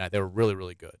Saturday night. They were really,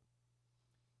 really good.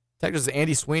 Texas'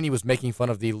 Andy Sweeney was making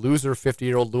fun of the loser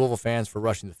 50-year-old Louisville fans for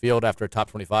rushing the field after a top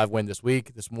 25 win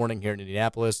this morning here in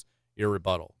Indianapolis. Your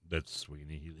rebuttal. That's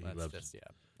Sweeney. He loves just, yeah.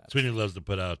 Sweeney loves to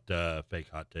put out fake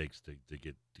hot takes to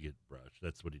get brushed.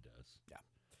 That's what he does.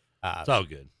 Yeah. It's all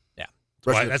good. Yeah.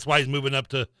 That's why he's moving up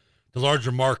to the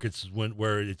larger markets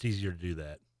where it's easier to do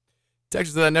that.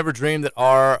 Texas said, I never dreamed that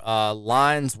our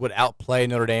lines would outplay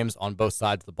Notre Dame's on both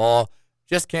sides of the ball.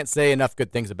 Just can't say enough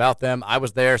good things about them. I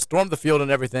was there, stormed the field and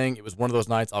everything. It was one of those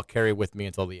nights I'll carry with me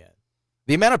until the end.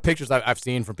 The amount of pictures I've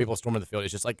seen from people storming the field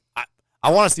is just like, I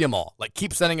want to see them all. Like,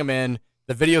 keep sending them in.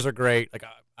 The videos are great. Like,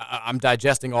 I'm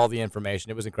digesting all the information.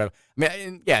 It was incredible. I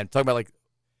mean, yeah, talking about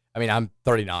I'm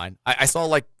 39. I saw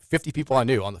like 50 people I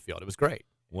knew on the field. It was great.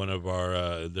 One of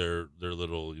our their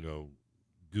little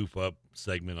goof up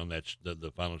segment on that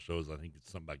the final shows. I think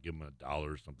it's something about giving them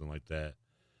 $1 or something like that.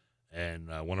 and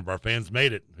one of our fans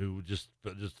made it, who just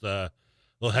a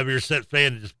little heavier set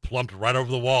fan, and just plumped right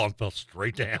over the wall and fell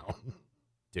straight down.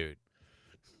 Dude.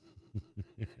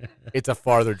 It's a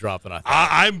farther drop than I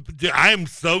thought. I'm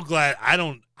so glad. I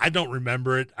don't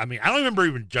remember it. I mean, I don't remember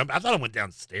even jumping. I thought I went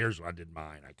downstairs when I did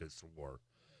mine. I could have swore.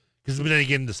 Because then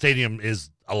again, the stadium is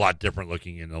a lot different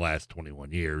looking in the last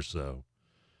 21 years. So,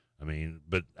 I mean,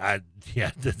 but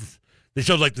they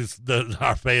showed like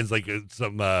our fans like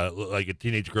like a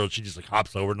teenage girl. She just like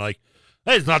hops over and like,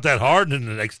 hey, it's not that hard. And then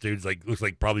the next dude's like looks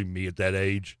like probably me at that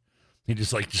age. He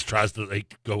just tries to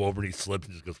like go over and he slips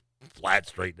and just goes flat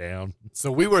straight down.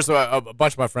 So a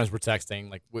bunch of my friends were texting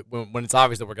like when it's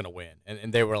obvious that we're gonna win,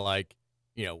 and they were like,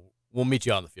 we'll meet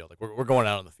you on the field. Like we're going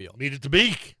out on the field. Meet at the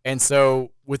beak. And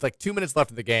so with like 2 minutes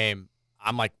left in the game,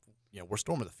 I'm like, we're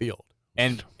storming the field.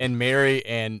 And Mary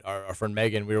and our friend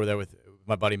Megan, we were there with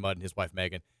my buddy Mud and his wife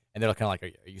Megan, and they're kind of like,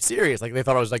 are you serious? Like they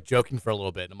thought I was like joking for a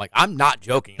little bit. And I'm like, I'm not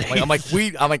joking. I'm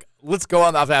like, let's go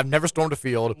on. I've never stormed a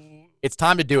field. It's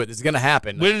time to do it. This is going to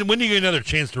happen. When do you get another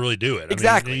chance to really do it?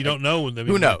 Exactly. I mean, you don't know.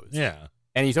 Who knows? Yeah.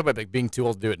 And you talk about like being too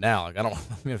old to do it now. Like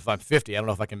if I'm 50, I don't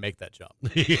know if I can make that jump.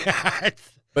 Yeah.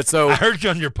 But so I heard you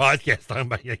on your podcast talking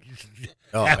about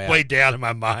halfway down in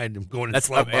my mind. I'm going in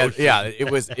slow motion. Yeah,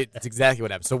 it's exactly what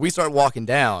happened. So we start walking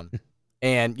down,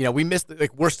 and we missed.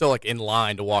 Like we're still like in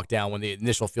line to walk down when the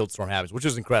initial field storm happens, which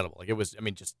was incredible. Like it was. I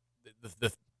mean, just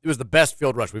it was the best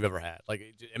field rush we've ever had. Like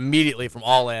immediately from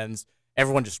all ends.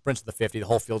 Everyone just sprints to the 50. The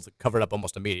whole field's covered up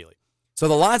almost immediately. So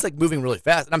the line's like moving really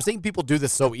fast, and I'm seeing people do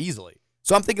this so easily.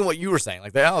 So I'm thinking what you were saying,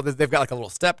 like they've got like a little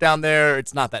step down there.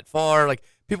 It's not that far. Like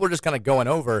people are just kind of going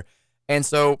over, and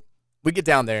so we get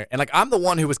down there, and like I'm the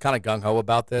one who was kind of gung ho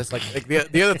about this. Like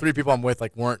the other three people I'm with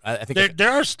like weren't. I think there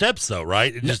are steps though,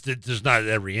 right? There's not at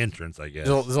every entrance, I guess.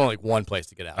 There's only like one place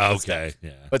to get out. Okay,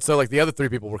 yeah. But so like the other three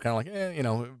people were kind of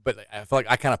like, but I feel like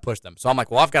I kind of pushed them. So I'm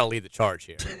like, well, I've got to lead the charge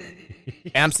here.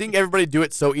 And I'm seeing everybody do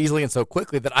it so easily and so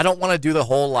quickly that I don't want to do the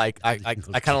whole like I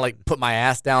kind of like put my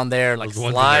ass down there and like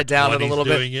slide down it a little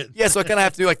bit. Yeah, so I kind of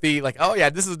have to do like oh yeah,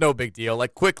 this is no big deal.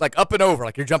 Like quick, like up and over,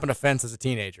 like you're jumping a fence as a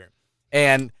teenager.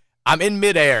 And I'm in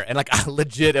midair, and like I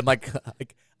legit am like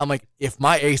I'm like, if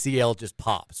my ACL just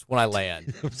pops when I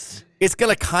land, it's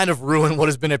gonna kind of ruin what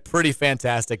has been a pretty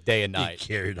fantastic day and night.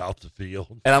 Carried off the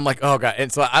field, and I'm like, oh god.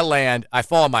 And so I land, I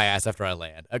fall on my ass after I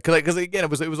land, because again, it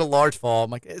was a large fall.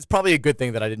 I'm like, it's probably a good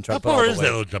thing that I didn't try to put all the way. How far is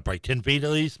that little jump? Like 10 feet at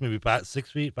least, maybe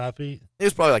 6 feet, 5 feet. It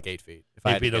was probably like 8 feet.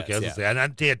 8 feet, okay. I was gonna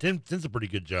say, 10's a pretty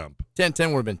good jump. 10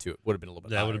 would have been a little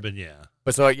bit. That would have been, yeah.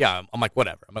 But so yeah, I'm like,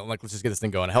 whatever. I'm like, let's just get this thing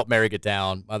going. I help Mary get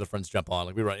down. My other friends jump on.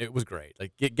 Like we run. It was great.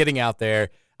 Like getting out there.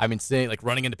 I mean, seeing like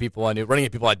running into people I knew, running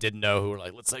into people I didn't know who were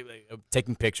like, let's say,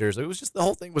 taking pictures. It was just the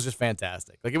whole thing was just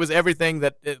fantastic. Like it was everything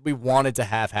that we wanted to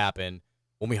have happen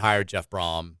when we hired Jeff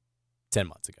Brom 10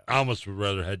 months ago. I almost would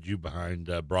rather had you behind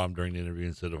Brom during the interview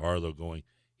instead of Harlow going,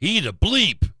 "He's the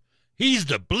bleep. He's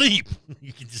the bleep."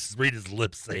 You can just read his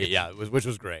lips say it. Yeah, which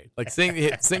was great. Like seeing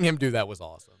him do that was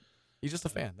awesome. He's just a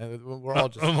fan. We're all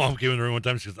just. My mom came in the room one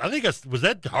time. She goes, "I think was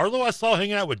that Harlow I saw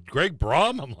hanging out with Greg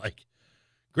Brom." I'm like,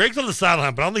 Greg's on the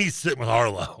sideline, but I don't think he's sitting with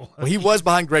Harlow. Well, he was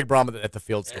behind Greg Brom at the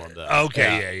field storm, though.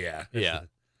 Okay, yeah.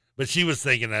 But she was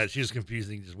thinking that she was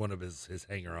confusing just one of his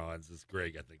hanger-ons as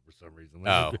Greg, I think, for some reason.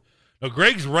 Oh. No,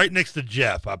 Greg's right next to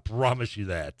Jeff. I promise you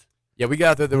that. Yeah, we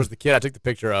got there. There was the kid I took the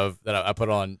picture of that I put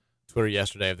on Twitter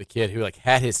yesterday of the kid who like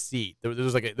had his seat. There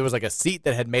was like a seat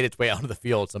that had made its way onto the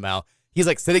field somehow. He's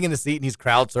like sitting in the seat and he's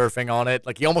crowd surfing on it.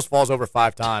 Like he almost falls over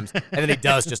 5 times, and then he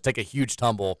does just take a huge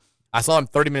tumble. I saw him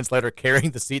 30 minutes later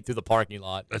carrying the seat through the parking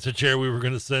lot. That's a chair we were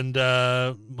going to send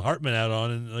Hartman out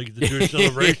on in like the Jewish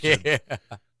celebration.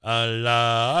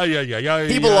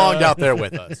 He belonged out there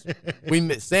with us.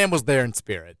 Sam was there in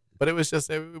spirit, but it was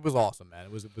awesome, man.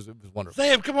 It was wonderful.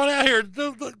 Sam, come on out here.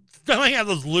 Don't hang out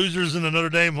with those losers in the Notre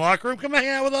Dame locker room. Come hang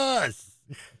out with us.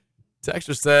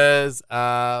 Texter says,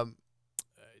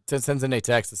 sends in a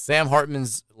text. Sam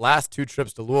Hartman's last 2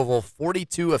 trips to Louisville,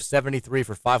 42 of 73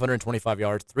 for 525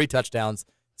 yards, 3 touchdowns,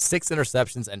 6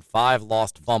 interceptions, and 5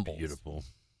 lost fumbles. Beautiful.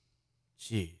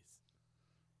 Jeez.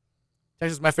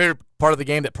 Texas, my favorite part of the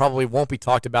game that probably won't be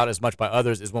talked about as much by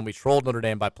others is when we trolled Notre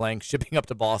Dame by shipping up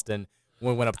to Boston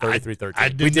when we went up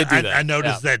 33-13. We did do that. I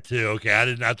noticed that too. Okay,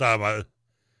 I thought about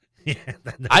it.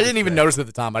 I didn't even notice it at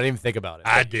the time. I didn't even think about it.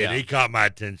 I did. Yeah. It caught my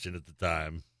attention at the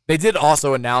time. They did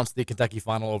also announce the Kentucky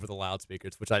final over the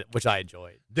loudspeakers, which I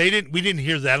enjoyed. We didn't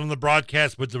hear that on the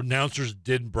broadcast, but the announcers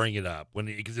did bring it up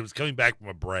because it was coming back from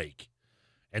a break,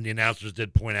 and the announcers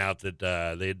did point out that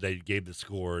they gave the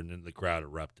score, and then the crowd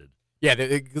erupted. Yeah,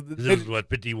 it was what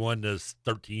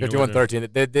 51-13.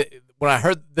 51-13. When I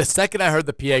heard the second I heard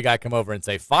the PA guy come over and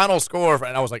say final score,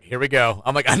 and I was like, here we go.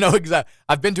 I'm like, I know exactly.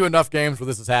 I've been to enough games where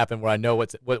this has happened where I know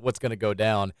what's going to go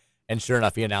down. And sure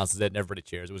enough, he announces it, and everybody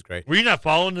cheers. It was great. Were you not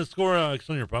following the score on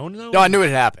your phone though? No, I knew it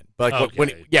happened. But like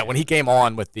when he came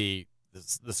on with the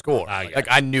score,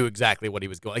 I knew exactly what he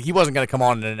was going. Like, he wasn't going to come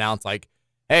on and announce like,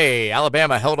 "Hey,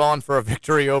 Alabama held on for a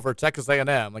victory over Texas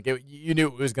A&M." Like you knew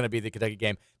it was going to be the Kentucky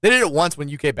game. They did it once when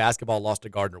UK basketball lost to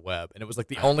Gardner-Webb, and it was like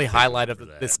the only highlight of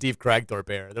the Steve Cragthorpe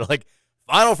era. They're like,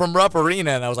 "Final from Rupp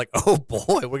Arena," and I was like, "Oh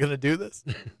boy, we're going to do this."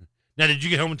 Now, did you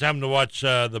get home in time to watch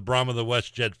the Brahma of the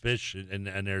West Jetfish in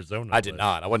Arizona? I did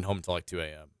not. I wasn't home until like 2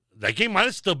 a.m. That game might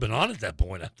have still been on at that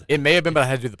point, I think. It may have been, but I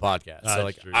had to do the podcast. So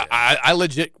like, true, I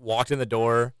legit walked in the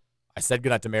door, I said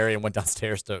goodnight to Mary, and went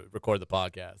downstairs to record the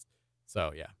podcast.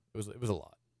 So yeah, it was a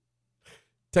lot.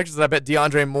 Texas, I bet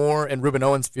DeAndre Moore and Ruben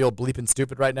Owens feel bleeping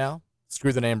stupid right now.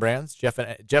 Screw the name brands. Jeff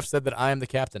said that I am the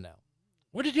captain now.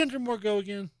 Where did DeAndre Moore go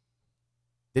again?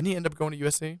 Didn't he end up going to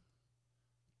USC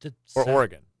or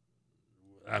Oregon?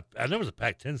 I know it was a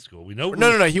Pac-10 school. We know.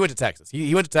 No. He went to Texas.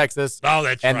 He went to Texas. Oh,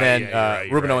 that's and right. And then then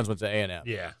Ruben Owens went to A&M.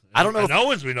 Yeah. I don't know. And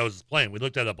Owens we know is playing. We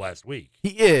looked that up last week. He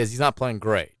is. He's not playing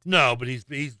great. No, but he's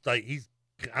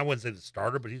I wouldn't say the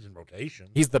starter, but he's in rotation.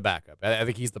 He's the backup. I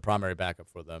think he's the primary backup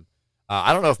for them.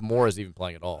 I don't know if Moore is even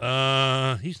playing at all.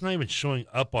 He's not even showing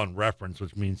up on reference,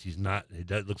 which means he's not. It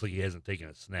looks like he hasn't taken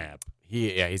a snap.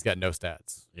 He's got no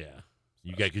stats. Yeah.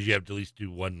 Because you have to at least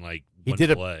do one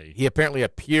play. He apparently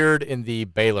appeared in the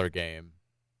Baylor game,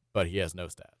 but he has no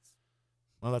stats.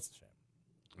 Well, that's a shame.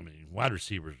 I mean, wide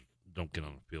receivers don't get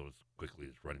on the field as quickly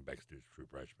as running backs do as true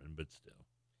freshmen, but still.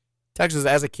 Texas,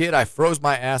 as a kid, I froze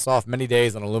my ass off many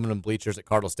days on aluminum bleachers at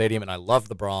Cardinal Stadium, and I loved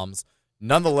the Brahms.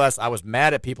 Nonetheless, I was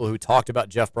mad at people who talked about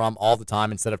Jeff Brom all the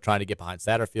time instead of trying to get behind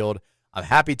Satterfield. I'm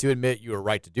happy to admit you were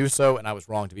right to do so, and I was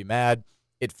wrong to be mad.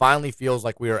 It finally feels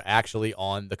like we are actually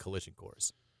on the collision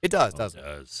course. It does, doesn't it? It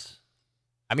does.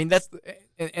 I mean, that's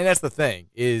the thing,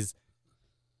 is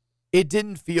it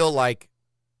didn't feel like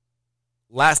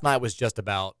last night was just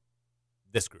about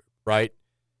this group, right?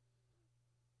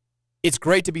 It's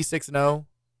great to be 6-0.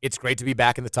 It's great to be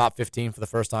back in the top 15 for the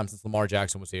first time since Lamar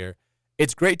Jackson was here.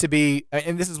 It's great to be,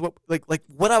 and this is what like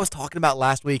what I was talking about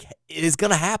last week. It is going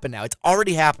to happen now. It's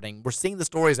already happening. We're seeing the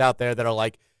stories out there that are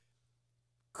like,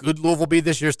 could Louisville be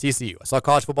this year's TCU? I saw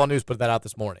College Football News put that out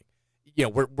this morning. You know,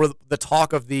 we're the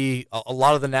talk of a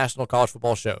lot of the national college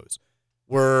football shows.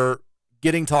 We're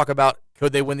getting talk about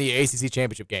could they win the ACC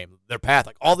championship game, their path,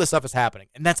 like all this stuff is happening,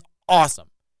 and that's awesome.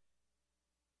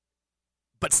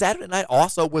 But Saturday night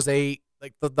also was the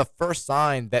first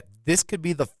sign that this could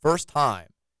be the first time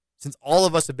since all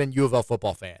of us have been U of L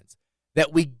football fans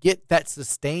that we get that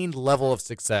sustained level of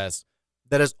success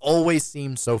that has always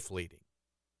seemed so fleeting.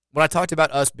 When I talked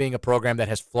about us being a program that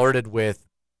has flirted with,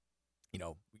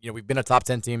 we've been a top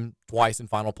 10 team twice in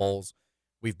final polls.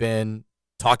 We've been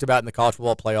talked about in the college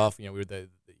football playoff. We were the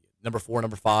number 4,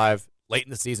 number 5, late in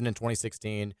the season in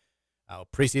 2016,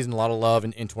 preseason, a lot of love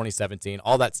in 2017,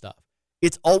 all that stuff.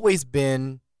 It's always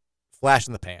been flash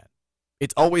in the pan.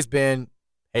 It's always been,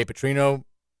 hey, Petrino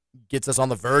gets us on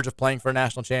the verge of playing for a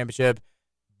national championship.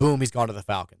 Boom, he's gone to the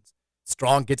Falcons.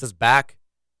 Strong gets us back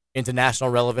into national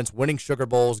relevance, winning Sugar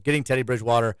Bowls, getting Teddy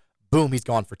Bridgewater. Boom, he's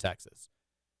gone for Texas.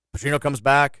 Petrino comes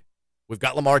back. We've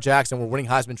got Lamar Jackson. We're winning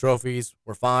Heisman trophies.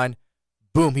 We're fine.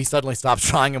 Boom, he suddenly stops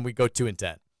trying, and we go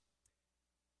 2-10.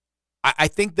 I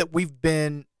think that we've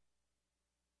been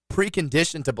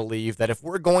preconditioned to believe that if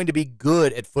we're going to be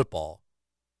good at football,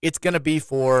 it's going to be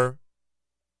for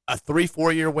a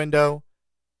 3-4 year window,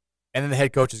 and then the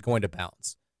head coach is going to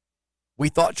bounce. We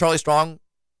thought Charlie Strong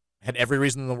had every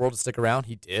reason in the world to stick around.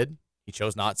 He did. He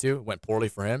chose not to. It went poorly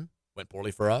for him. Went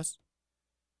poorly for us.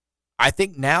 I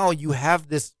think now you have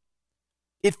this,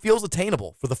 it feels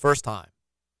attainable for the first time.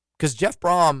 Because Jeff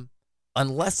Brom,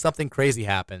 unless something crazy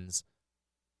happens,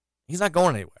 he's not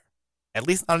going anywhere. At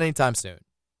least not anytime soon.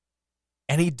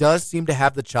 And he does seem to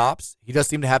have the chops. He does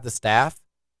seem to have the staff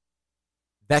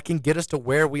that can get us to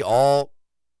where we all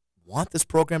want this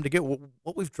program to get,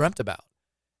 what we've dreamt about.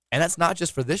 And that's not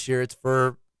just for this year, it's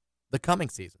for the coming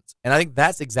seasons. And I think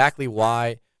that's exactly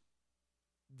why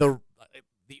the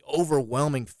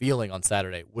overwhelming feeling on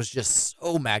Saturday was just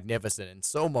so magnificent and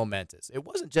so momentous. It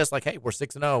wasn't just like, hey, we're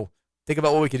 6-0. Think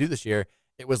about what we could do this year.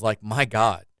 It was like, my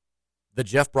God, the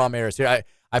Jeff Brom era is here.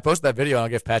 I posted that video, and I'll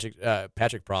give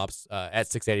Patrick props at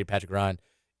 680 Patrick Ryan.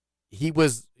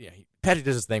 Patrick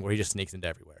does this thing where he just sneaks into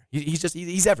everywhere.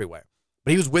 He's everywhere.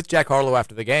 But he was with Jack Harlow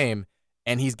after the game,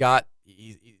 and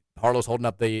Harlow's holding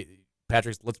up the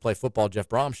Patrick's Let's Play Football Jeff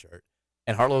Brom shirt,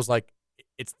 and Harlow's like,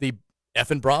 it's the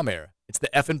effing Brom era. It's the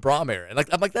effing Brom era. And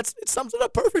I'm like, it sums it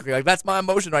up perfectly. Like, that's my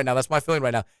emotion right now. That's my feeling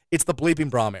right now. It's the bleeping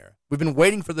Brom era. We've been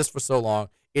waiting for this for so long.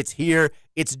 It's here.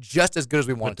 It's just as good as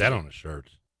we want it to be. Put that on a shirt.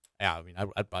 Yeah, I mean,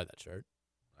 I'd buy that shirt.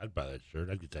 I'd buy that shirt.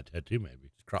 I'd get that tattoo maybe.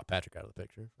 Just crop Patrick out of the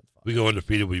picture. That's fine. We go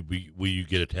undefeated. Will you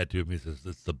get a tattoo of me that says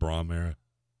it's the Brom era?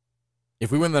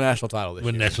 If we win the national title this year.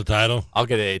 Win the national title? I'll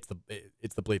get it's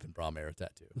the bleeping Brom era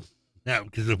tattoo. Now,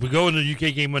 because if we go into the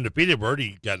UK game undefeated, we're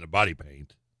already gotten a body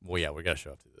paint. Well, yeah, we got to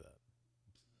show up to do that.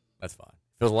 That's fine.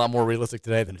 Feels a lot more realistic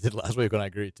today than it did last week when I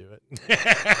agreed to it.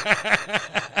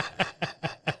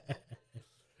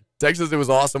 Texas, it was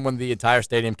awesome when the entire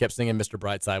stadium kept singing Mr.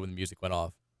 Brightside when the music went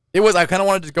off. I kind of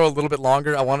wanted to go a little bit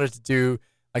longer. I wanted to do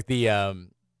like the. I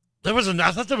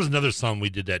thought there was another song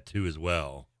we did that too as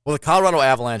well. Well, the Colorado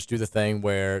Avalanche do the thing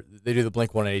where they do the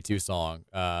Blink 182 song.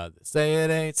 Say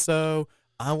it ain't so.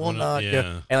 I will not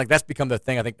go. And like that's become the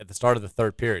thing. I think at the start of the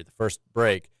third period, the first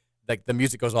break, like the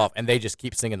music goes off and they just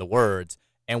keep singing the words.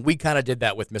 And we kind of did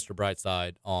that with Mr.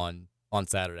 Brightside on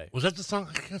Saturday. Was that the song?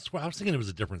 I was thinking it was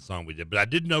a different song we did, but I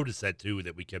did notice that too,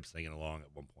 that we kept singing along at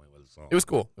one point with the song. It was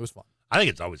cool. It was fun. I think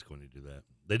it's always cool to do that.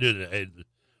 They do it.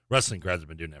 Wrestling crowds have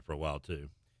been doing that for a while too.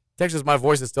 Texas, my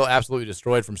voice is still absolutely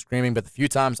destroyed from screaming, but the few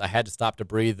times I had to stop to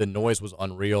breathe, the noise was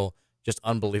unreal, just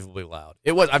unbelievably loud.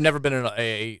 It was. I've never been in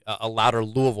a louder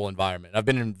Louisville environment. I've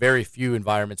been in very few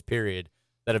environments, period,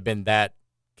 that have been that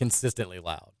consistently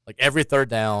loud. Like every third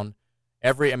down,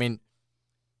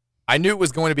 I knew it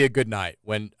was going to be a good night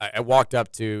when I walked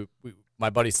up to my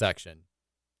buddy's section,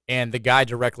 and the guy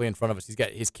directly in front of us,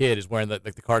 his kid is wearing the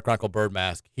Card Chronicle bird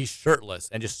mask. He's shirtless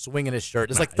and just swinging his shirt.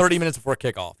 It's like 30 minutes before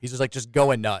kickoff. He's just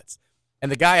going nuts.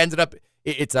 And the guy ended up,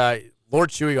 it's Lord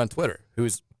Chewy on Twitter,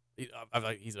 he's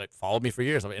followed me for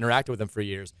years. I've interacted with him for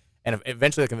years. And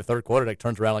eventually, in the third quarter,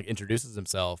 turns around, introduces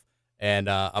himself. And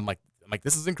I'm like,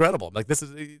 this is incredible. I'm like, this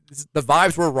is the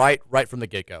vibes were right from the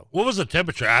get-go. What was the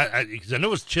temperature? Because I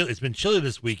know it's chilly. It's been chilly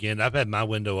this weekend. I've had my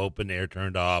window open, the air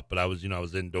turned off, but I was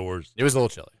indoors. It was a little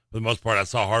chilly. For the most part, I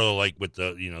saw Harlow with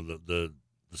the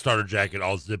starter jacket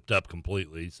all zipped up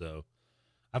completely. So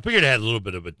I figured it had a little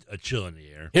bit of a chill in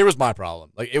the air. Here was my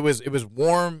problem. It was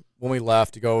warm when we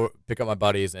left to go pick up my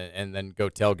buddies and then go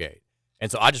tailgate. And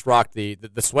so I just rocked the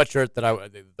sweatshirt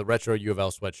the retro U of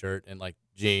L sweatshirt and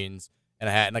jeans and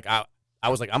a hat. And I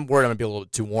was like, I'm worried I'm gonna be a little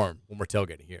bit too warm when we're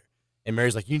tailgating here. And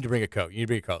Mary's like, you need to bring a coat. You need to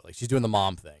bring a coat. She's doing the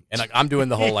mom thing. And I'm doing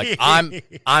the whole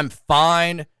I'm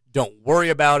fine. Don't worry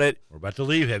about it. We're about to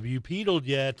leave. Have you peedled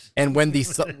yet? And when the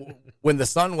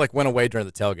sun went away during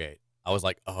the tailgate, I was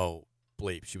like, oh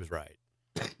bleep, she was right.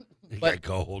 It got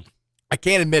cold. I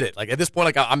can't admit it. At this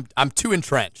point, I'm too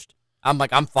entrenched. I'm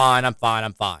like, I'm fine.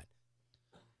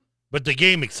 But the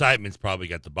game excitement's probably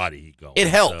got the body heat going. It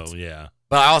helped. So, yeah.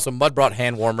 But I also brought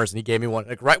hand warmers, and he gave me one.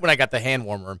 Right when I got the hand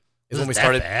warmer is when we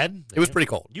started. Bad? It was pretty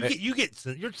cold. You're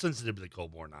sensitive to the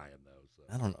cold more than I am, though. So.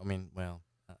 I don't know. I mean,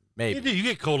 maybe you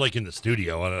get cold in the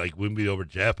studio. When we over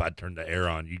Jeff, I'd turn the air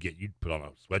on. You'd put on a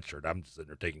sweatshirt. I'm just sitting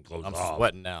there taking clothes off. I'm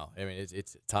sweating now. I mean,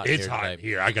 it's hot. It's hot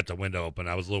here. I got the window open.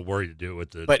 I was a little worried to do it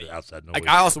with the outside noise.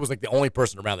 I also was the only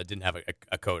person around that didn't have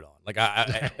a coat on.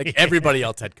 Everybody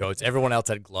else had coats. Everyone else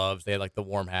had gloves. They had the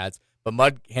warm hats. But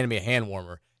Mud handed me a hand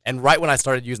warmer. And right when I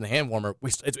started using the hand warmer,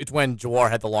 it's when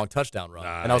Jawar had the long touchdown run.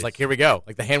 Nice. And I was like, here we go.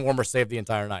 The hand warmer saved the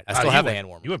entire night. I still have the hand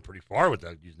warmer. You went pretty far with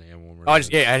that using the hand warmer.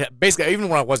 Basically, even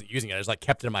when I wasn't using it, I just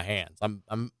kept it in my hands.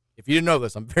 If you didn't know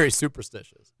this, I'm very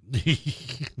superstitious.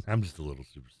 I'm just a little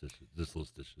superstitious.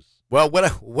 Well,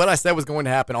 what I said was going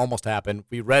to happen almost happened.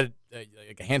 We read a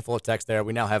handful of texts there.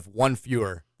 We now have one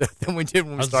fewer than we did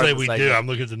when we started. I'd say we do. I'm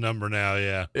looking at the number now,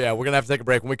 yeah. Yeah, we're going to have to take a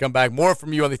break. When we come back, more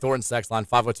from you on the Thornton Sex Line,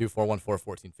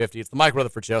 502-414-1450. It's the Mike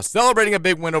Rutherford Show, celebrating a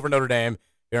big win over Notre Dame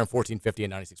here on 1450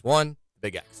 and 96.1,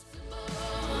 Big X.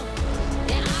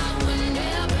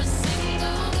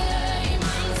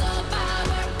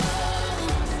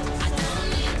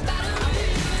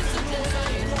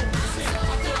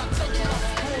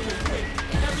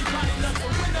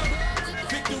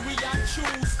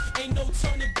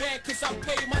 I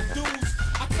pay my dues.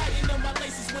 I tighten up my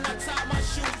laces when I tie my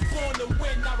shoes. Born to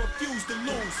win, I refuse to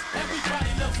lose.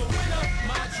 Everybody loves a winner.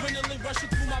 My adrenaline rushing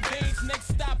through my veins. Next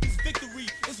stop is victory.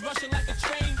 It's rushing like a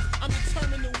train. I'm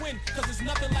determined to win, cause it's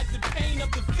nothing like the pain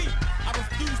of defeat. I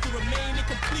refuse to remain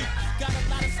incomplete. Got a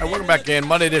lot of. All right, welcome back in.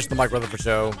 Monday edition of the Mike Rutherford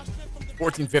Show.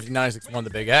 1450 96.1, the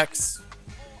Big X.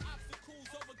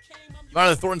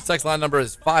 The Thornton Sex Line number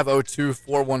is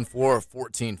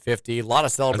 502-414-1450. A lot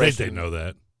of celebration. I think they know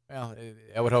that. Well,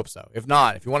 I would hope so. If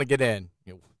not, if you want to get in,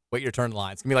 wait your turn in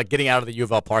line. It's going to be like getting out of the U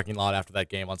of L parking lot after that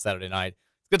game on Saturday night.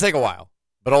 It's going to take a while,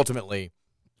 but ultimately,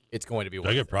 it's going to be worth it.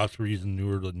 Did I get props for using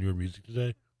newer music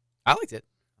today? I liked it.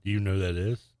 Do you know who that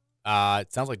is?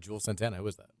 It sounds like Jules Santana. Who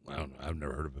is that? I don't know. I've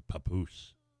never heard of it.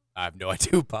 Papoose. I have no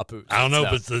idea who Papoose. I don't know,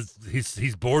 but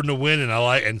he's bored to win,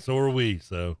 and so are we.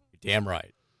 So you're damn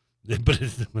right.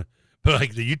 But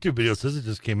like the YouTube video says, it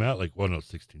just came out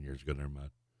 16 years ago. Never mind.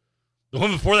 The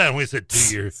one before that, I only said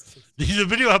 2 years. The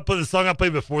video the song I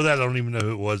played before that, I don't even know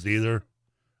who it was either.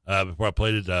 Before I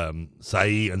played it,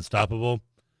 Sai Unstoppable.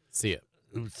 See it.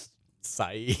 It was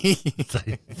Sai.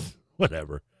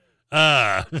 Whatever.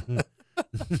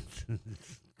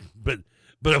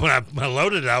 But when I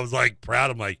loaded it, I was like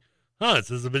proud. I'm like, it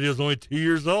says the video's only 2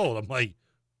 years old. I'm like,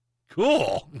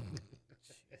 cool.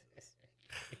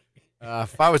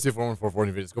 502-414-40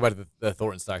 videos. Go back to the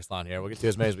Thornton Stocks line here. We'll get to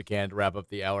as many as we can to wrap up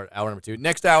the hour number 2.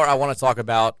 Next hour, I want to talk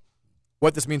about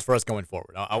what this means for us going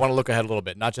forward. I want to look ahead a little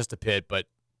bit, not just to Pitt, but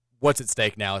what's at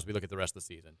stake now as we look at the rest of the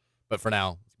season. But for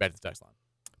now, let's get back to the text line.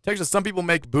 Texas, some people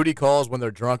make booty calls when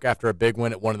they're drunk after a big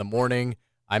win at 1 a.m.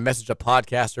 I messaged a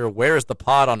podcaster, where is the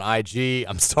pod on IG?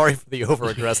 I'm sorry for the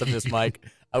over-aggressiveness, Mike.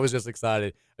 I was just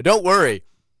excited. But don't worry.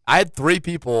 I had 3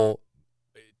 people,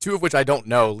 2 of which I don't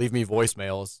know, leave me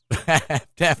voicemails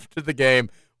after the game.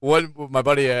 One, my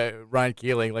buddy Ryan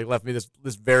Keeling, left me this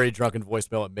very drunken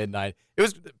voicemail at midnight. It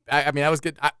was, I was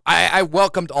good. I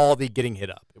welcomed all the getting hit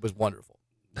up. It was wonderful.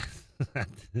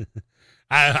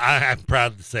 I'm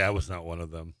proud to say I was not one of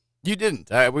them. You didn't.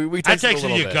 We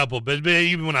texted you a couple, but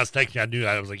even when I was texting you, I knew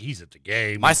I was like, he's at the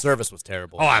game. My service was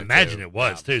terrible. Oh, I imagine it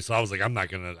was too. So I was like, I'm not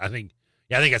gonna. I think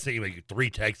I sent you 3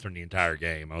 texts during the entire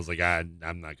game. I was like, I'm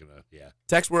not gonna. Yeah.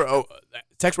 Texts were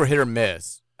hit or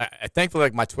miss. I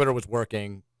thankfully my Twitter was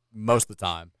working most of the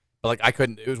time, but I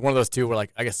couldn't. It was one of those 2 where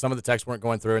I guess some of the texts weren't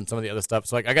going through and some of the other stuff.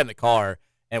 So I got in the car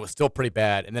and it was still pretty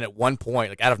bad. And then at one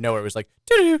point, out of nowhere, it was like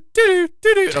doo doo doo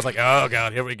doo doo. I was like, oh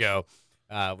god, here we go.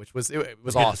 Which was it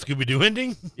was awesome. The Scooby-Doo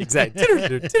ending? Exactly.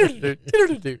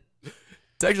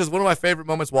 Texas, one of my favorite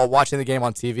moments while watching the game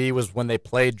on TV was when they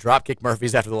played Dropkick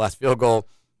Murphys after the last field goal.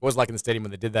 What was it like in the stadium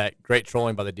when they did that? Great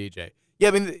trolling by the DJ. Yeah,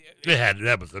 I mean,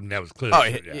 that was clear. Oh,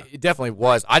 it definitely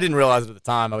was. I didn't realize it at the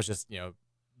time. I was just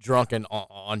drunken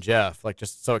on Jeff,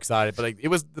 just so excited. But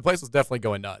the place was definitely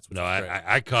going nuts. No,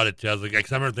 I caught it too. I was like, I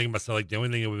remember thinking to myself, the only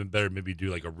thing that would have been better maybe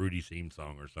do a Rudy theme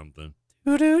song or something.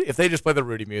 If they just played the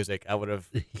Rudy music, I would have.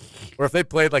 Or if they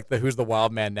played the "Who's the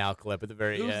Wild Man Now" clip at the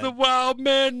very end. Who's the Wild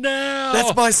Man Now?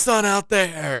 That's my son out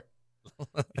there.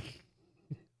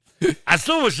 I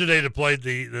still wish they'd have played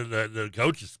the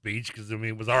coach's speech because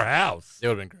it was our house. It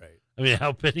would have been great. I mean,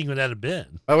 how fitting would that have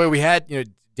been? By the way, we had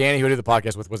Danny, who I did the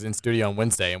podcast with, was in studio on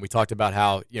Wednesday, and we talked about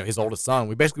how his oldest son.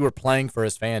 We basically were playing for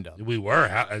his fandom. We were.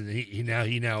 He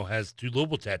now has 2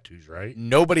 Louisville tattoos, right?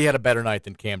 Nobody had a better night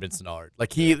than Camden Sennard.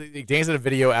 Danny did a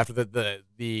video after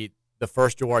the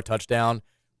first Jawar touchdown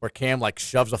where Cam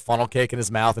shoves a funnel cake in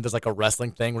his mouth and does a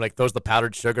wrestling thing where throws the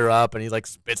powdered sugar up and he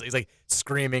spits. He's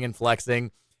screaming and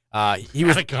flexing. He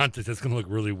was out of context. That's gonna look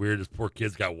really weird. This poor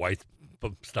kid's got white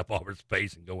stuff all over his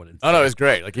face and going inside. Oh no, it was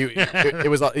great. It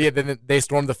was. Then they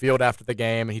stormed the field after the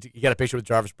game, and he got a picture with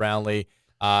Jarvis Brownlee.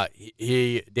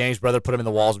 Danny's brother put him in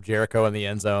the walls of Jericho in the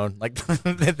end zone.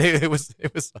 It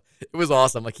was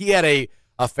awesome. He had a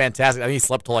fantastic. I think he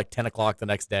slept till 10 o'clock the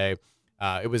next day.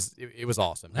 It was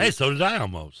awesome. Hey, so did I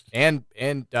almost. And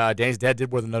Danny's dad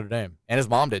did wear the Notre Dame, and his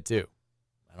mom did too.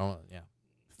 I don't know. Yeah,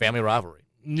 family rivalry.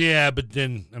 Yeah, but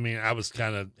then, I was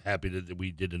kind of happy that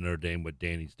we did the Notre Dame what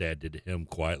Danny's dad did to him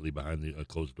quietly behind the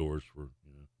closed doors.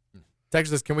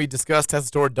 Texas, can we discuss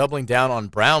Tessitore doubling down on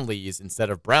Brownlees instead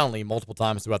of Brownlee multiple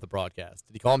times throughout the broadcast?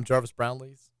 Did he call him Jarvis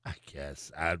Brownlees? I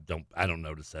guess. I don't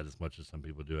notice that as much as some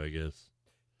people do, I guess.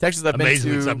 Texas, I've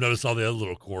noticed all the other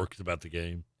little quirks about the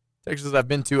game. Texas, I've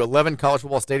been to 11 college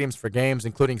football stadiums for games,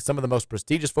 including some of the most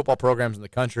prestigious football programs in the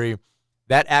country.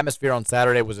 That atmosphere on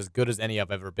Saturday was as good as any I've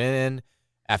ever been in.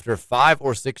 After 5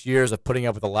 or 6 years of putting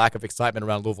up with a lack of excitement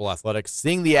around Louisville athletics,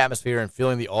 seeing the atmosphere and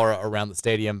feeling the aura around the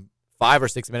stadium 5 or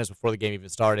 6 minutes before the game even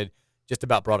started just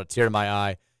about brought a tear to my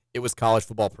eye. It was college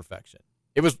football perfection.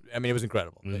 It was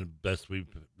incredible.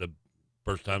 The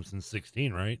first time since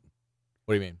 16, right?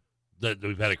 What do you mean? That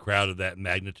we've had a crowd of that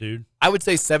magnitude? I would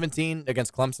say 17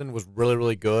 against Clemson was really,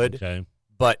 really good. Okay.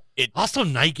 But it also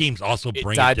night games also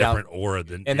bring a different aura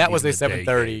than and that was a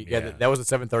 7:30. Yeah, that was a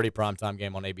 7:30 primetime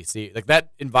game on ABC. That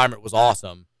environment was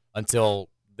awesome until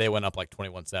they went up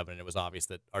 21-7, and it was obvious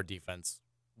that our defense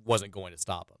wasn't going to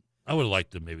stop them. I would have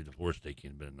liked maybe the Florida State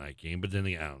game been a night game, but then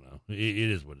I don't know. It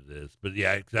is what it is. But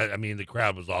yeah, the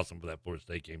crowd was awesome for that Florida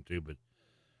State game too. But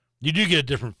you do get a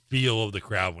different feel of the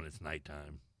crowd when it's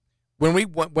nighttime. When we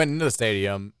went into the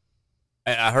stadium,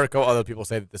 I heard a couple other people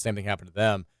say that the same thing happened to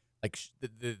them.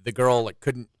 The girl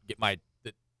couldn't get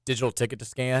the digital ticket to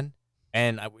scan,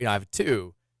 and I have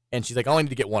 2. And she's like, I only need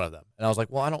to get one of them. And I was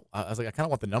like, well, I kind of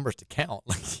want the numbers to count.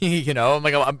 Like, I'm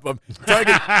like, I'm trying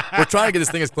to we're trying to get this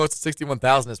thing as close to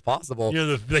 61,000 as possible.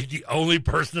 You're the only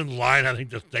person in line, I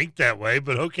think, to think that way,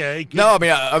 but okay. No, I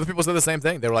mean, other people said the same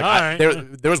thing. They were like,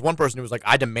 there was one person who was like,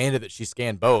 I demanded that she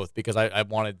scan both because I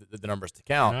wanted the numbers to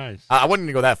count. Nice. I wasn't going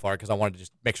to go that far because I wanted to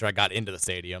just make sure I got into the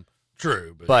stadium.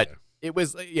 True. But it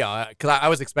was, because I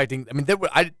was expecting, I mean,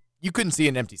 you couldn't see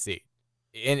an empty seat.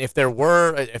 And if there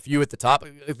were a few at the top,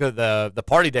 the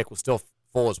party deck was still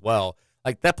full as well.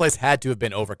 Like, that place had to have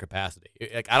been over capacity.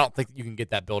 Like, I don't think you can get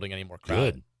that building any more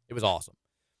crowded. Good. It was awesome.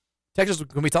 Texas,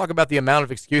 can we talk about the amount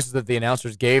of excuses that the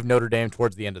announcers gave Notre Dame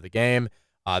towards the end of the game?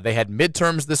 They had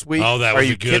midterms this week. Oh, that was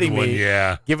a good one,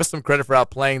 yeah. Give us some credit for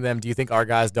outplaying them. Do you think our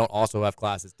guys don't also have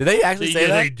classes? Did they actually say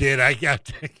that? Yeah,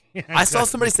 they did. I saw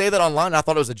somebody say that online, and I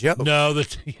thought it was a joke. No, it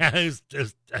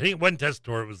was I think it wasn't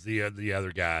Testor. It was the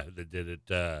other guy that did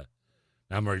it.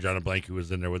 I'm already drawing a blank who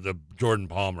was in there with Jordan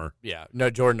Palmer. Yeah, no,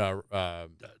 Jordan.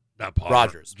 Not Palmer.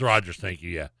 Rogers. Rogers, thank you,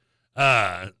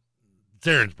 yeah. It's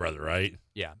Aaron's brother, right?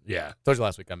 Yeah. Yeah. Told you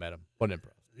last week I met him. Wasn't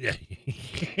impressed. Yeah,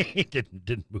 he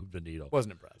didn't move the needle.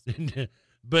 Wasn't impressed.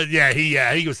 But yeah,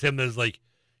 he was him. That's like,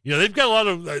 they've got a lot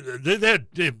of they have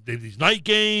these night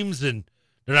games, and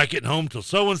they're not getting home till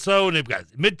so and they've got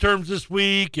midterms this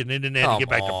week, and then they have to get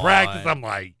back to practice. I'm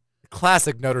like,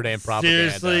 classic Notre Dame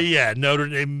propaganda. Seriously, yeah, Notre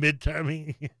Dame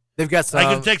midterm. They've got some.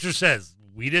 Like the texter says,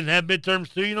 we didn't have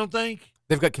midterms too. You don't think?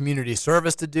 They've got community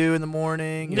service to do in the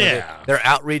morning. Yeah. Their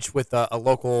outreach with a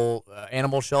local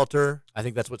animal shelter. I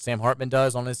think that's what Sam Hartman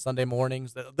does on his Sunday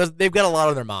mornings. They've got a lot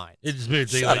on their mind. It just made me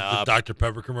think like the Dr.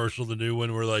 Pepper commercial, the new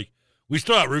one, where like, we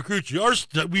still out recruit you.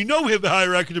 We know we have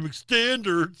higher academic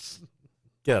standards.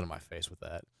 Get out of my face with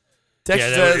that.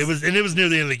 It was near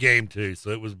the end of the game too,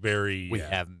 so it was very. We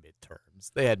have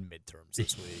midterms. They had midterms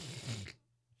this week.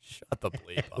 Shut the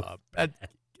bleep up.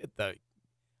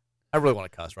 I really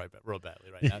want to cuss real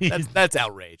badly right now. That's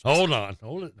outrageous. Hold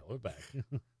it back.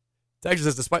 Texas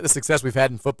says, despite the success we've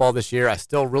had in football this year, I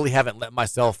still really haven't let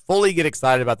myself fully get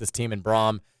excited about this team in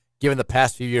Brom. Given the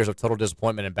past few years of total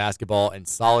disappointment in basketball and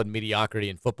solid mediocrity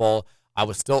in football, I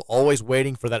was still always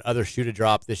waiting for that other shoe to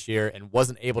drop this year and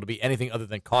wasn't able to be anything other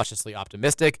than cautiously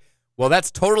optimistic. Well,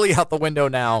 that's totally out the window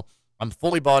now. I'm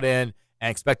fully bought in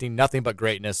and expecting nothing but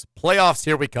greatness. Playoffs,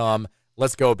 here we come.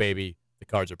 Let's go, baby. The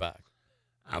Cards are back.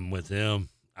 I'm with him.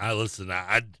 I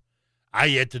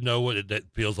yet to know what it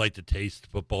feels like to taste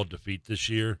football defeat this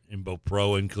year in both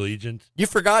pro and collegiate.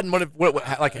 You've forgotten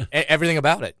everything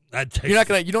about it.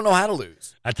 You don't know how to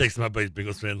lose. I texted my buddy's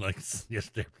Bengals fan like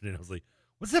yesterday afternoon. I was like,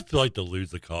 "What's that feel like to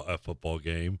lose a football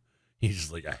game?" He's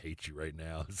just like, "I hate you right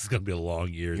now. This is gonna be a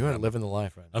long year." You aren't living the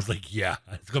life right now. I was like, "Yeah,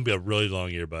 it's gonna be a really long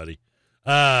year, buddy."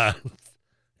 I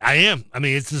am. I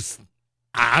mean, it's just.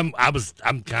 I'm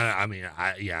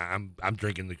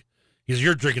drinking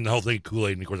you're drinking the whole thing of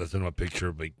Kool-Aid, and of course I sent him a picture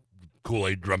of like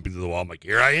Kool-Aid dumping to the wall. I'm like,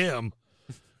 here I am.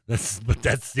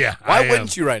 Why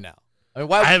wouldn't you right now? I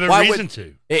mean, I have a reason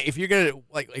to. If you're gonna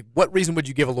like, what reason would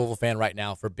you give a Louisville fan right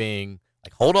now for being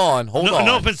like, hold on?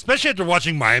 No, but especially after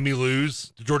watching Miami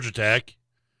lose to Georgia Tech.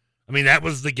 I mean, that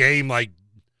was the game. Like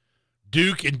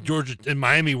Duke and Georgia and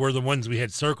Miami were the ones we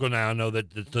had circled. Now I know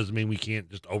that doesn't mean we can't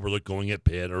just overlook going at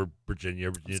Pitt or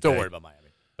Virginia Still Tech. worried about Miami,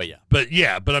 but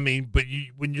yeah. But I mean,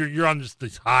 when you're on just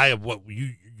this high of what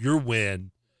your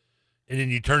win, and then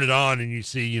you turn it on and you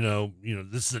see,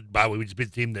 this is, by the way, we just beat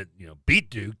the team that beat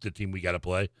Duke, the team we got to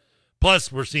play.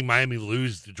 Plus, we're seeing Miami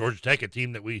lose to Georgia Tech, a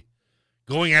team that we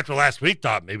going after last week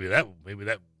thought maybe that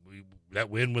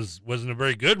win wasn't a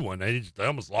very good one. They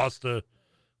almost lost to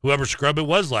whoever scrub it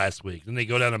was last week. Then they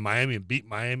go down to Miami and beat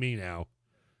Miami. Now,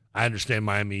 I understand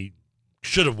Miami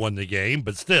should have won the game,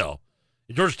 but still,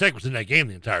 Georgia Tech was in that game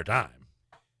the entire time.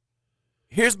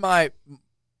 This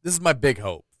is my big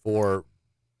hope for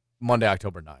Monday,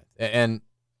 October 9th. And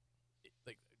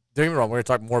don't get me wrong, we're going to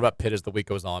talk more about Pitt as the week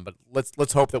goes on, but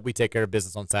let's hope that we take care of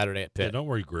business on Saturday at Pitt. Yeah, don't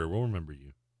worry, Greer. We'll remember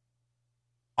you.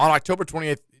 On October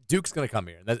 28th, Duke's going to come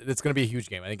here. It's going to be a huge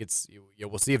game. I think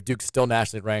we'll see if Duke's still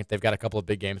nationally ranked. They've got a couple of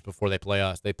big games before they play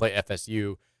us. They play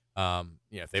FSU.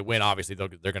 If they win, obviously they're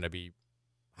going to be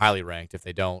highly ranked. If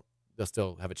they don't, they'll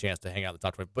still have a chance to hang out in the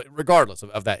top 20. But regardless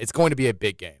of that, it's going to be a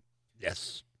big game.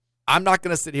 Yes. I'm not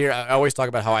going to sit here. I always talk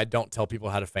about how I don't tell people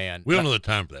how to fan. We don't know the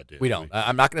time for that, do we? We don't.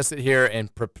 I'm not going to sit here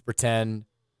and pretend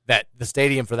that the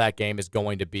stadium for that game is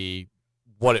going to be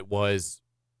what it was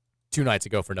 2 nights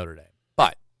ago for Notre Dame.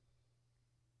 But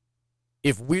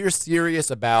if we're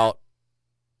serious about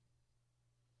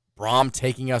Brom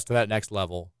taking us to that next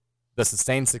level, the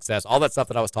sustained success, all that stuff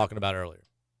that I was talking about earlier,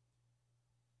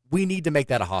 we need to make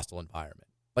that a hostile environment.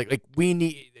 Like we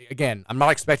need, again, I'm not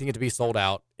expecting it to be sold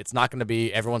out. It's not going to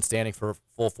be everyone standing for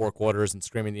full 4 quarters and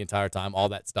screaming the entire time, all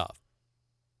that stuff.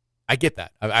 I get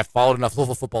that. I've followed enough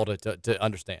Louisville football to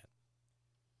understand.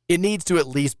 It needs to at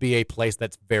least be a place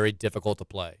that's very difficult to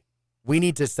play. We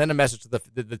need to send a message to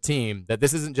the team that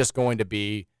this isn't just going to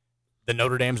be the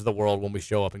Notre Dames of the world when we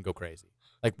show up and go crazy.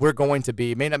 Like, we're going to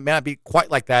be, may not be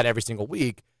quite like that every single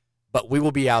week, but we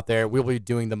will be out there. We'll be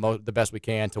doing the best we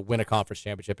can to win a conference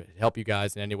championship and help you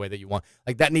guys in any way that you want.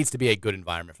 Like, that needs to be a good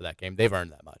environment for that game. They've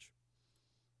earned that much.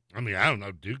 I mean, I don't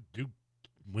know. Duke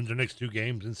wins their next 2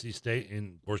 games, NC State,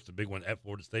 and, of course, the big one at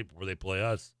Florida State before they play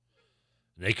us.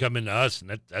 And they come into us, and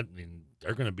that I mean,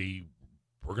 we're going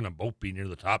to both be near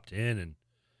the top 10, and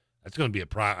that's going to be a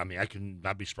prime. I mean, I can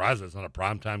not be surprised that's not a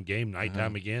primetime game,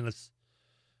 nighttime again.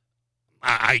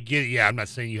 I get it. Yeah, I'm not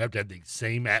saying you have to have the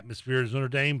same atmosphere as Notre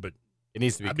Dame, but it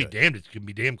needs to be. I'd be damned. It can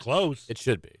be damn close. It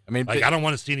should be. I mean, like, I don't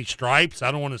want to see any stripes.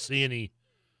 I don't want to see any.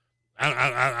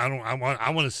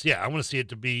 I want to see it. I want to see it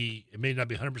to be. It may not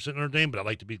be 100% Notre Dame, but I'd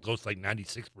like to be close to like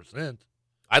 96%.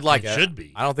 I'd like it. It should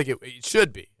be. I don't think it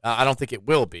should be. I don't think it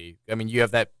will be. I mean, you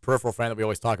have that peripheral friend that we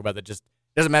always talk about that just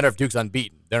doesn't matter if Duke's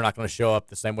unbeaten. They're not going to show up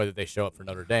the same way that they show up for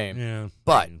Notre Dame. Yeah.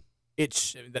 But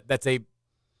that's a.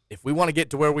 If we want to get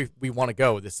to where we want to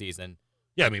go this season,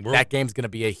 yeah, I mean, that game's going to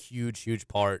be a huge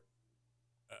part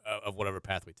of whatever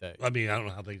path we take. I mean, I don't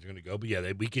know how things are going to go, but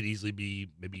yeah, we could easily be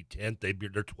maybe 10th. They're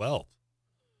 12th.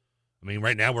 I mean,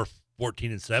 right now we're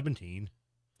 14 and 17.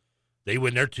 They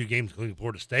win their 2 games, including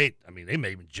Florida State. I mean, they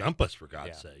may even jump us, for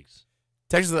God's sakes.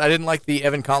 Texas, I didn't like the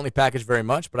Evan Conley package very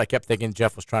much, but I kept thinking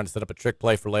Jeff was trying to set up a trick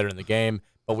play for later in the game,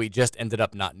 but we just ended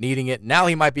up not needing it. Now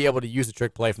he might be able to use a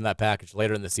trick play from that package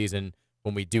later in the season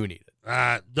when we do need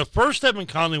it. The first Evan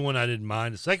Conley one I didn't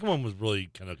mind. The second one was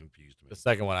really kind of confused me. The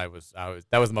second one that was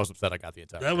the most upset I got the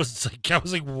entire time. I was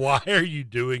like, why are you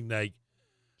doing that?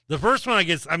 The first one, I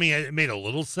guess, I mean, it made a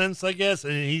little sense, I guess,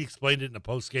 and he explained it in the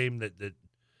post game that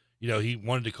you know, he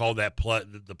wanted to call that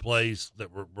the plays that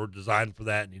were designed for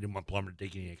that, and he didn't want Plummer to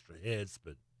take any extra hits.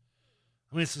 But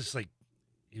I mean, it's just like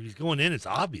if he's going in, it's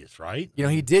obvious, right? You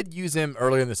know, he did use him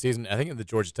earlier in the season. I think in the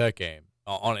Georgia Tech game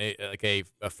on a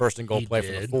first and goal play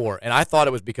from the 4, and I thought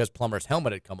it was because Plummer's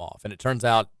helmet had come off, and it turns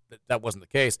out that wasn't the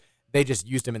case. They just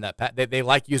used him in that. They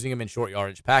like using him in short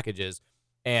yardage packages,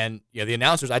 and you know, the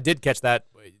announcers. I did catch that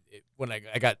when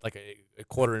I got like a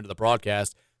quarter into the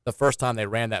broadcast. The first time they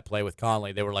ran that play with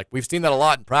Conley, they were like, we've seen that a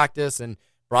lot in practice, and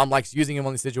Brom likes using him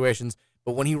on these situations.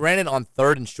 But when he ran it on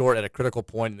 3rd and short at a critical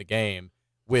point in the game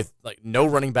with like no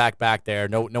running back there,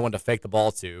 no one to fake the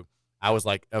ball to, I was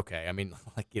like, okay. I mean,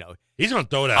 like, you know, he's going to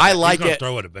throw it out. I like he's going to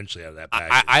throw it eventually out of that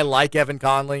package. I like Evan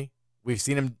Conley. We've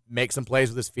seen him make some plays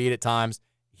with his feet at times.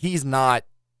 He's not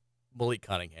Malik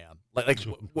Cunningham. Like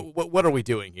what are we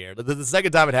doing here? The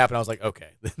second time it happened, I was like,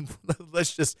 okay,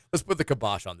 let's put the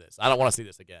kibosh on this. I don't want to see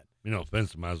this again. You know,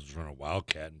 offensive might as well run a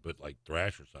wildcat and put like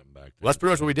Thrash or something back there. Well, that's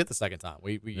pretty much what we did the second time. But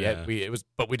we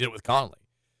did it with Conley.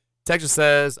 Texas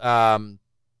says one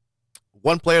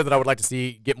player that I would like to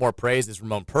see get more praise is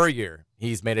Ramon Puryear.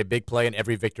 He's made a big play in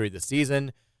every victory this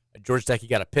season. At Georgia Tech, he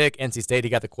got a pick. NC State, he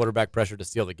got the quarterback pressure to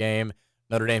steal the game.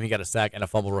 Notre Dame, he got a sack and a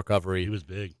fumble recovery. He was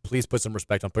big. Please put some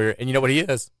respect on Puryear. And you know what he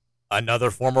is?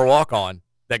 Another former walk-on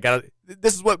that got.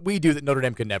 This is what we do that Notre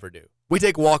Dame could never do. We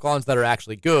take walk-ons that are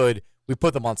actually good, we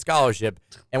put them on scholarship,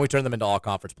 and we turn them into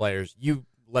all-conference players. You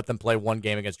let them play one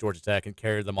game against Georgia Tech and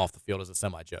carry them off the field as a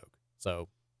semi-joke. So,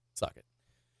 suck it.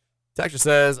 Texas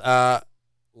says,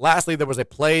 lastly, there was a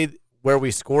play where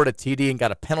we scored a TD and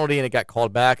got a penalty, and it got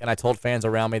called back, and I told fans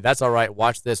around me, that's all right,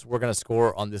 watch this. We're going to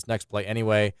score on this next play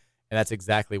anyway, and that's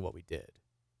exactly what we did.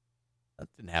 That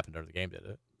didn't happen during the game, did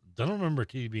it? I don't remember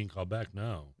TD being called back,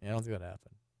 no. Yeah, I don't think that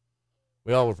happened.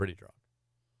 We all were pretty drunk.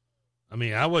 I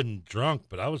mean, I wasn't drunk,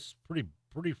 but I was pretty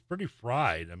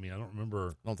fried. I mean, I don't remember.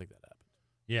 I don't think that happened.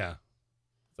 Yeah.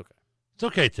 It's okay. It's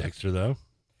okay, Texter, though.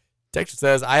 Texter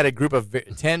says, I had a group of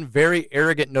 10 very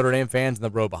arrogant Notre Dame fans in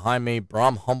the row behind me.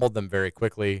 Brom humbled them very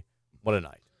quickly. What a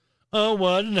night. Oh,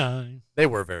 what a night. They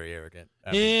were very arrogant.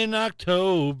 In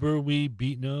October, we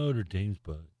beat Notre Dame's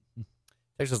butt.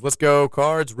 Texter says, let's go,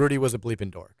 Cards. Rudy was a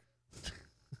bleeping dork.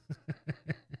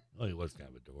 Oh, he was kind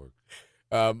of a dork.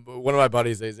 One of my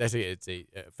buddies is actually it's a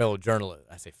fellow journalist.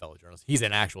 I say fellow journalist. He's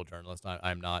an actual journalist.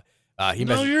 I'm not.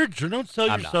 Don't sell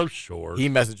yourself short. He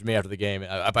messaged me after the game.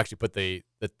 I've actually put the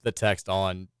text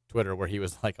on Twitter where he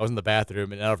was like, I was in the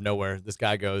bathroom and out of nowhere, this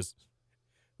guy goes,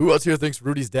 "Who else here thinks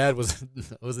Rudy's dad was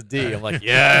a D?" I'm like,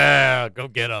 yeah, go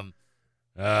get him.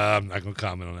 I'm not gonna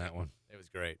comment on that one. It was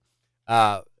great.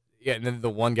 Yeah, and then the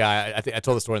one guy, I think I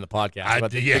told the story in the podcast.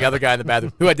 The other guy in the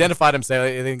bathroom who identified himself,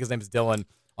 I think his name is Dylan,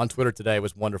 on Twitter today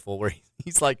was wonderful, where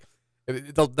he's like,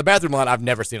 the bathroom line, I've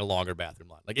never seen a longer bathroom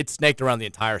line. Like, it snaked around the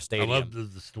entire stadium. I love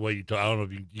the way you talk. I don't know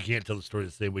if you can't tell the story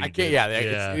the same way you I can't. did. Yeah,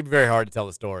 it's very hard to tell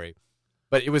the story.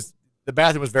 But the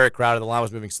bathroom was very crowded. The line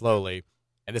was moving slowly.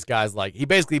 And this guy's like, he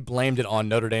basically blamed it on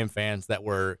Notre Dame fans that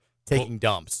were taking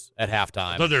dumps at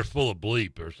halftime. I thought they're full of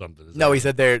bleep or something. No, he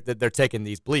said they're taking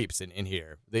these bleeps in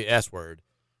here, the S word.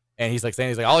 And he's like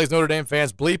all these Notre Dame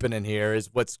fans bleeping in here is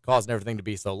what's causing everything to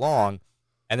be so long.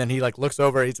 And then he like looks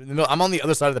over. I'm on the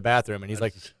other side of the bathroom, and he's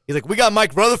like, we got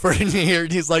Mike Rutherford in here.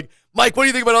 And he's like, Mike, what do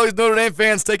you think about all these Notre Dame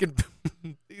fans taking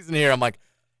these in here? I'm like,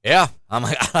 yeah. I'm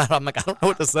like, I don't know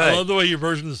what to say. I love the way your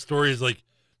version of the story is like,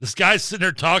 this guy's sitting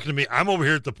there talking to me. I'm over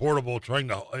here at the portable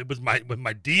with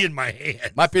my D in my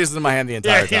hand. My piece is in my hand the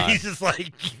entire time. He's just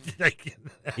like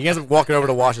he ends up walking over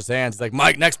to wash his hands. He's like,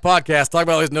 Mike, next podcast, talk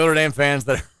about all these Notre Dame fans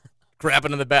that are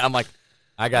crapping in the back. I'm like,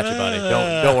 I got you, buddy.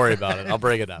 Don't worry about it. I'll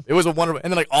bring it up. It was a wonderful.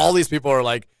 And then like all these people are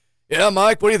like, yeah,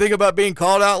 Mike, what do you think about being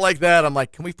called out like that? I'm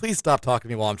like, can we please stop talking to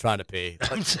me while I'm trying to pee?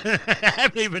 Like, I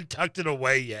haven't even tucked it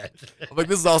away yet. I'm like,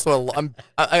 this is also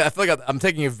I feel like I'm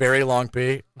taking a very long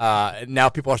pee. Now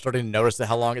people are starting to notice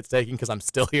how long it's taking because I'm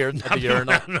still here at the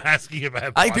urinal. I'm asking if I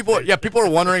have. I think people are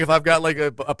wondering if I've got like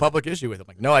a public issue with it. I'm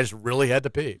like, no, I just really had to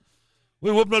pee.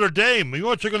 We whooped Notre Dame. You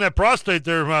want to check on that prostate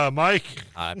there, Mike?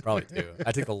 I probably do.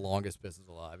 I take the longest pisses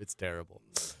alive. It's terrible.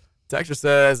 Texture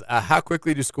says, how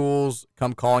quickly do schools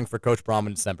come calling for Coach Brom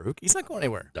in December? He's not going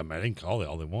anywhere. I mean, they can call it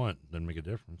all they want. Doesn't make a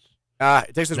difference.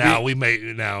 Texas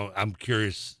now I'm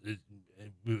curious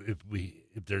if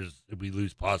we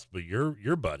lose possibly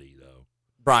your buddy though.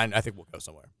 Brian, I think we'll go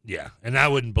somewhere. Yeah, and I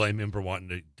wouldn't blame him for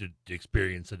wanting to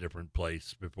experience a different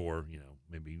place before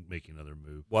maybe making another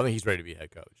move. Well, I think he's ready to be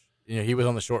head coach. He was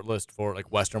on the short list for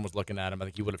like Western was looking at him. I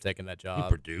think he would have taken that job.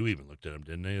 Purdue even looked at him,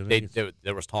 didn't they?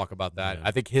 There was talk about that. Yeah.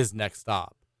 I think his next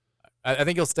stop. I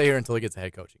think he'll stay here until he gets a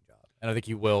head coaching job, and I think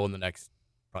he will in the next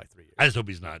probably 3 years. I just hope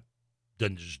he's not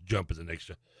doesn't just jump as the next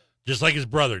job. Just like his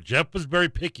brother, Jeff was very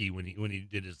picky when he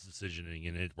did his decisioning,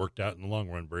 and it worked out in the long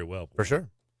run very well. For sure.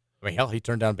 I mean, hell, he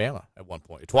turned down Bama at one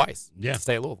point, twice. Yeah, to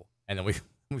stay at Louisville, and then we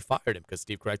fired him because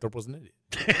Steve Cragthorpe was an idiot.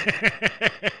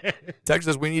 Texas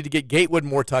says we need to get Gatewood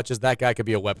more touches. That guy could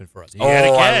be a weapon for us.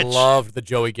 I loved the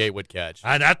Joey Gatewood catch.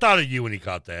 I thought of you when he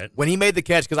caught that. When he made the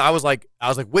catch, because I was like,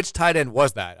 which tight end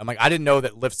was that? I'm like, I didn't know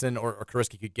that Lifson or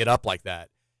Karski could get up like that.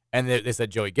 And they said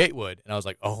Joey Gatewood, and I was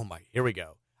like, oh my, here we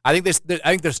go. I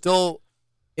think they're still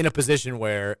in a position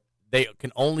where they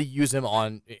can only use him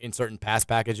in certain pass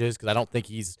packages because I don't think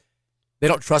they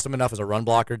don't trust him enough as a run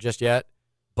blocker just yet.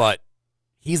 But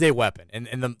he's a weapon,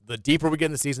 and the deeper we get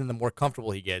in the season, the more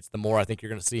comfortable he gets, the more I think you're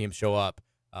going to see him show up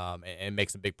and make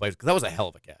some big plays, because that was a hell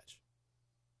of a catch.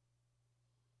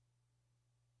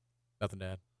 Nothing to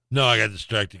add? No, I got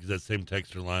distracted because that same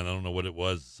texter line, I don't know what it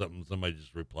was. Somebody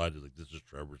just replied to like, this is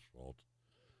Trevor's fault.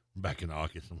 Back in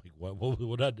August, I'm like, what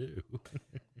would I do?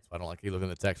 That's why I don't like you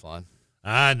looking at the text line.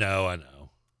 I know.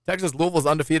 Texas Louisville's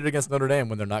undefeated against Notre Dame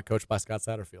when they're not coached by Scott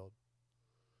Satterfield.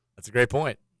 That's a great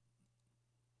point.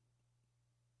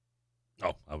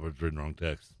 Oh, I was reading the wrong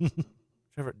text.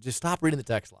 Trevor, just stop reading the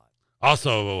text line.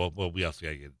 Also, we also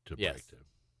got to get to a break, too.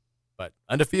 But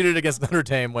undefeated against Notre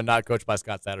Dame when not coached by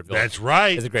Scott Satterfield. That's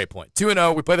right. Is a great point.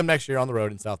 2-0. We play them next year on the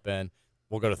road in South Bend.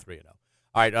 We'll go to 3-0.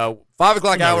 All right, 5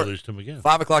 o'clock hour.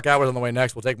 5 o'clock hours on the way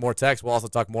next. We'll take more texts. We'll also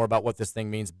talk more about what this thing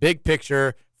means. Big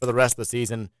picture for the rest of the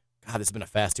season. God, this has been a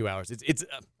fast 2 hours. It's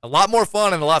a lot more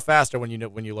fun and a lot faster when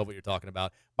you love what you're talking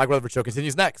about. Mike Rutherford Show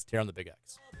continues next here on the Big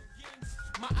X.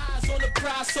 My eyes on the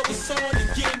prize, so it's on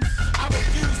again. I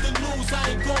refuse to lose, I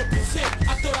ain't gon' pretend.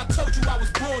 I thought I told you I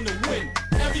was born to win.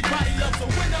 Everybody loves a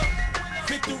winner.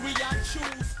 Victory I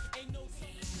choose. Ain't no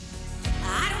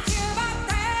I don't care about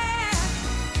that.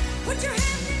 Put your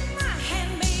hand in my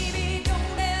hand, baby.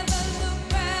 Don't ever look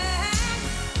back.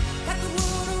 Let the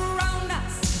world around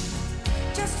us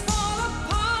just fall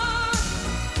apart.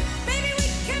 Baby, we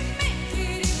can make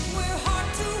it if we're heart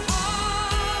to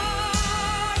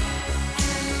heart.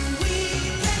 And we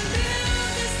can build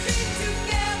this dream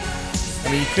together. I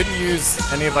mean, you couldn't use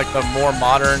any of like the more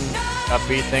modern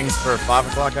upbeat things for a 5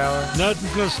 o'clock hour.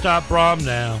 Nothing's gonna stop Brom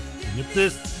now. And if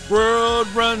this world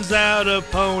runs out of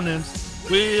opponents,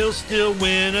 we'll still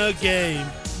win a game.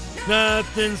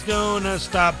 Nothing's gonna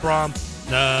stop Brom.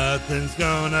 Nothing's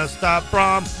gonna stop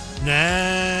Brom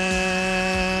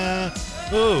now.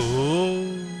 Oh.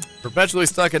 Perpetually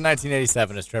stuck in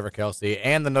 1987 is Trevor Kelsey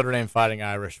and the Notre Dame Fighting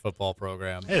Irish football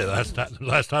program. Hey, the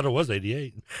last title was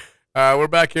 88. We're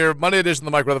back here, Monday edition of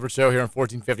the Mike Rutherford Show here on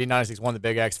 1450, 96.1 The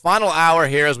Big X. Final hour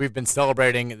here as we've been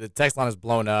celebrating. The text line is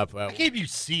blown up. I gave you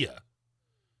Sia.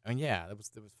 I mean, yeah, it was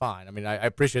fine. I mean, I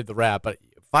appreciate the rap, but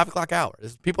 5 o'clock hour.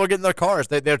 People are getting their cars.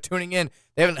 They're tuning in.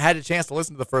 They haven't had a chance to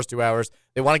listen to the first 2 hours.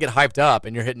 They want to get hyped up,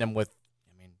 and you're hitting them with,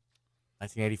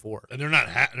 1984. And they're not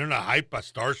hyped by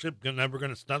Starship. Never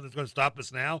going to stop. That's going to stop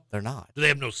us now. They're not. Do they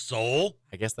have no soul?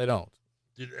 I guess they don't.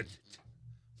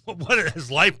 What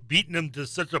has life beaten them to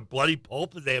such a bloody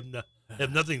pulp that they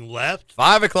have nothing left?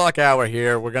 5 o'clock hour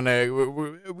here.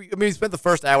 We spent the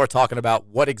first hour talking about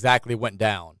what exactly went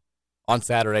down on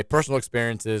Saturday, personal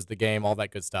experiences, the game, all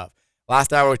that good stuff.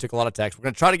 Last hour we took a lot of texts. We're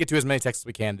going to try to get to as many texts as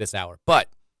we can this hour, but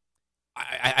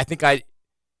I think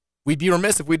we'd be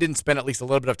remiss if we didn't spend at least a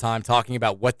little bit of time talking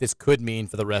about what this could mean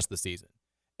for the rest of the season.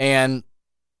 And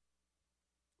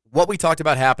what we talked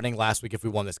about happening last week if we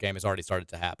won this game has already started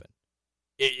to happen.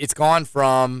 It's gone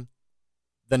from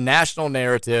the national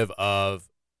narrative of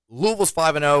Louisville's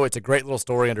 5-0. It's a great little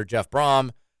story under Jeff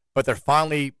Brom, but they're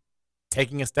finally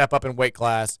taking a step up in weight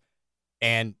class,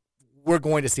 and we're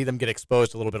going to see them get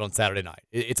exposed a little bit on Saturday night.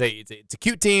 It's a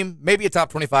cute team, maybe a top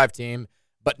 25 team,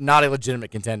 but not a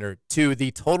legitimate contender. To the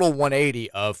total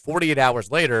 180 of 48 hours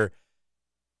later,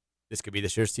 this could be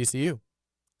this year's TCU.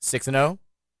 6-0,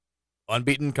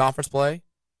 unbeaten conference play,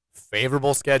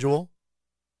 favorable schedule.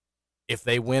 If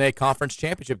they win a conference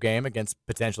championship game against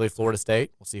potentially Florida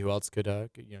State, we'll see who else could,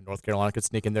 North Carolina could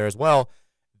sneak in there as well.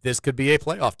 This could be a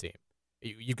playoff team.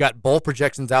 You've got bowl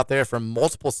projections out there from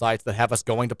multiple sites that have us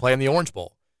going to play in the Orange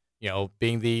Bowl.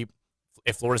 Being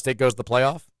if Florida State goes to the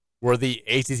playoff, we're the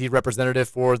ACC representative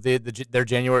for their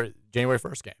January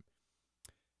 1st game.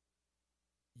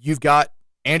 You've got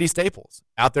Andy Staples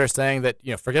out there saying that,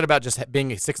 forget about just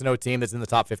being a 6-0 team that's in the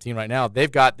top 15 right now.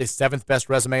 They've got the 7th best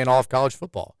resume in all of college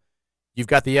football. You've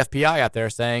got the FPI out there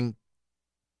saying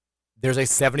there's a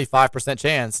 75%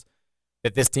 chance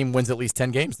that this team wins at least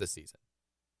 10 games this season.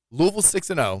 Louisville's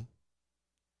 6-0.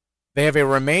 They have a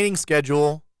remaining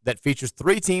schedule that features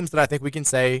 3 teams that I think we can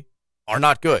say are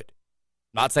not good.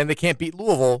 Not saying they can't beat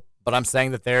Louisville, but I'm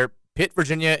saying that they're Pitt,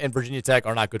 Virginia, and Virginia Tech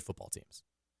are not good football teams.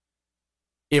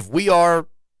 If we are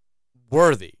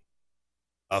worthy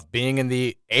of being in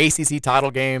the ACC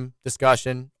title game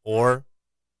discussion, or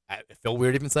I feel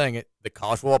weird even saying it, the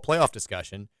college football playoff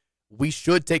discussion, we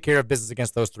should take care of business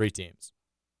against those 3 teams.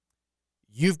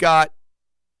 You've got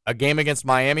a game against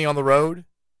Miami on the road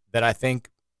that I think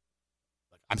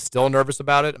I'm still nervous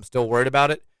about it. I'm still worried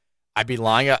about it. I'd be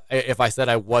lying if I said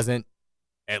I wasn't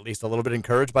at least a little bit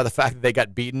encouraged by the fact that they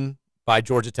got beaten by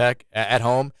Georgia Tech at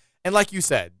home. And like you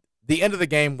said, the end of the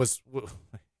game was, what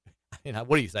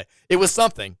do you say? It was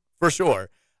something, for sure.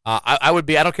 I would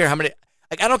be, I don't care how many,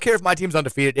 I don't care if my team's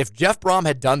undefeated. If Jeff Brom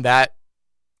had done that,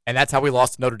 and that's how we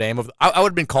lost to Notre Dame, I would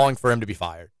have been calling for him to be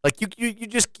fired. Like,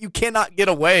 you cannot get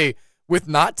away with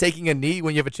not taking a knee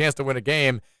when you have a chance to win a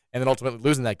game and then ultimately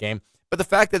losing that game. But the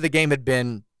fact that the game had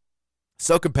been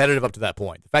so competitive up to that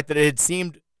point, the fact that it had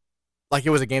seemed like it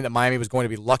was a game that Miami was going to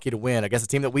be lucky to win against a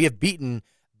team that we have beaten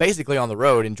basically on the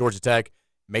road in Georgia Tech,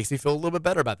 makes me feel a little bit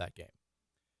better about that game.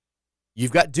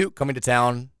 You've got Duke coming to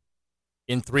town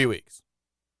in 3 weeks.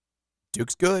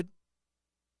 Duke's good.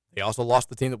 They also lost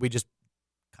the team that we just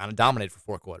kind of dominated for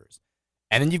 4 quarters.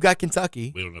 And then you've got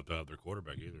Kentucky. We don't have to have their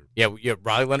quarterback either. Yeah,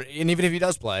 Riley Leonard. And even if he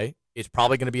does play, it's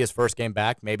probably going to be his first game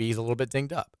back. Maybe he's a little bit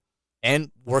dinged up.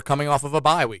 And we're coming off of a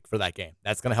bye week for that game.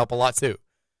 That's going to help a lot too.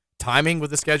 Timing with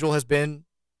the schedule has been,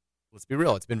 let's be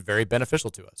real, it's been very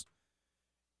beneficial to us.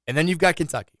 And then you've got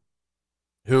Kentucky,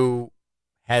 who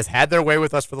has had their way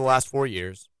with us for the last 4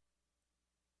 years,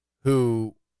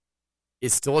 who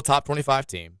is still a top 25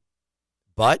 team,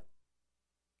 but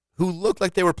who looked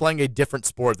like they were playing a different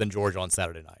sport than Georgia on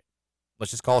Saturday night.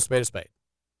 Let's just call a spade a spade.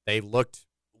 They looked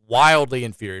wildly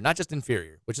inferior, not just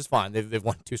inferior, which is fine. They've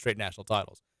won 2 straight national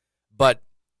titles, but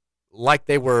like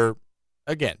they were,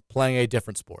 again, playing a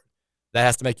different sport. That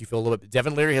has to make you feel a little bit.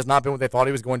 Devin Leary has not been what they thought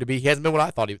he was going to be. He hasn't been what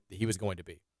I thought he was going to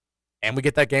be. And we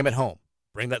get that game at home.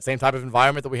 Bring that same type of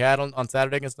environment that we had on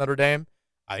Saturday against Notre Dame.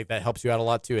 I think that helps you out a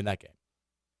lot too in that game.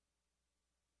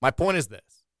 My point is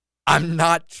this. I'm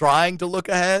not trying to look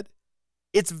ahead.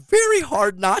 It's very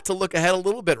hard not to look ahead a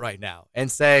little bit right now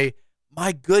and say,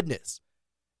 my goodness,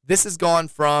 this has gone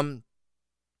from,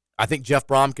 I think Jeff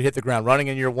Brom could hit the ground running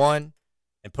in year 1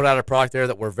 and put out a product there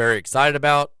that we're very excited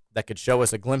about, that could show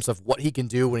us a glimpse of what he can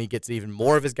do when he gets even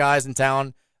more of his guys in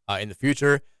town in the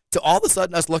future, to all of a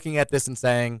sudden us looking at this and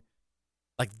saying,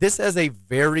 like, this has a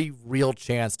very real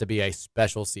chance to be a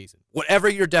special season. Whatever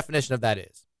your definition of that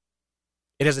is,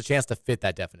 it has a chance to fit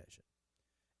that definition.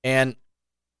 And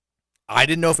I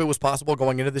didn't know if it was possible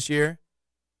going into this year,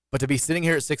 but to be sitting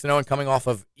here at 6-0 and coming off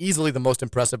of easily the most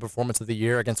impressive performance of the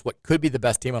year against what could be the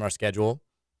best team on our schedule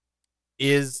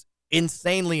is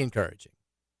insanely encouraging.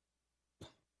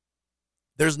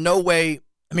 There's no way,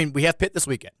 I mean, we have Pitt this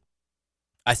weekend.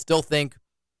 I still think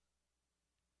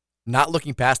not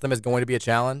looking past them is going to be a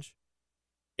challenge.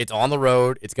 It's on the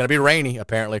road. It's going to be rainy,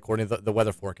 apparently, according to the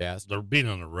weather forecast. Being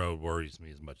on the road worries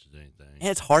me as much as anything. And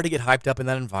it's hard to get hyped up in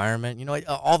that environment. You know,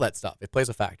 all that stuff. It plays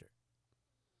a factor.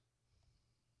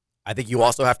 I think you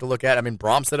also have to look at, I mean,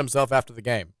 Braum said himself after the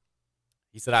game.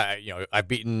 He said,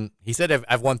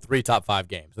 I've won 3 top 5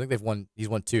 games. I think he's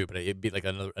won 2, but it beat like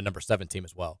a number 7 team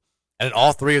as well. And in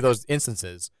all 3 of those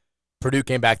instances, Purdue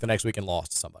came back the next week and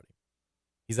lost to somebody.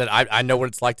 He said, I know what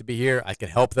it's like to be here. I can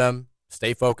help them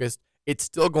stay focused. It's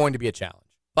still going to be a challenge.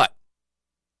 But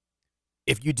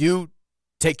if you do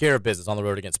take care of business on the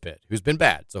road against Pitt, who's been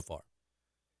bad so far,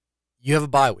 you have a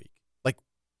bye week. Like,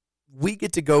 we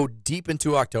get to go deep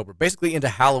into October, basically into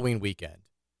Halloween weekend,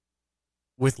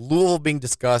 with Louisville being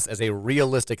discussed as a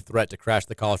realistic threat to crash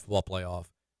the college football playoff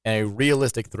and a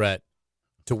realistic threat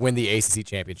to win the ACC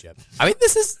championship. I mean,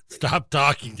 this is... Stop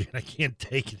talking, dude. I can't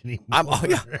take it anymore.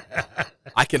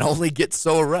 I can only get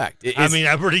so erect.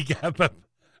 I've already got...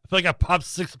 I feel like I popped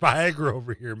 6 Viagra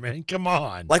over here, man. Come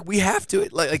on. Like, we have to.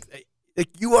 Like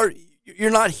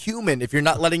you're not human if you're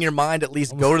not letting your mind at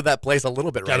least go to that place a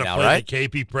little bit right now, right? The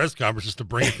KP press conference just to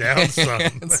bring it down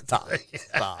some. Stop.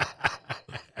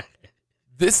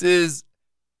 This is...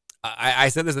 I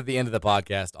said this at the end of the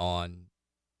podcast on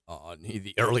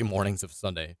the early mornings of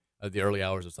Sunday, the early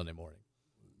hours of Sunday morning.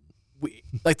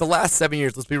 Like the last 7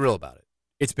 years, let's be real about it.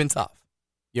 It's been tough.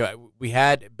 You know, we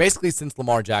had basically since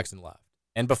Lamar Jackson left,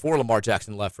 and before Lamar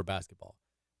Jackson left for basketball,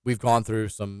 we've gone through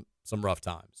some rough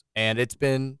times. And it's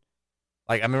been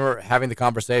like, I remember having the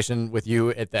conversation with you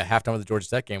at the halftime of the Georgia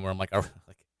Tech game where I'm like,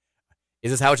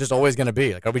 is this how it's just always going to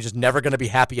be? Like, are we just never going to be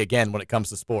happy again when it comes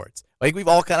to sports? Like, we've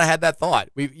all kind of had that thought.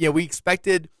 We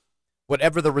expected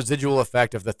whatever the residual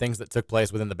effect of the things that took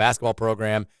place within the basketball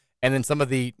program and then some of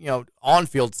the,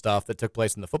 on-field stuff that took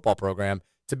place in the football program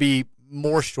to be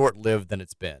more short-lived than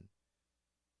it's been.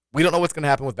 We don't know what's going to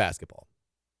happen with basketball.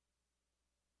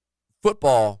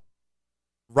 Football,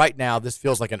 right now, this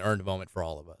feels like an earned moment for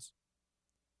all of us.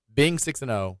 Being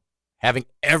 6-0, having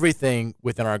everything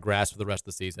within our grasp for the rest of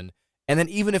the season, and then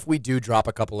even if we do drop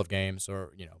a couple of games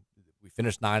or, we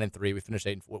finish 9-3, we finish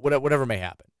 8-4, whatever may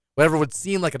happen, whatever would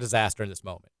seem like a disaster in this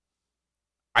moment,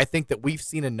 I think that we've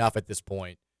seen enough at this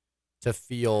point to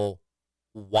feel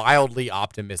wildly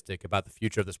optimistic about the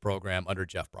future of this program under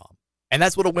Jeff Braum. And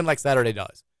that's what a win like Saturday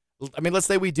does. I mean, let's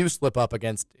say we do slip up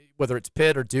against whether it's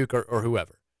Pitt or Duke or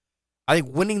whoever. I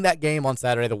think winning that game on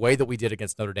Saturday the way that we did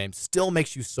against Notre Dame still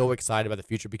makes you so excited about the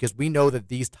future because we know that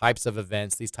these types of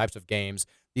events, these types of games,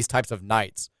 these types of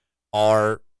nights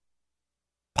are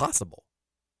possible.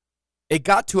 It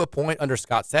got to a point under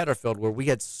Scott Satterfield where we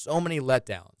had so many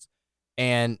letdowns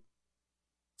and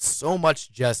so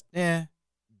much just,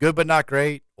 good but not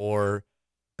great or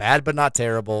bad but not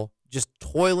terrible, just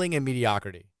toiling in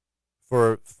mediocrity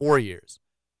for 4 years,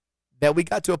 that we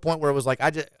got to a point where it was like,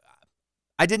 I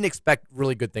didn't expect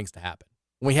really good things to happen.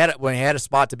 When we had a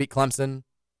spot to beat Clemson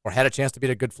or had a chance to beat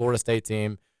a good Florida State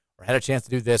team or had a chance to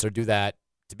do this or do that,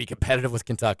 to be competitive with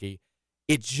Kentucky,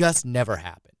 it just never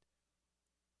happened.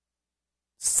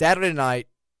 Saturday night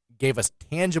gave us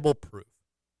tangible proof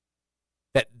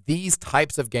that these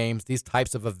types of games, these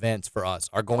types of events for us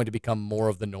are going to become more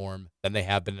of the norm than they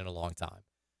have been in a long time.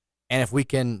 And if we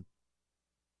can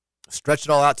stretch it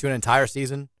all out to an entire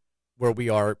season where we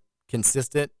are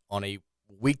consistent on a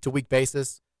week-to-week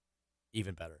basis,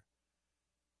 even better.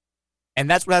 And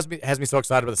that's what has me so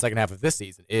excited about the second half of this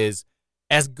season is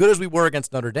as good as we were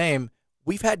against Notre Dame,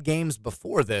 we've had games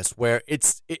before this where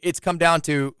it's come down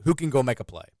to who can go make a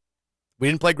play. We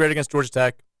didn't play great against Georgia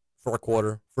Tech for a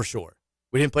quarter, for sure.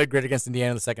 We didn't play great against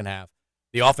Indiana in the second half.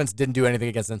 The offense didn't do anything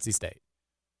against NC State.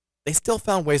 They still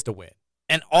found ways to win.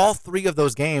 And all 3 of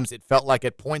those games, it felt like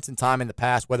at points in time in the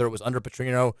past, whether it was under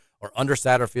Petrino or under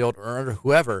Satterfield or under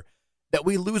whoever, that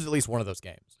we lose at least one of those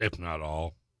games. If not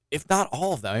all. If not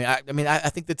all of them. I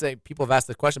think that people have asked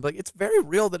this question, but like, it's very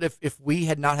real that if we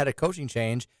had not had a coaching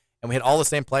change and we had all the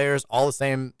same players, all the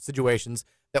same situations,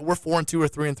 that we're 4-2 or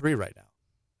 3-3 right now.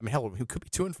 I mean, hell, we could be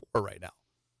 2-4 right now.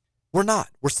 We're not.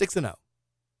 We're 6-0.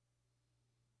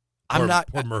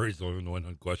 Poor Murray's the only one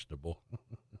unquestionable.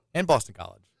 And Boston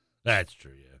College. That's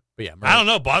true, yeah. But yeah, I don't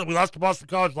know. We lost to Boston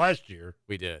College last year.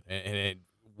 We did, in a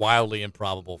wildly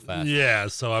improbable fashion. Yeah,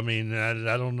 so I mean,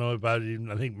 I don't know about it.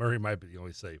 I think Murray might be the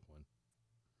only safe one.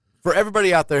 For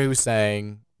everybody out there who's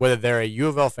saying, whether they're a U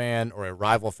of L fan or a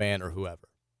rival fan or whoever,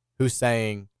 who's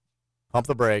saying, pump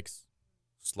the brakes,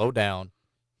 slow down.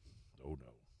 Oh,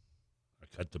 no. I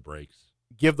cut the brakes.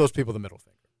 Give those people the middle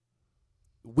finger.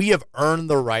 We have earned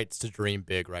the rights to dream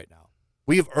big right now.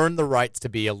 We have earned the rights to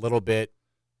be a little bit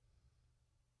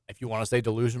if you want to say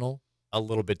delusional, a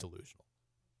little bit delusional.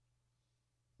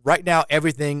 Right now,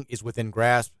 everything is within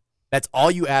grasp. That's all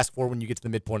you ask for when you get to the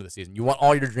midpoint of the season. You want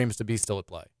all your dreams to be still at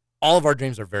play. All of our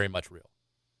dreams are very much real.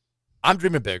 I'm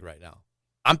dreaming big right now.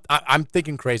 I'm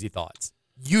thinking crazy thoughts.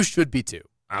 You should be too.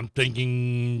 I'm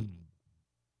thinking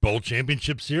bowl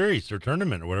championship series or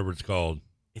tournament or whatever it's called.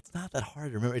 It's not that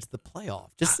hard to remember. It's the playoff.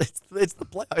 It's the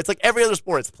playoff. It's like every other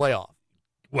sport. It's playoff.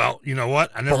 Well, you know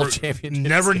what? I Bowl never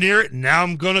championship near it. Now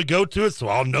I'm gonna go to it, so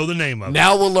I'll know the name of it.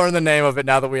 Now we'll learn the name of it.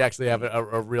 Now that we actually have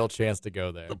a real chance to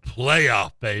go there. The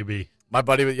playoff, baby. My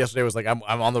buddy yesterday was like, I'm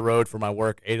on the road for my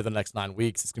work 8 of the next 9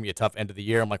 weeks. It's going to be a tough end of the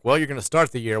year. I'm like, well, you're going to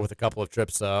start the year with a couple of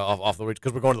trips off the week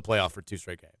because we're going to the playoff for 2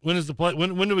 straight games. When is the play?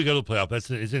 When do we go to the playoff?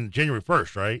 It's in January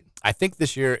 1st, right? I think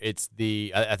this year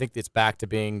I think it's back to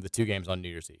being the 2 games on New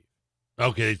Year's Eve.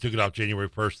 Okay, they took it off January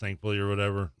 1st, thankfully, or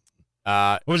whatever.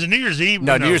 Was it New Year's Eve?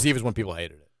 No, New Year's Eve is when people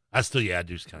hated it. I do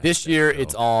kind of. This year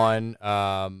it's on.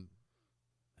 I can't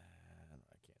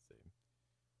see.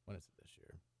 When is it this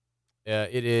year?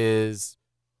 It is.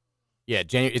 Yeah,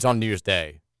 January. It's on New Year's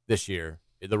Day this year.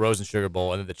 The Rose and Sugar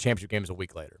Bowl, and then the championship game is a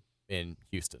week later in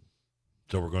Houston.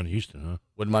 So we're going to Houston, huh?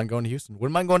 Wouldn't mind going to Houston.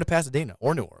 Wouldn't mind going to Pasadena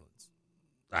or New Orleans.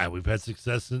 We've had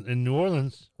success in New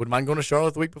Orleans. Wouldn't mind going to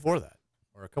Charlotte the week before that,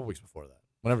 or a couple weeks before that,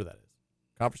 whenever that is.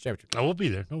 Conference championship. Oh, we'll be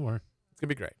there. Don't worry. It's gonna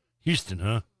be great. Houston,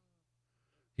 huh?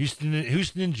 Houston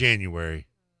in January.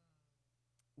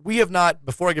 We have not.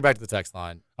 Before I get back to the text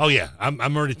line. Oh yeah, I'm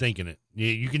already thinking it.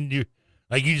 You can do,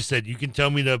 like you just said. You can tell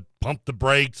me to pump the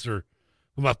brakes or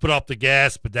put my foot off the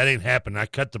gas, but that ain't happening. I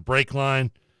cut the brake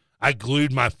line. I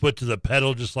glued my foot to the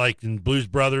pedal just like in Blues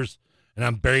Brothers, and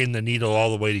I'm burying the needle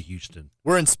all the way to Houston.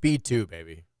 We're in Speed 2,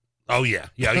 baby. Oh yeah.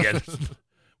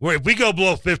 If we go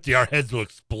below 50, our heads will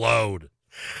explode.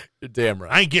 You're damn right.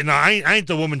 I ain't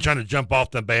the woman trying to jump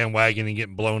off the bandwagon and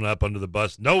getting blown up under the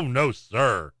bus. No,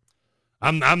 sir.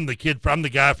 I'm the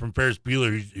guy from Ferris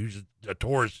Bueller who's a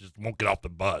tourist, just won't get off the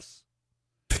bus.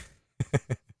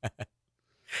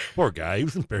 Poor guy. He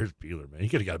was in Ferris Bueller, man. He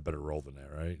could have got a better role than that,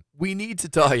 right? We need to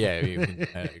talk. Yeah,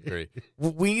 I agree.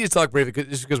 We need to talk briefly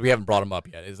just because we haven't brought him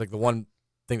up yet. It's like the one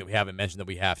thing that we haven't mentioned that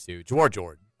we have to. Jawar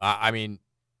Jordan. I mean,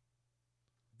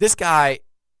 this guy.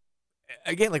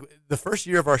 Again, like the first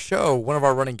year of our show, one of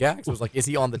our running gags was like, is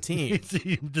he on the team?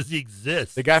 Does he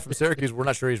exist? The guy from Syracuse, we're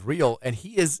not sure he's real. And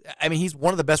he is, I mean, he's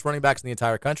one of the best running backs in the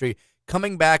entire country.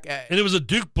 Coming back. And it was a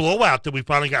Duke blowout that we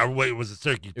finally got. Wait, it was a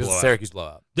Syracuse blowout. It was a Syracuse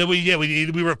blowout. Then we had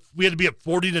to be at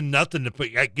 40-0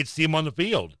 to get to see him on the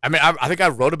field. I mean, I think I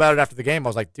wrote about it after the game. I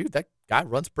was like, dude, that guy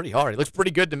runs pretty hard. He looks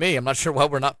pretty good to me. I'm not sure why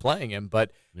we're not playing him,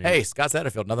 but hey, Scott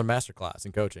Satterfield, another masterclass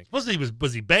in coaching. Was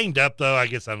he banged up though? I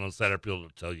guess I don't know. Satterfield will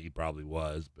tell you he probably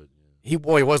was, but he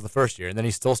was the first year, and then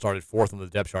he still started 4th on the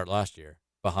depth chart last year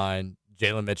behind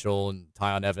Jalen Mitchell and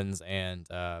Tyon Evans and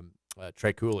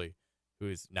Trey Cooley, who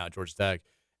is now at Georgia Tech.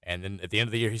 And then at the end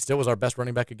of the year, he still was our best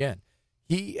running back again.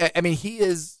 He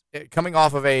is coming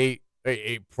off of a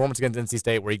performance against NC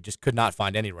State where he just could not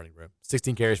find any running room.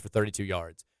 16 carries for 32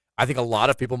 yards. I think a lot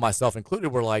of people, myself included,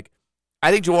 were like,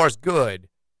 I think Jawar's good,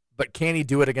 but can he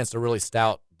do it against a really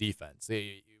stout defense?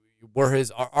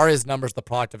 Are his numbers the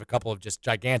product of a couple of just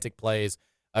gigantic plays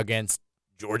against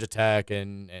Georgia Tech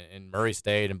and Murray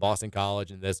State and Boston College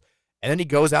and this? And then he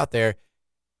goes out there.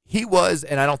 He was,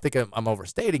 and I don't think I'm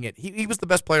overstating it, he was the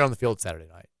best player on the field Saturday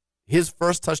night. His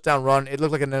first touchdown run, it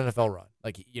looked like an NFL run.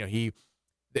 Like,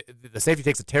 the safety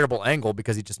takes a terrible angle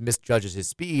because he just misjudges his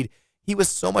speed. He was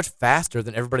so much faster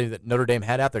than everybody that Notre Dame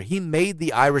had out there. He made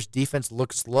the Irish defense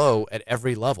look slow at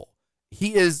every level.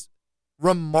 He is a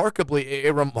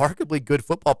remarkably good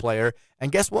football player.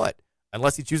 And guess what?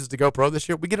 Unless he chooses to go pro this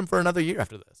year, we get him for another year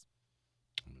after this.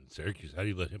 Syracuse, how do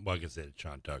you let him? Well, I guess it's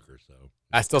Sean Tucker. So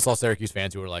I still saw Syracuse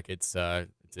fans who were like, "It's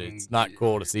not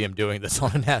cool to see him doing this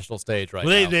on a national stage right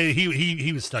now."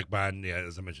 He was stuck behind,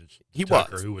 as I mentioned,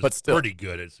 Tucker, who was but still pretty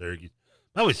good at Syracuse.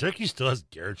 By the way, Syracuse still has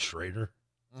Garrett Schrader.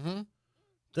 Mm-hmm.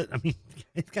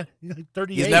 He's got like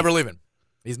 38. He's never leaving.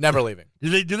 He's never leaving.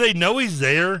 Do they know he's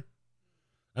there?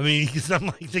 I mean, because I'm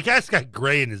like, the guy's got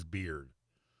gray in his beard.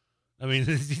 I mean,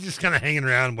 he's just kind of hanging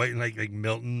around waiting like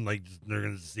Milton, like they're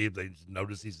going to see if they just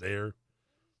notice he's there.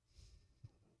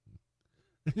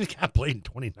 The guy played in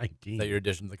 2019. Is that your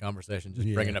addition to the conversation?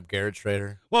 Just bringing up Garrett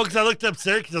Schrader? Well, because I looked up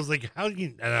Syracuse, I was like, because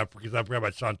I forgot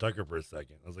about Sean Tucker for a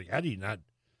second. I was like, how do you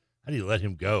let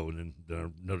him go? And then I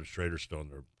noticed Schrader's still on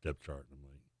their depth chart. And I'm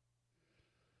like,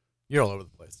 you're all over the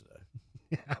place today.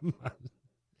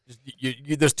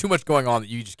 There's too much going on that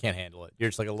you just can't handle it. You're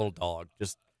just like a little dog,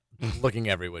 just looking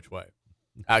every which way.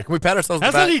 Can we pat ourselves?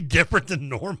 That's not any different than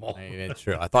normal. I mean, it's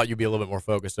true. I thought you'd be a little bit more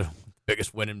focused on the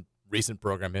biggest win in recent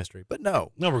program history, but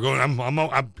no. No, we're going.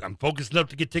 I'm focused enough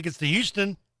to get tickets to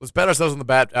Houston. Let's pat ourselves on the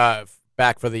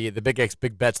back for the Big X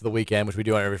Big Bets of the weekend, which we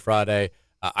do on every Friday.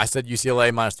 I said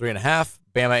UCLA minus 3.5,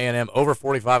 Bama A&M over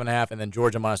 45.5, and then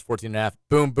Georgia minus 14.5.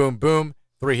 Boom, boom, boom.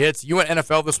 3 hits. You went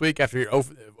NFL this week after your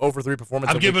over 3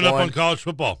 performance. I'm giving up on college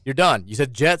football. You're done. You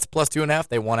said Jets plus 2.5.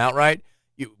 They won outright.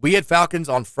 We had Falcons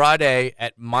on Friday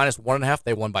at minus 1.5.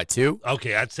 They won by 2.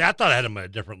 Okay, I thought I had them at a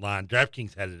different line.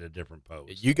 DraftKings had it at a different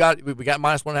post. We got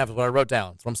minus 1.5 is what I wrote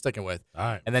down. That's what I'm sticking with. All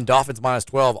right. And then Dolphins minus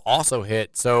 12 also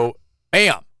hit. So,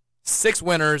 bam, 6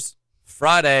 winners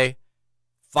Friday.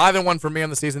 5-1 for me on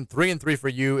the season. 3-3 for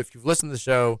you. If you've listened to the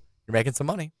show, you're making some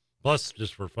money. Plus,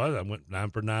 just for fun, I went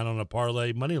 9 for 9 on a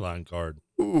parlay money line card.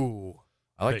 Ooh,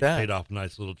 I like that. Paid off a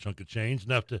nice little chunk of change,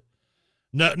 enough to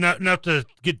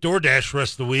get DoorDash for the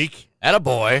rest of the week.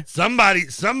 Attaboy.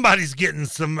 Somebody's getting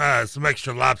some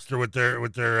extra lobster with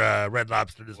their Red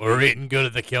Lobster this week. We're eating good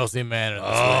at the Kelsey Manor this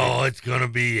week. week. It's gonna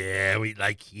be we eat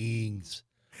like kings.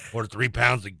 Or 3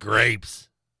 pounds of grapes.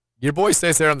 Your boy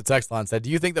stays there on the text line said,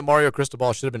 "Do you think that Mario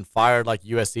Cristobal should have been fired like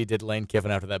USC did Lane Kiffin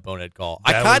after that bonehead call?"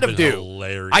 That I kind of do.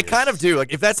 Hilarious. I kind of do.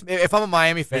 Like if I'm a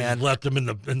Miami fan, they left him in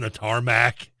the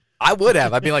tarmac. I would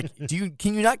have. I'd be like,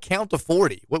 can you not count to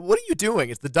 40? What are you doing?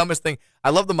 It's the dumbest thing. I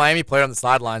love the Miami player on the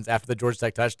sidelines after the Georgia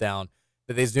Tech touchdown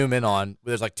that they zoom in on.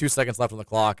 There's like 2 seconds left on the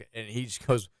clock, and he just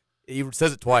goes. He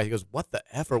says it twice. He goes, "What the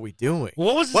F are we doing?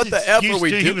 What the F are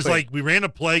we doing?" He was like, "We ran a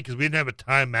play because we didn't have a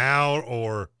timeout,"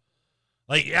 or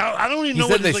like I don't even know.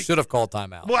 He said what they should have called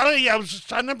timeout. Well,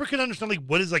 I never could understand like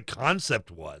what his like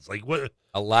concept was. Like what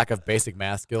a lack of basic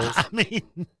math skills. I mean,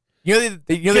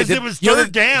 it was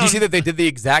third down. Did you see that they did the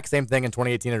exact same thing in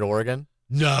 2018 at Oregon?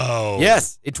 No.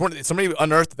 Yes, somebody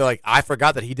unearthed. They're like, I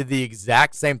forgot that he did the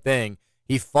exact same thing.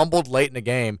 He fumbled late in the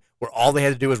game where all they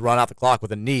had to do was run out the clock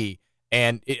with a knee.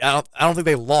 And I don't think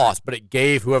they lost, but it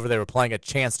gave whoever they were playing a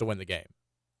chance to win the game.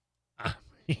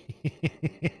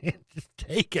 Just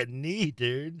take a knee,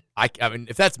 dude. I mean,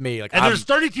 if that's me, like, and there's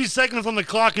 32 seconds on the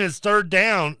clock and it's third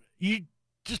down, you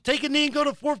just take a knee and go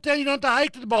to fourth down. You don't have to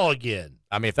hike to the ball again.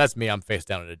 I mean, if that's me, I'm face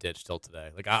down in a ditch still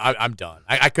today. Like I'm done.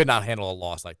 I could not handle a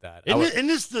loss like that. Isn't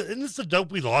this the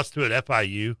dope we lost to at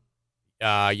FIU?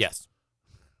 Yes.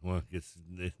 Well, I guess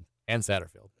and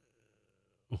Satterfield.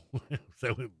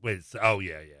 So wait,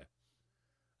 yeah.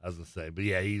 I was gonna say, but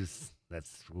yeah,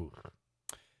 that's. Ooh.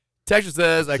 Texas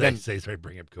says again. Sorry,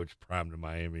 bring up Coach Prime to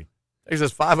Miami.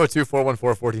 Texas says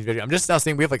 502-414-1450. I'm just now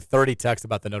seeing we have like 30 texts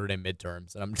about the Notre Dame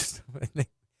midterms, and I'm just.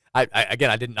 I've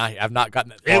not gotten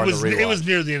that far. It was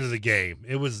near the end of the game.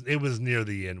 It was near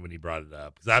the end when he brought it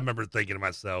up because I remember thinking to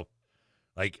myself,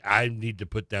 like, I need to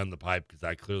put down the pipe because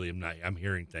I clearly am not. I'm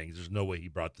hearing things. There's no way he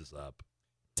brought this up.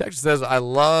 Texas says, I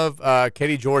love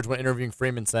Katie George when interviewing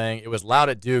Freeman saying it was loud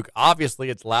at Duke. Obviously,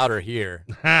 it's louder here.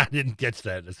 I didn't catch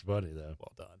that. That's funny, though.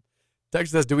 Well done.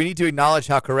 Texas says, do we need to acknowledge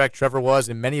how correct Trevor was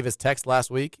in many of his takes last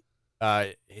week?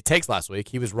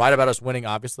 He was right about us winning,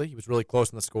 obviously. He was really close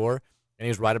in the score, and he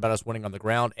was right about us winning on the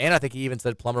ground. And I think he even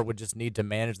said Plummer would just need to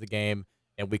manage the game,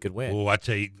 and we could win. Oh, I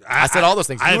tell you. I said all those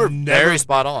things. You were very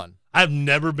spot on. I've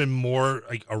never been more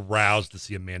aroused to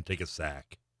see a man take a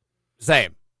sack.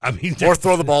 Same. I mean, or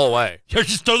throw the ball away. Or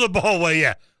just throw the ball away,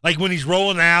 yeah. Like when he's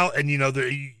rolling out and,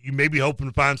 you may be hoping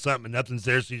to find something and nothing's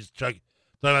there, so you just chuck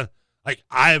it. Like,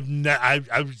 I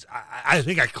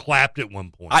think I clapped at one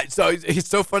point. So it's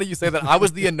so funny you say that. I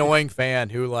was the annoying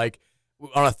fan who, like,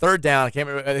 on a third down, I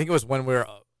think it was when we were,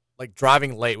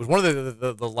 driving late. It was one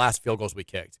of the last field goals we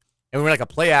kicked. And we were like a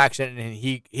play action, and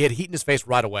he had heat in his face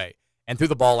right away and threw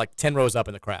the ball, 10 rows up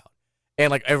in the crowd.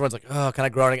 And, everyone's like, oh, kind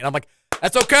of groaning. And I'm like,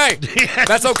 that's okay. Yes.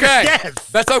 That's okay. Yes.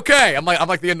 That's okay. I'm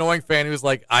like the annoying fan who's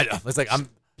like, I'm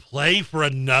play for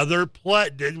another play.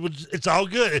 It's all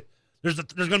good. There's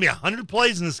going to be 100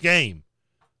 plays in this game.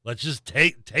 Let's just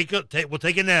we'll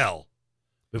take an L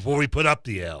before we put up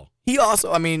the L. He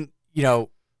also,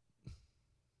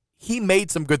 he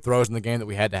made some good throws in the game that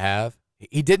we had to have.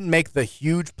 He didn't make the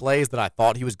huge plays that I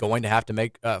thought he was going to have to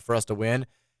make for us to win.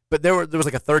 But there was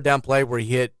a third down play where he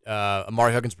hit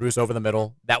Amari Huggins-Bruce over the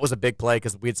middle. That was a big play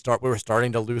because we were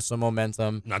starting to lose some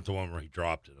momentum. Not the one where he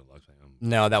dropped it.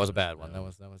 No, that was a bad one. That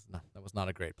was not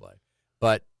a great play.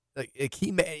 But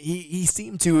he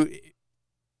seemed to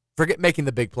forget making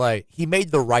the big play. He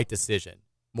made the right decision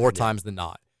more times than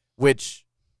not, which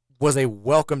was a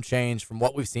welcome change from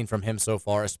what we've seen from him so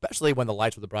far, especially when the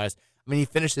lights were the brightest. I mean, he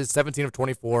finishes 17 of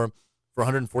 24 for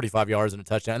 145 yards and a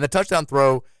touchdown. And the touchdown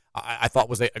throw, I thought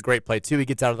was a great play, too. He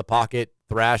gets out of the pocket,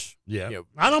 I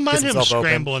don't mind him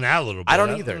scrambling out a little bit. I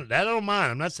don't either. I don't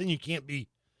mind. I'm not saying you can't be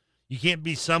You can't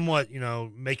be somewhat,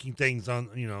 making things on,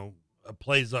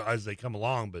 plays as they come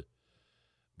along.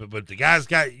 But the guy's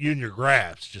got you in your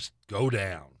grasp. Just go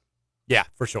down. Yeah,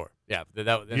 for sure. Yeah,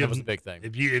 that was a big thing.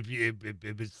 If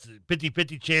it's a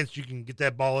 50-50 chance you can get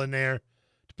that ball in there,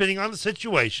 depending on the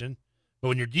situation. But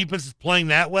when your defense is playing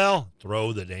that well,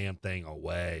 throw the damn thing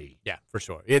away. Yeah, for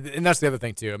sure. And that's the other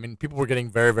thing, too. I mean, people were getting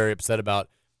very, very upset about,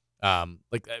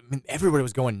 everybody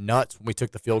was going nuts when we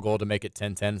took the field goal to make it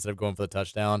 10-10 instead of going for the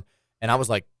touchdown. And I was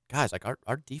like, guys,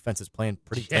 our defense is playing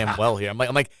pretty damn well here.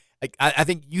 I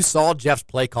think you saw Jeff's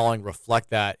play calling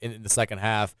reflect that in the second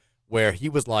half where he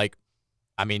was like,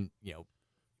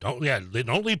 don't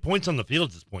leave points on the field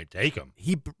at this point. Take them.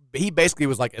 He basically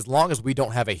was like, as long as we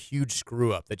don't have a huge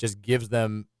screw up that just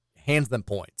hands them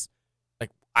points. Like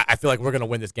I feel like we're going to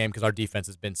win this game because our defense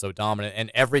has been so dominant.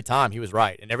 And every time he was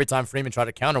right, and every time Freeman tried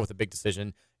to counter with a big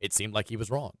decision, it seemed like he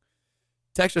was wrong.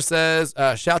 Texture says,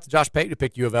 shout to Josh Pate who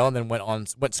picked U of L and then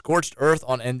went scorched earth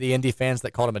on the Indy fans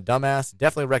that called him a dumbass.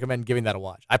 Definitely recommend giving that a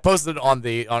watch. I posted it on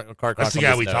Car. That's the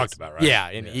guy we talked about, right? Yeah,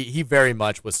 and he very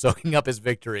much was soaking up his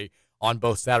victory on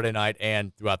both Saturday night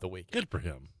and throughout the week. Good for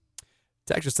him.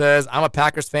 Texture says, I'm a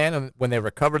Packers fan, and when they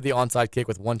recovered the onside kick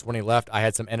with 1:20 left, I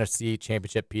had some NFC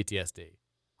Championship PTSD.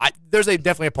 There's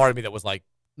definitely a part of me that was like,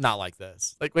 not like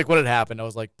this. Like what had happened, I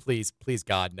was like, please,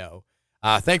 God, no.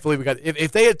 Thankfully, we got.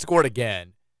 If they had scored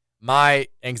again, my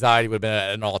anxiety would have been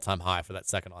at an all-time high for that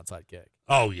second onside kick.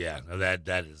 Oh yeah, no,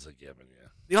 that is a given. Yeah,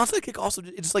 the onside kick also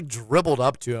it just like dribbled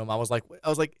up to him. I was like,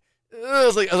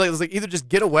 either just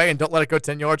get away and don't let it go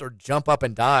 10 yards, or jump up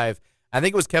and dive. I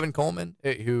think it was Kevin Coleman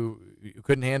who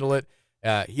couldn't handle it.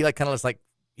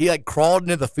 He crawled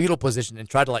into the fetal position and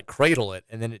tried to cradle it,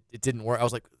 and then it didn't work. I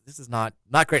was like, this is not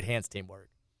great hands teamwork.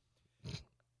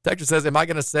 Texture says,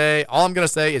 all I'm going to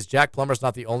say is Jack Plummer's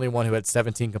not the only one who had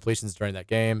 17 completions during that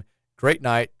game. Great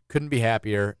night. Couldn't be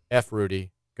happier. F. Rudy.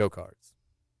 Go Cards.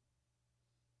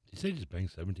 Did you say he just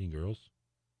banged 17 girls?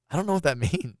 I don't know what that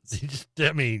means.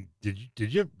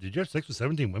 Did you have sex with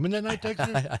 17 women that night,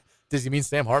 Texture? Does he mean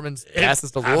Sam Hartman's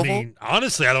passes to Louisville?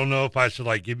 Honestly, I don't know if I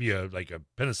should give you a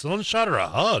penicillin shot or a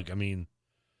hug.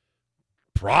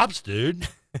 Props, dude.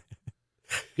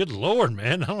 Good Lord,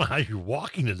 man. I don't know how you're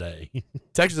walking today.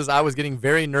 Texas says, I was getting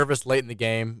very nervous late in the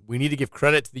game. We need to give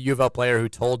credit to the U of L player who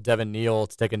told Devin Neal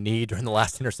to take a knee during the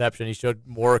last interception. He showed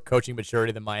more coaching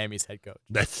maturity than Miami's head coach.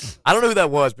 I don't know who that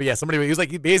was, but yeah, somebody,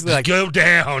 he basically go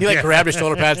down. He grabbed his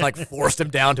shoulder pads and forced him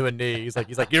down to a knee. He's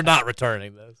like, you're not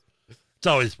returning this. It's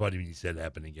always funny when you said that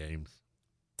happen in games.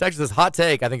 Texas says, hot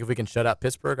take. I think if we can shut out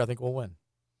Pittsburgh, I think we'll win.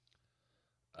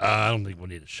 I don't think we'll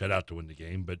need a shutout to win the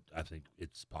game, but I think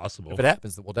it's possible. If it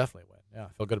happens, then we'll definitely win. Yeah, I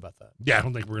feel good about that. Yeah, I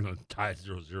don't think we're going to tie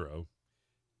 0-0.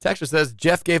 Texture says,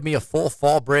 Jeff gave me a full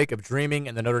fall break of dreaming,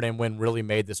 and the Notre Dame win really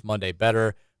made this Monday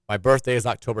better. My birthday is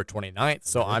October 29th,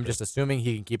 so I'm just assuming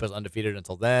he can keep us undefeated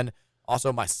until then.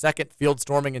 Also, my second field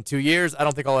storming in 2 years. I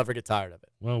don't think I'll ever get tired of it.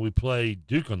 Well, we play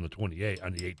Duke on the 28th,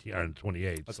 on the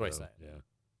 28th. That's what he's saying. Yeah,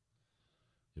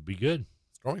 it'd be good.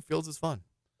 Storming fields is fun.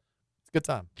 Good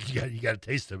time. You got a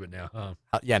taste of it now, huh?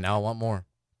 Yeah, now I want more.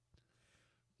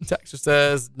 Texture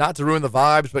says, not to ruin the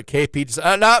vibes, but KP just,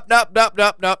 nope.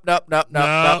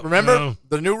 Remember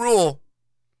the new rule,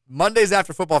 Mondays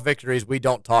after football victories, we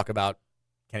don't talk about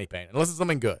Kenny Payne, unless it's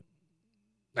something good.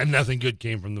 And nothing good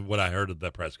came from what I heard at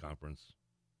that press conference.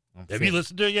 Have you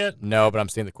listened to it yet? No, but I'm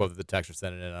seeing the quote that the texture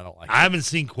sent in, and I don't like it. I haven't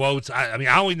seen quotes. I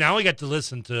only got to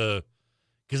listen to,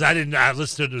 because I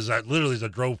listened to it as I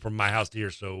drove from my house to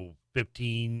here, so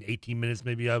 15, 18 minutes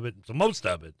maybe of it. So most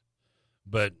of it.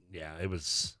 But yeah, it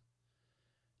was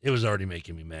already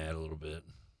making me mad a little bit.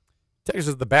 Texas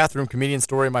says the bathroom comedian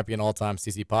story might be an all-time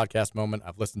CC podcast moment.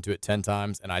 I've listened to it 10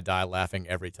 times, and I die laughing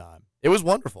every time. It was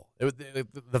wonderful. The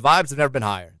vibes have never been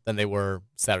higher than they were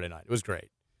Saturday night. It was great.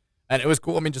 And it was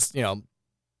cool. Just,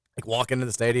 walking into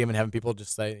the stadium and having people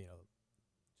just say,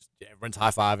 everyone's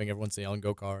high-fiving, everyone's yelling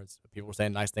go Cards. People were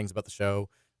saying nice things about the show.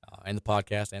 And the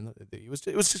podcast, and it was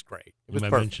just great. It was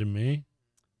perfect. Mention me?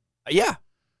 Yeah.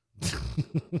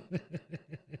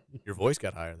 Your voice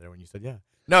got higher there when you said yeah.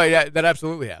 No, yeah, that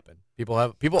absolutely happened.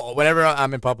 People whenever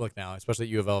I'm in public now, especially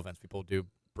at U of L events, people do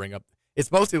bring up.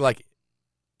 It's mostly like,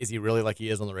 is he really like he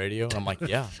is on the radio? And I'm like,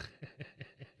 yeah.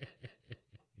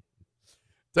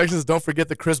 Texas, don't forget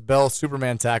the Chris Bell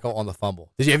Superman tackle on the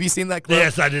fumble. Have you seen that clip?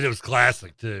 Yes, I did. It was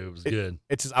classic too. It was good.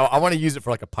 It's just I want to use it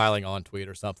for a piling on tweet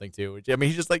or something too.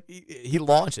 He's just he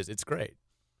launches. It's great.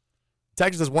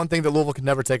 Texas says one thing that Louisville can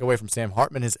never take away from Sam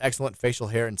Hartman: his excellent facial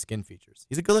hair and skin features.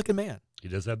 He's a good-looking man. He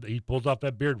does have. He pulls off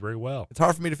that beard very well. It's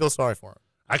hard for me to feel sorry for him.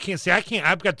 I can't.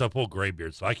 I've got the full gray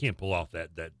beard, so I can't pull off that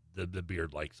the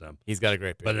beard likes them. He's got a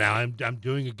great beard. But now I'm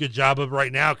doing a good job of it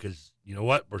right now because you know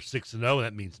what? We're 6-0.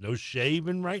 That means no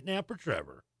shaving right now for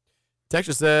Trevor.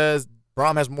 Texas says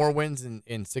Brom has more wins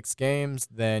in 6 games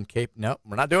than Cape. Nope,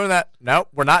 we're not doing that. Nope,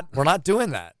 we're not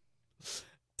doing that.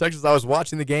 Texas, I was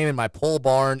watching the game in my pole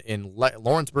barn in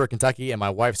Lawrenceburg, Kentucky, and my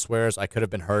wife swears I could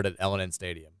have been heard at L&N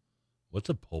Stadium. What's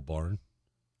a pole barn?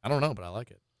 I don't know, but I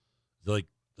like it. Is it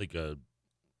like a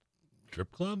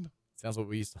strip club? Sounds what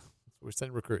we used to. We were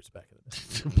sending recruits back in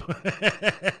the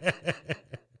day.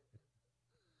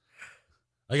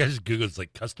 I got just Googled. It's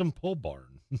like custom pole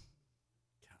barn. God,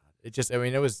 it just. I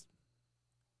mean, it was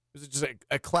just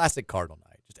a classic Cardinal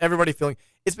night. Just everybody feeling.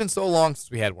 It's been so long since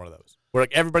we had one of those where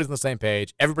like everybody's on the same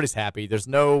page, everybody's happy. There's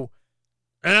no.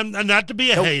 And not to be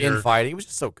a hater, infighting. It was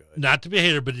just so good. Not to be a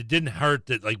hater, but it didn't hurt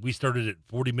that like we started at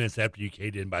 40 minutes after UK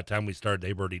did. And by the time we started,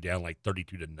 they were already down like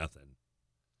 32-0.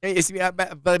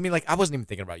 But I mean, like I wasn't even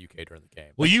thinking about UK during the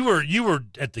game. Well, you were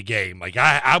at the game. Like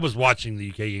I was watching the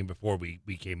UK game before we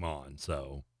came on.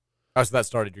 So, so that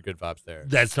started your good vibes there.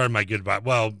 That started my good vibe.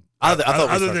 Well, I thought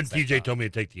other than TJ told me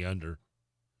to take the under.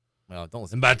 Well, don't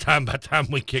listen. And by the time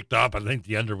we kicked off, I think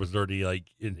the under was already like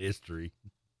in history.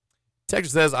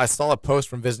 Texas says, I saw a post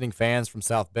from visiting fans from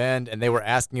South Bend, and they were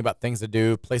asking about things to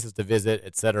do, places to visit,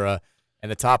 etc. And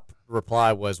the top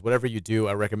reply was, whatever you do,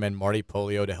 I recommend Marty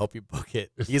Polio to help you book it.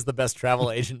 He's the best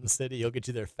travel agent in the city. He'll get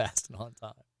you there fast and on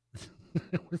time.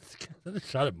 Was that a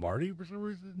shot at Marty for some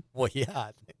reason? Well, yeah.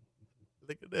 I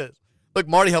think it is. Look,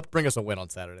 Marty helped bring us a win on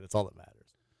Saturday. That's all that matters.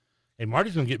 Hey,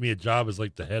 Marty's going to get me a job as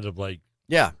like the head of like.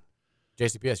 Yeah.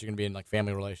 JCPS, you're going to be in like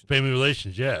family relations. Family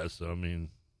relations, yeah. So, I mean,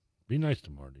 be nice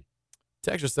to Marty.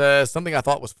 Texas says, something I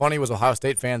thought was funny was Ohio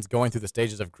State fans going through the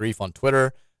stages of grief on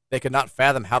Twitter. They could not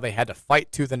fathom how they had to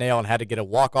fight tooth and nail and had to get a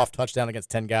walk-off touchdown against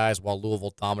 10 guys while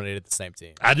Louisville dominated the same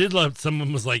team. I did love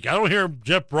someone was like, I don't hear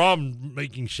Jeff Brom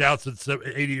making shouts at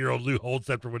 80-year-old Lou Holtz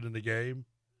after winning the game.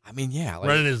 I mean, yeah. Like,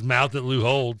 running his mouth at Lou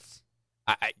Holtz.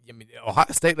 I mean, Ohio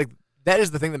State, like, that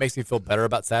is the thing that makes me feel better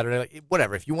about Saturday. Like,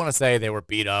 whatever. If you want to say they were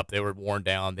beat up, they were worn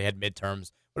down, they had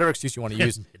midterms, whatever excuse you want to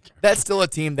use, that's still a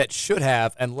team that should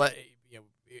have, and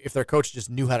if their coach just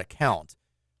knew how to count,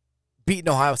 beaten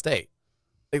Ohio State.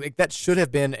 Like that should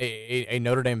have been a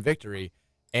Notre Dame victory,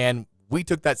 and we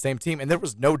took that same team, and there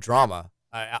was no drama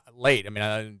late. I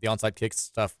mean, the onside kick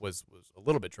stuff was a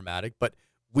little bit dramatic, but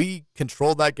we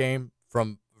controlled that game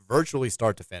from virtually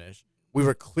start to finish. We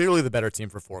were clearly the better team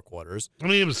for 4 quarters. I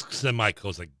mean, it was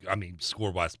semi-close. Like, I mean,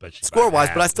 score-wise, especially. Score-wise,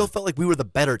 but I still felt like we were the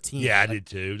better team. Yeah, I did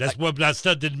too. That's what that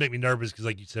stuff didn't make me nervous because,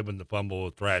 like you said, when the fumble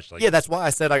was thrashed. Like, yeah, that's why I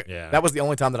said that was the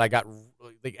only time that I got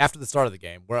like after the start of the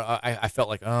game where I felt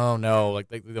like, oh no, like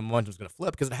the momentum's going to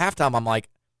flip. Because at halftime, I'm like,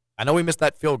 I know we missed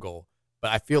that field goal,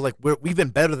 but I feel like we've been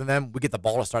better than them. We get the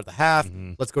ball to start the half.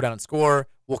 Mm-hmm. Let's go down and score.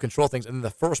 We'll control things. And then the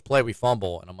first play, we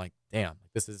fumble, and I'm like, damn,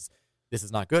 this is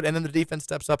not good. And then the defense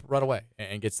steps up right away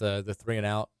and gets the 3 and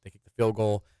out. They kick the field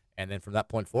goal, and then from that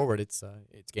point forward, it's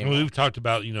game. Well, we've talked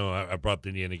about, I brought up the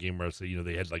Indiana game where I said,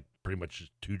 they had like pretty much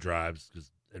just 2 drives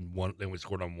then we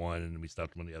scored on one, and then we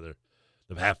stopped them on the other.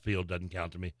 The half field doesn't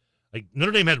count to me. Like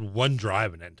Notre Dame had 1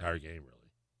 drive in that entire game,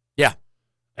 really. Yeah,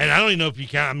 and I don't even know if you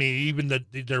count. I mean, even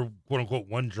their quote unquote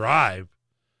 1 drive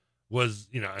was,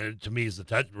 to me, is the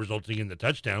touch resulting in the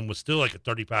touchdown was still like a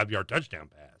 35-yard touchdown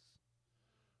pass.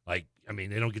 Like, I mean,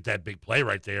 they don't get that big play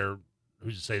right there.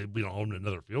 Who's to say we don't hold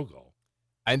another field goal?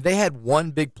 And they had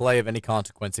 1 big play of any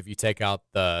consequence if you take out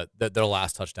their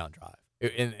last touchdown drive.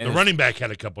 And the running back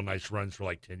had a couple nice runs for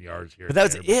like 10 yards here. But that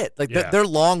was it. Like their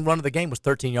long run of the game was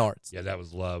 13 yards. Yeah, that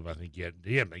was Love. I think he had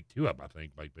to make 2 up. I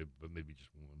think, but maybe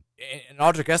just 1. And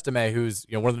Audric Estime, who's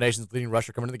one of the nation's leading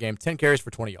rusher coming into the game, 10 carries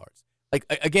for 20 yards. Like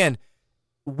again,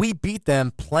 we beat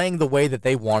them playing the way that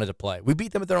they wanted to play. We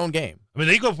beat them at their own game. I mean,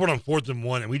 they go for it on 4th and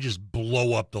 1, and we just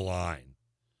blow up the line.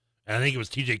 And I think it was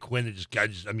TJ Quinn that just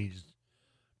didn't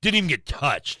even get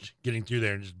touched getting through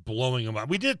there and just blowing them up.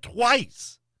 We did it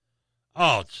twice.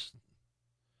 Oh,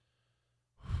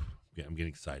 yeah, I'm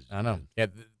getting excited. I know. Yeah,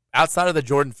 outside of the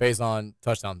Jordan Faison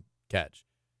touchdown catch,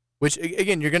 which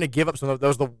again you're going to give up some of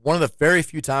those. One of the very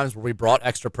few times where we brought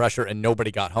extra pressure and nobody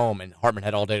got home, and Hartman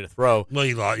had all day to throw. Well,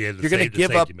 you're going to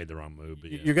give up. Made the wrong move.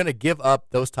 But yeah. You're going to give up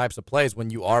those types of plays when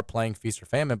you are playing feast or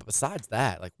famine. But besides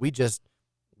that, like we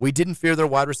didn't fear their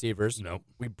wide receivers. Nope.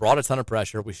 We brought a ton of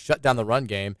pressure. We shut down the run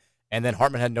game, and then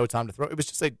Hartman had no time to throw. It was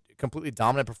just a completely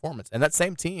dominant performance. And that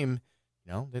same team.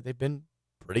 They've been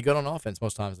pretty good on offense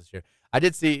most times this year. I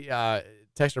did see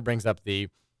Texter brings up the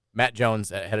Matt Jones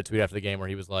had a tweet after the game where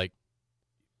he was like,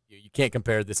 you can't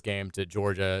compare this game to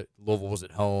Georgia. Louisville was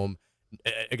at home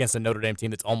against a Notre Dame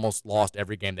team that's almost lost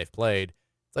every game they've played.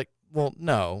 It's like, Well,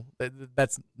 no,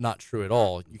 that's not true at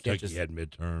all. You can't Kentucky had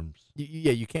midterms.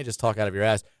 You can't just talk out of your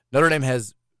ass. Notre Dame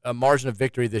has a margin of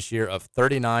victory this year of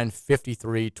 39,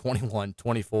 53, 21,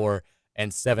 24,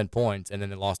 and 7 points, and then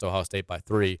they lost to Ohio State by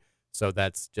 3. So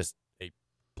that's just a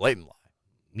blatant lie.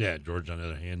 Yeah, Georgia, on the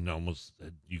other hand, almost,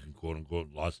 you can quote-unquote,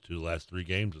 lost 2 of the last 3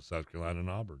 games with South Carolina and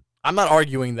Auburn. I'm not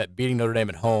arguing that beating Notre Dame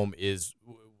at home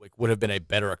would have been a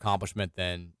better accomplishment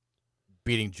than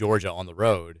beating Georgia on the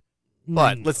road.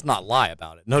 But let's not lie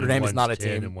about it. Notre Dame is not a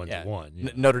team. And one's won.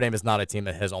 Yeah. Notre Dame is not a team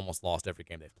that has almost lost every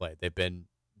game they've played. They've been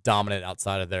dominant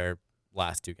outside of their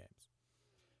last 2 games.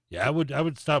 Yeah, I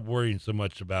would stop worrying so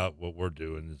much about what we're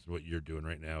doing. Is what you're doing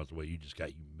right now is the way you just got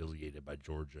humiliated by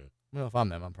Georgia. Well, if I'm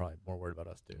them, I'm probably more worried about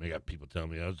us too. I got people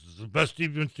telling me this is the best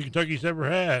defense Kentucky's ever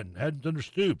had and hadn't under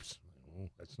Stoops. Well,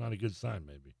 that's not a good sign,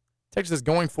 maybe. Texas is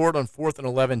going forward on 4th and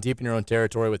 11 deep in your own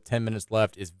territory with 10 minutes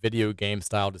left is video game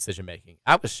style decision making.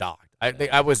 I was shocked.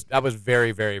 I was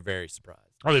very, very, very surprised.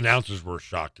 All the announcers were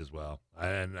shocked as well. I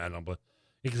don't,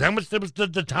 because how much there was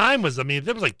the time was. I mean, if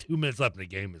there was like 2 minutes left in the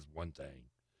game is one thing,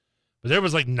 but there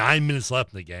was like 9 minutes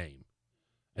left in the game,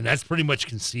 and that's pretty much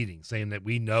conceding, saying that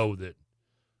we know that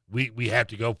we have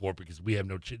to go for it because we have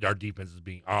our defense is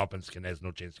being our offense has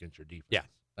no chance against your defense. Yeah,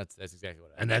 that's exactly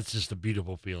what. And that's just a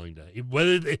beautiful feeling to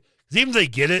because even if they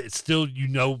get it, it's still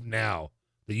now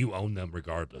that you own them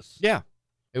regardless. Yeah,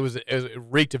 it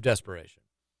reeked of desperation.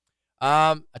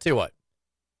 I tell you what.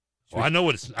 Well, I know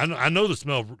what it's. I know the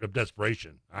smell of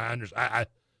desperation. I understand.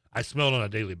 I smell it on a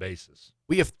daily basis.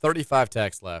 We have 35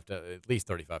 texts left, at least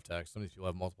 35 texts. Some of these people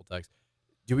have multiple texts.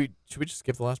 Should we just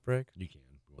skip the last break? You can.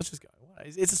 Let's just go.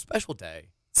 It's a special day.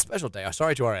 Special day. I'm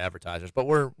sorry to our advertisers, but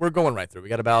we're going right through. We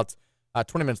got about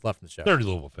 20 minutes left in the show. 30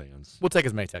 Louisville fans. We'll take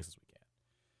as many texts as we can.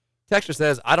 Texter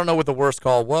says, I don't know what the worst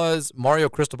call was, Mario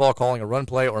Cristobal calling a run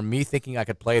play or me thinking I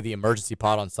could play the emergency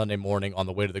pod on Sunday morning on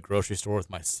the way to the grocery store with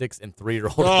my 6 and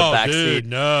 3-year-old in the back seat.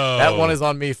 No. That one is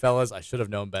on me, fellas. I should have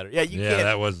known better. Yeah, you can't.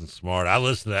 That wasn't smart. I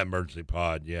listened to that emergency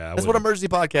pod. Yeah. That's what emergency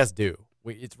podcasts do.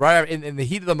 It's right in the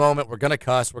heat of the moment. We're going to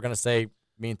cuss. We're going to say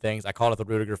mean things. I called it the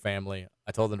Rudiger family.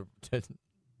 I told them to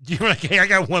I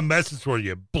got one message for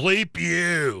you. Bleep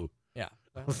you. Yeah.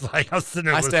 I was sitting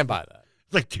there. I stand by that.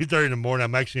 It's like 2:30 in the morning.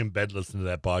 I'm actually in bed listening to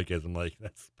that podcast. I'm like,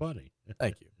 that's funny.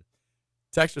 Thank you.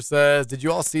 Texter says, did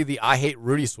you all see the I Hate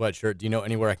Rudy sweatshirt? Do you know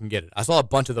anywhere I can get it? I saw a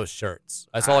bunch of those shirts.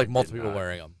 I saw multiple people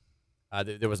wearing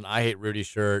them. There was an I Hate Rudy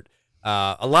shirt.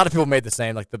 A lot of people made the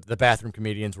same. Like the bathroom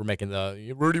comedians were making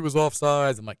the Rudy was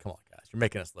offsides. I'm like, come on, guys. You're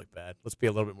making us look bad. Let's be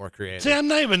a little bit more creative. See, I'm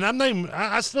not even.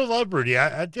 I still love Rudy.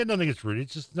 I don't think it's Rudy.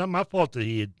 It's just not my fault that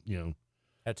he had, had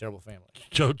a terrible family.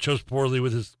 Chose poorly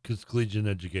with his collegiate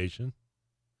education.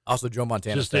 Also, Joe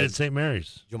Montana just stayed at St.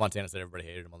 Mary's. Joe Montana said everybody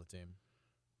hated him on the team.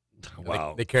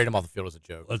 Wow. They carried him off the field as a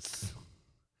joke.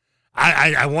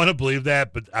 I want to believe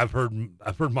that, but I've heard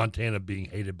Montana being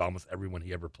hated by almost everyone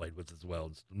he ever played with as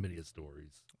well in many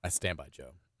stories. I stand by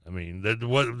Joe. I mean, there's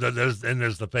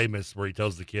the famous where he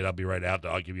tells the kid, "I'll be right out.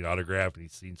 I'll give you an autograph," and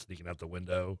he's seen sneaking out the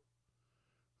window.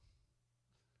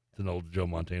 It's an old Joe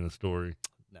Montana story.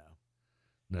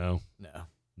 No.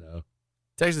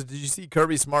 Texas, did you see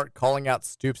Kirby Smart calling out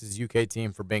Stoops' UK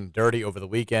team for being dirty over the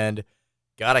weekend?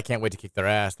 God, I can't wait to kick their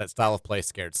ass. That style of play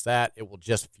scared Stat. It will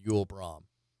just fuel Brom.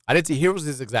 I did see, here was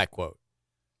his exact quote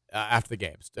after the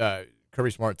games. Kirby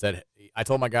Smart said, I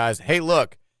told my guys, hey,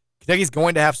 look, Kentucky's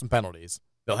going to have some penalties.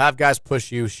 They'll have guys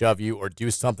push you, shove you, or do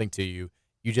something to you.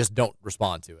 You just don't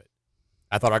respond to it.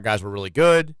 I thought our guys were really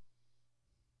good.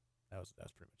 That was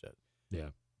pretty much it. Yeah.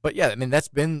 But, yeah, I mean, that's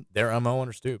been their MO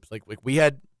under Stoops. Like we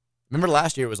had – remember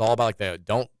last year it was all about, like, the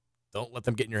don't let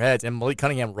them get in your heads. And Malik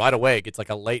Cunningham right away gets, like,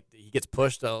 he gets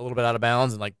pushed a little bit out of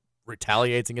bounds and, like,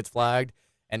 retaliates and gets flagged.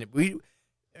 And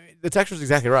the texture's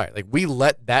exactly right. Like, we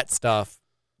let that stuff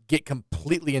get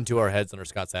completely into our heads under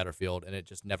Scott Satterfield, and it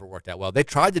just never worked out well. They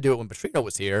tried to do it when Petrino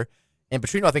was here, and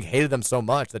Petrino, I think, hated them so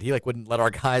much that he, like, wouldn't let our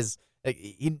guys –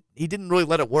 he didn't really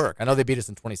let it work. I know they beat us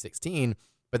in 2016,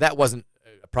 but that wasn't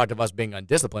a product of us being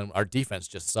undisciplined. Our defense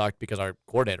just sucked because our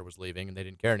coordinator was leaving, and they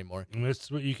didn't care anymore. And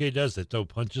that's what UK does. They throw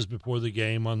punches before the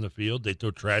game on the field. They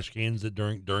throw trash cans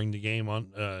during the game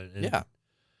on. Yeah,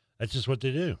 that's just what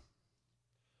they do.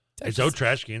 Texas, they throw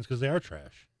trash cans because they are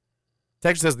trash.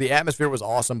 Texas says the atmosphere was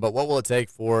awesome, but what will it take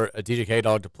for a DJ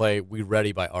K-Dog to play "We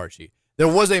Ready" by Archie? There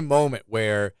was a moment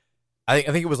where I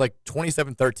think it was like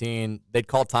 27-13. They'd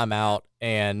call timeout,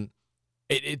 and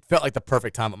it felt like the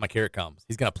perfect time. I'm like, here it comes.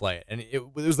 He's gonna play it, and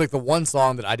it was like the one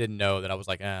song that I didn't know that I was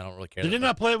like, I don't really care. Did they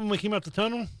not play it when we came out the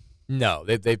tunnel? No,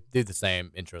 they did the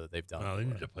same intro that they've done. No, they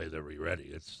need to play the "We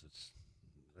Ready."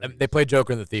 They played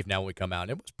Joker and the Thief now when we come out.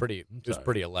 And it was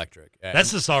pretty electric.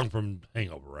 That's the song from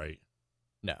Hangover, right?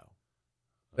 No.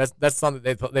 That's something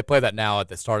they play that now at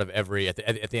the start of at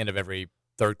the end of every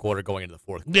third quarter going into the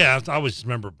fourth quarter. Yeah, I always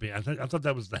remember I thought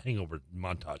that was the Hangover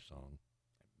montage song.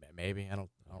 Maybe I don't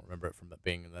remember it from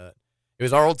being that. It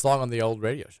was our old song on the old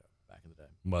radio show back in the day.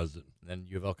 Was it? And then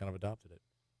U of L kind of adopted it.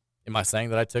 Am I saying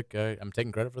that I'm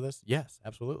taking credit for this? Yes,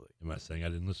 absolutely. Am I saying I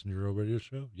didn't listen to your old radio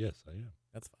show? Yes, I am.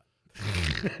 That's fine.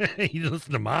 You didn't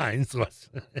listen to mine, so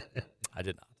I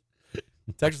did not.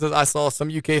 Texas says, I saw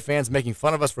some UK fans making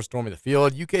fun of us for storming the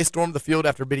field. UK stormed the field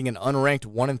after beating an unranked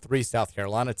 1-3 South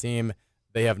Carolina team.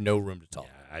 They have no room to talk.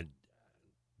 Yeah, I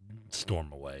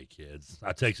storm away, kids.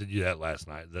 I texted you that last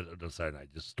night, the Saturday night.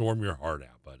 Just storm your heart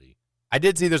out, buddy. I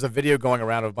did see there's a video going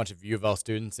around of a bunch of U of L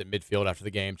students at midfield after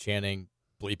the game chanting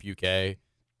 "Bleep UK,"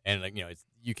 and it's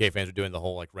UK fans are doing the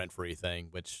whole like rent-free thing,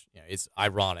 which is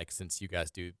ironic since you guys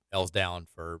do L's down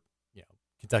for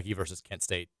Kentucky versus Kent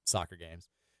State soccer games.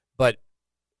 But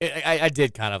I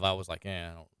did kind of I was like,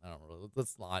 I don't really,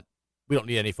 let's not. We don't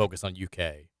need any focus on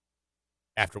UK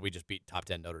after we just beat top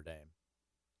 10 Notre Dame.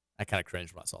 I kind of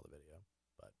cringed when I saw the video,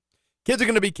 but kids are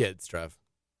going to be kids, Trev.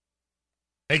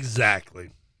 Exactly.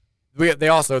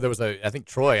 There was I think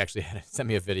Troy actually sent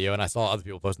me a video, and I saw other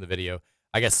people posting the video.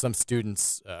 I guess some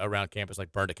students around campus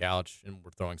like burned a couch and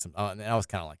were throwing some. And I was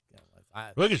kind of like,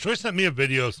 look, Troy sent me a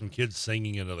video of some kids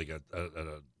singing in like a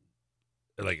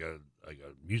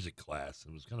music class.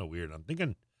 It was kind of weird.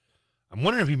 I'm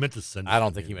wondering if he meant to send. I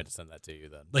don't think he meant to send that to you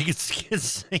then. Like it's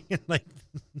kids singing like.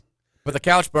 But the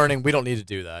couch burning, we don't need to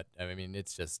do that. I mean,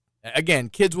 it's just again,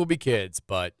 kids will be kids.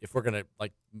 But if we're gonna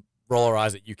like roll our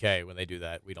eyes at UK when they do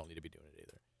that, we don't need to be doing it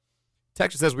either.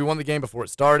 Texas says we won the game before it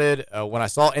started. When I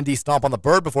saw ND stomp on the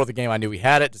bird before the game, I knew we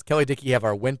had it. Does Kelly Dickey have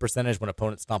our win percentage when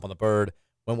opponents stomp on the bird?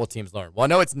 When will teams learn? Well, I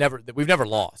know we've never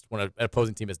lost when an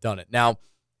opposing team has done it. Now,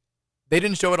 they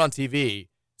didn't show it on TV,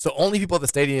 so only people at the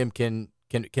stadium can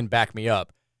back me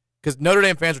up. Because Notre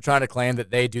Dame fans are trying to claim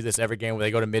that they do this every game where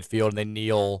they go to midfield and they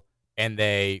kneel and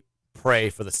they pray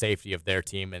for the safety of their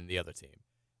team and the other team.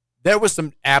 There was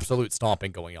some absolute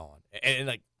stomping going on, and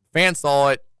like fans saw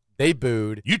it. They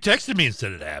booed. You texted me and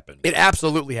said it happened. It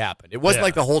absolutely happened. It wasn't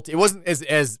like the whole. It wasn't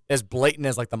as blatant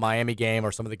as like the Miami game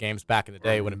or some of the games back in the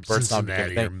day when it bird stomped became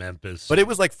a thing. Or Memphis. But it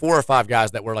was like 4 or 5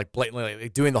 guys that were like blatantly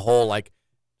like doing the whole like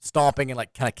stomping and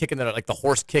like kind of kicking their like the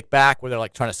horse kickback where they're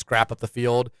like trying to scrap up the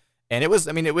field. And it was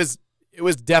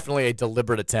definitely a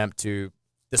deliberate attempt to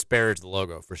disparage the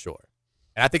logo for sure.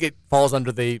 And I think it falls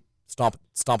under the stomp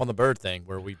on the bird thing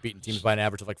where we've beaten teams by an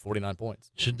average of like 49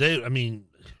 points. Should they? I mean.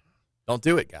 Don't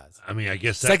do it, guys. I mean, I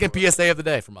guess second PSA of the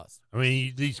day from us. I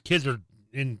mean, these kids are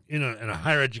in a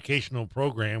higher educational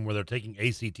program where they're taking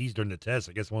ACTs during the test.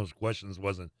 I guess one of those questions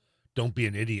wasn't, "Don't be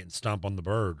an idiot and stomp on the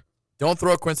bird." Don't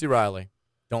throw Quincy Riley.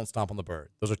 Don't stomp on the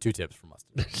bird. Those are 2 tips from us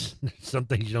today. Some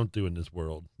things you don't do in this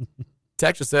world.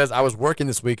 Texture says, I was working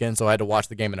this weekend, so I had to watch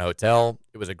the game in a hotel.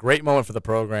 It was a great moment for the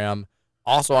program.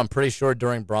 Also, I'm pretty sure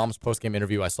during Brahms' postgame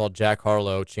interview, I saw Jack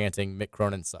Harlow chanting, "Mick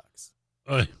Cronin sucks."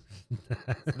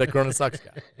 Mick Cronin sucks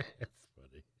guy. That's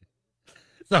funny.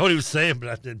 It's not what he was saying,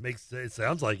 but it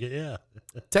sounds like it, yeah.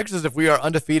 Texas says, if we are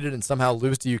undefeated and somehow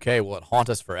lose to UK, will it haunt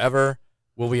us forever?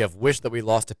 Will we have wished that we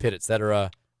lost to Pitt,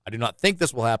 etc.? I do not think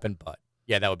this will happen, but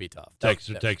yeah, that would be tough.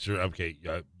 Texter, okay,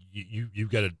 you've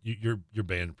got to you're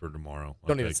banned for tomorrow.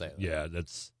 Don't even say that. Yeah,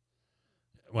 that's.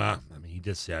 Well, I mean, he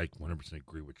did say I 100%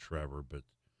 agree with Trevor, but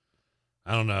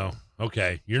I don't know.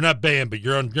 Okay, you're not banned, but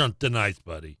you're on thin ice,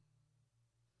 buddy.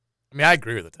 I mean, I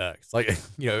agree with the text. Like,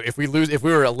 if we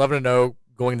were 11-0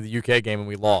 going into the UK game and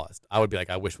we lost, I would be like,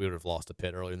 I wish we would have lost to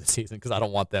Pitt earlier in the season because I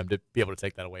don't want them to be able to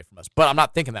take that away from us. But I'm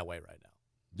not thinking that way right now.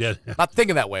 Yeah, I'm not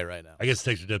thinking that way right now. I guess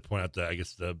Texter did point out that I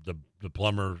guess the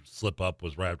plumber slip up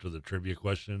was right after the trivia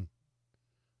question.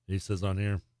 He says on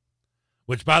here,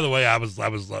 which by the way, I was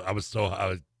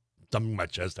thumbing my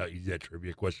chest how easy that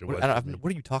trivia question was.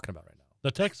 What are you talking about right now?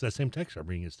 The text, that same text. I'm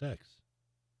reading his text.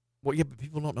 Well, yeah, but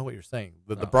people don't know what you're saying.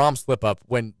 The Brahms slip up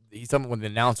when the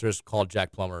announcers called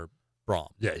Jack Plummer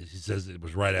Brahms. Yeah, he says it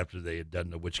was right after they had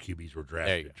done the which QBs were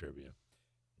drafted in trivia.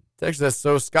 Text says,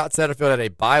 so Scott Satterfield had a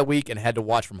bye week and had to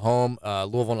watch from home.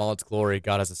 Louisville in all its glory.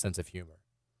 God has a sense of humor.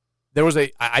 There was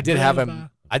I did have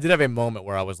a moment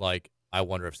where I was like, I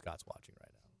wonder if Scott's watching right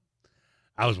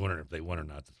now. I was wondering if they won or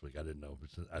not this week. I didn't know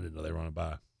they were on a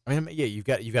bye. I mean, yeah, you've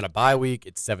got a bye week.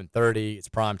 It's 7:30. It's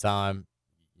prime time.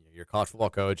 Your college football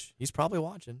coach, he's probably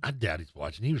watching. I doubt he's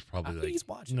watching. He was probably he's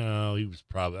watching. No, he was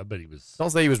probably. I bet he was. Don't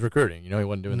say he was recruiting. He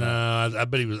wasn't doing that. No, I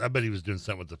bet he was. I bet he was doing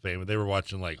something with the family. They were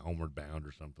watching like Homeward Bound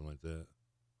or something like that.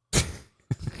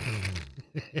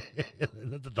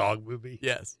 Isn't that the dog movie?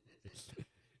 Yes.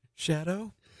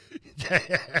 Shadow.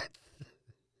 It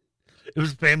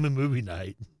was family movie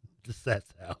night. Just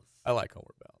Seth's house. I like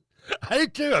Homeward Bound. I do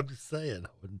too. I'm just saying.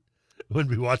 Wouldn't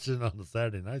be watching it on the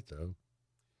Saturday night, though.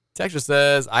 Texture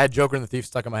says, I had Joker and the Thief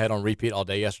stuck in my head on repeat all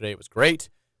day yesterday. It was great.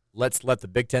 Let's let the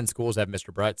Big Ten schools have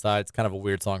Mr. Brightside. It's kind of a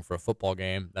weird song for a football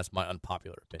game. That's my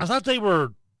unpopular opinion.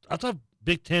 I thought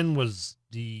Big Ten was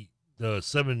the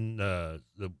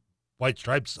White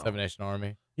Stripes song. Seven Nation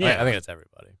Army. Yeah. I think it's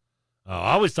everybody.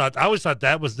 I always thought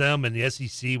that was them, and the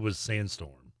SEC was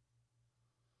Sandstorm.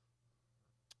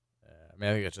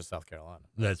 I think it's just South Carolina.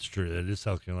 That's true. That is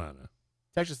South Carolina.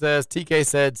 Texture says, TK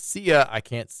said, see ya, I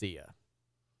can't see ya.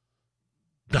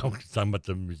 No, talking about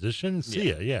the musician? See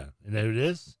ya, yeah. And that who it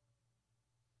is?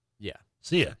 Yeah.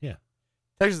 See ya, yeah.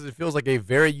 Texture says, it feels like a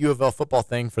very U of L football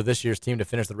thing for this year's team to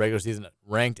finish the regular season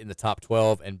ranked in the top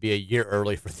 12 and be a year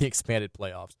early for the expanded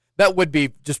playoffs. That would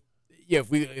be just,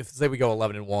 if say we go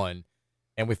 11-1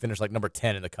 and we finish like number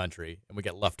 10 in the country and we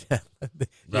get left,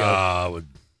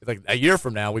 it's like a year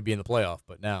from now we'd be in the playoff,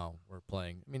 but now we're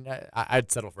playing. I mean,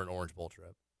 I'd settle for an Orange Bowl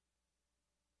trip.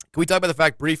 Can we talk about the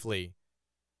fact briefly?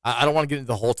 I don't want to get into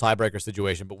the whole tiebreaker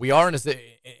situation, but we are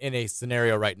in a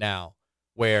scenario right now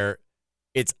where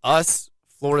it's us,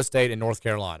 Florida State, and North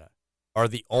Carolina are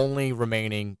the only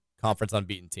remaining conference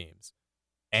unbeaten teams,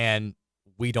 and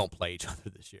we don't play each other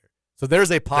this year. So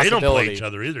there's a possibility. They don't play each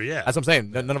other either, yeah. That's what I'm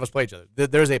saying. None of us play each other.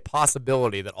 There's a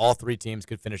possibility that all three teams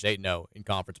could finish 8-0 in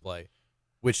conference play,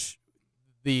 which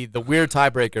the weird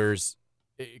tiebreakers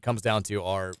it comes down to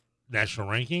are national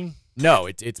ranking. No,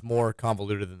 it's more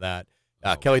convoluted than that.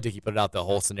 Kelly Dickey put it out the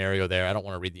whole scenario there. I don't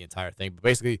want to read the entire thing, but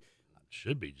basically, it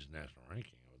should be just national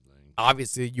ranking. I would think.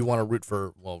 Obviously, you want to root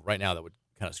for right now that would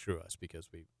kind of screw us because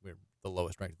we're the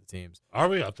lowest ranked of the teams. Are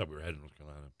we? I thought we were ahead of North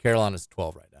Carolina. Carolina's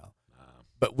 12 right now,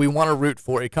 but we want to root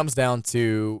for. It comes down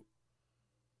to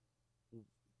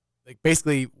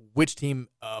basically which team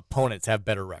opponents have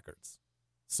better records.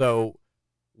 So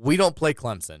we don't play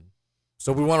Clemson.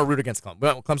 So we want to root against Clemson. We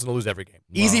want Clemson to lose every game.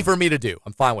 Easy for me to do.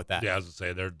 I'm fine with that. Yeah, I was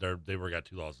going to say, they were got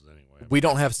 2 losses anyway. We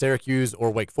don't have Syracuse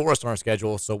or Wake Forest on our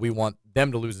schedule, so we want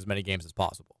them to lose as many games as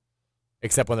possible,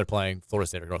 except when they're playing Florida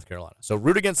State or North Carolina. So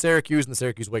root against Syracuse in the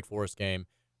Syracuse-Wake Forest game.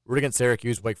 Root against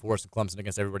Syracuse, Wake Forest, and Clemson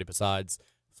against everybody besides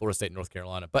Florida State and North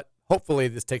Carolina. But hopefully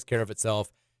this takes care of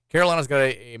itself. Carolina's got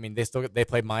they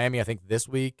played Miami, I think, this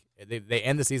week. They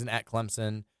end the season at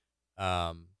Clemson.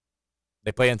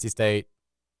 They play NC State.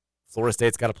 Florida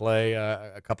State's got to play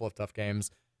a couple of tough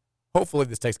games. Hopefully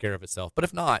this takes care of itself. But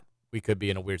if not, we could be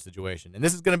in a weird situation. And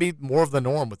this is going to be more of the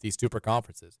norm with these super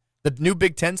conferences. The new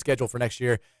Big Ten schedule for next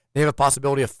year, they have a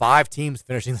possibility of 5 teams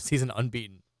finishing the season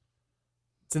unbeaten.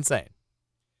 It's insane.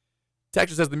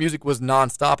 Texas says the music was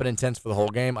nonstop and intense for the whole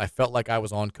game. I felt like I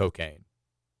was on cocaine.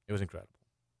 It was incredible.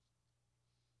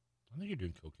 I think you're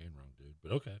doing cocaine wrong, dude,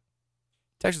 but okay.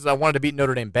 Texas, I wanted to beat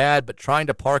Notre Dame bad, but trying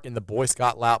to park in the Boy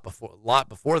Scout lot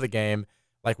before the game,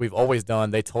 like we've always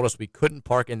done, they told us we couldn't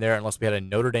park in there unless we had a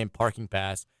Notre Dame parking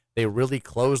pass. They really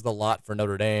closed the lot for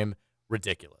Notre Dame.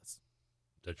 Ridiculous.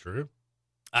 Is that true?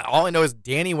 All I know is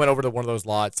Danny went over to one of those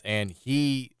lots, and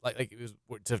he it was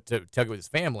to tailgate with his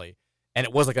family, and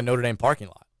it was like a Notre Dame parking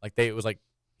lot. It was like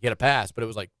he had a pass, but it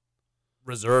was like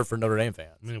reserved for Notre Dame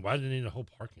fans. I mean, why do they need a whole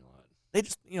parking lot? They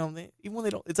just, even when they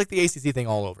don't, it's like the ACC thing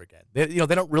all over again. They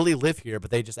don't really live here, but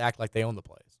they just act like they own the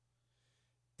place.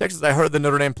 Texas, I heard the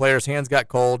Notre Dame players' hands got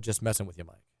cold. Just messing with you,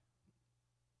 Mike.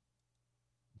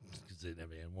 Because they didn't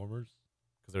have hand warmers?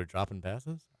 Because they were dropping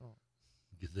passes?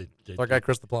 Because they our guy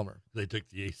Chris the plumber. They took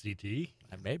the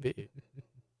ACT? Maybe.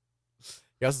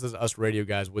 He also says us radio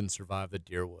guys wouldn't survive the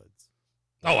deer woods.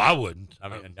 Oh, I wouldn't. I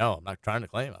mean, no, I'm not trying to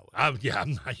claim I would.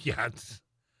 I'm not. Yeah,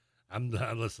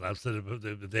 listen, I've said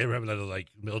if they ever have another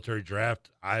military draft,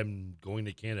 I'm going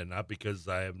to Canada, not because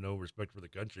I have no respect for the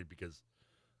country, because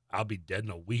I'll be dead in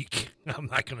a week. I'm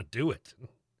not going to do it.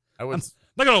 I'm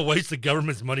not going to waste the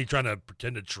government's money trying to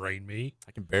pretend to train me.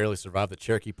 I can barely survive the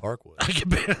Cherokee Park woods. I can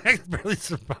barely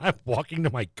survive walking to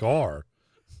my car.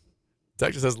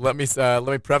 Texas says, let me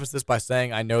preface this by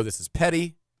saying I know this is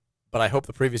petty, but I hope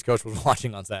the previous coach was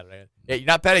watching on Saturday. Yeah, you're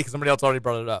not petty because somebody else already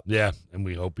brought it up. Yeah, and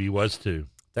we hope he was too.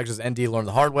 Texas ND learned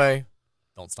the hard way.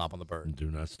 Don't stomp on the bird.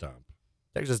 Do not stomp.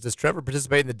 Texas, does Trevor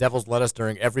participate in the Devil's Lettuce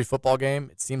during every football game?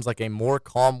 It seems like a more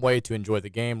calm way to enjoy the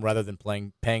game rather than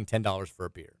paying $10 for a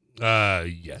beer.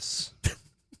 Yes.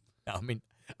 I mean,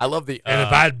 I love the. And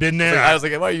if I had been there, I was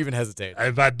like, why are you even hesitating?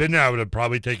 If I'd been there, I would have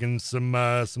probably taken some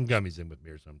gummies in with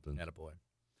me or something. Attaboy.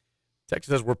 Texas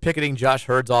says we're picketing Josh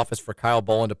Hurd's office for Kyle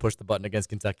Bolin to push the button against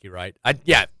Kentucky, right?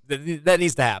 That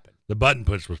needs to happen. The button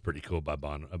push was pretty cool by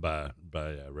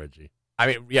Reggie. I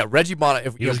mean, yeah, Reggie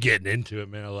Bonner. He was getting into it,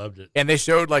 man. I loved it. And they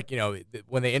showed,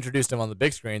 when they introduced him on the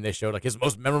big screen, they showed, his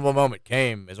most memorable moment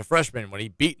came as a freshman when he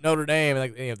beat Notre Dame.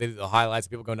 And, they did the highlights.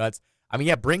 People go nuts. I mean,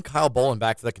 yeah, bring Kyle Bolin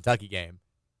back for the Kentucky game.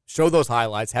 Show those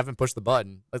highlights. Have him push the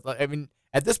button. I mean,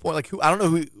 at this point, I don't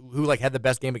know who had the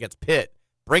best game against Pitt.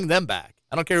 Bring them back.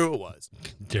 I don't care who it was.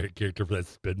 Derek Character for that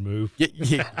spin move.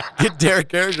 Get Derek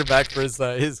Character back for his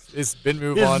spin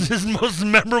move on. His most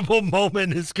memorable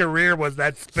moment in his career was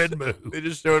that spin move. They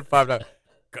just showed 5 times.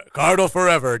 Cardinal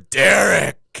forever,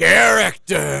 Derek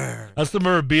Character. I still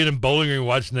remember being in Bowling Green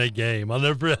watching that game. I'll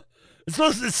never. It's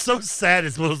so sad.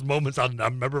 It's one of those moments I'll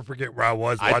never forget where I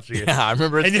was watching it. Yeah, I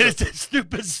remember. And it's a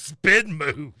stupid spin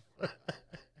move.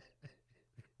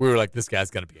 We were like, this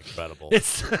guy's gonna be incredible.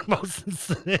 It's the most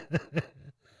insane.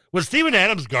 Was Steven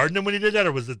Adams guarding him when he did that,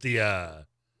 or was it the?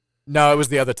 No, it was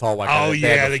the other tall white guy. Oh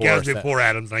yeah, the guy before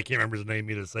Adams, and I can't remember his name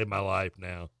either. To save my life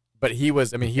now. But he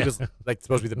was. I mean, he was like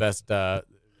supposed to be the best.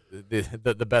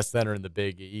 The best center in the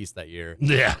Big East that year.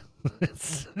 Yeah.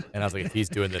 And I was like, if he's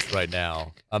doing this right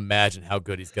now, imagine how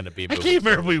good he's going to be. I can't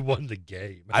remember if we won the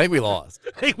game. I think we lost.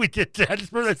 I think we did. I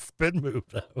just remember that spin move,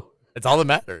 though. It's all that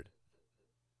mattered.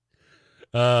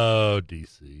 Oh,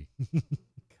 DC. God,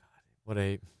 what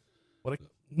a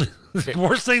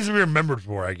worst things to be remembered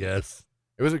for, I guess.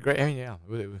 It was a great. I mean, yeah.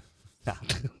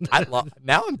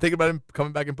 Now I'm thinking about him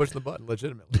coming back and pushing the button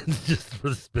legitimately. Just for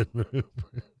the spin move.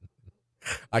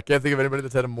 I can't think of anybody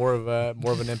that's had more of an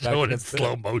impact. Showing in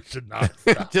slow motion.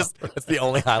 Just that's the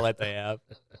only highlight they have.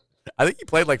 I think he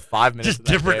played like 5 minutes. Just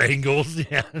different angles.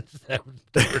 Yeah.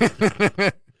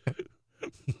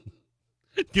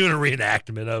 Doing a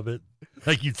reenactment of it,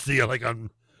 like you'd see on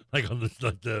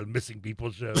the Missing People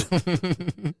show.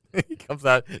 He comes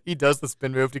out. He does the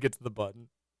spin move to get to the button.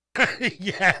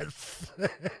 Yes.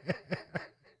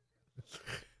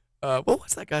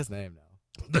 What's that guy's name now?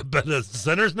 The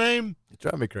center's name? It's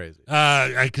driving me crazy.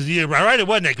 Because it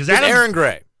wasn't it? Because Aaron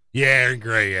Gray. Yeah, Aaron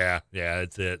Gray. Yeah,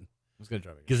 that's it. It's gonna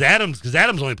drive me. Because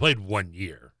Adams only played 1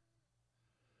 year,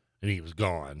 and he was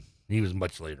gone. He was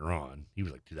much later on. He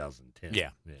was like 2010. Yeah.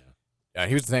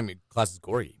 He was the same class as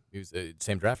Gorgie. He was the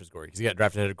same draft as Gorgie because he got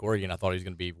drafted ahead of Gorgie, and I thought he was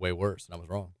going to be way worse, and I was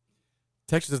wrong.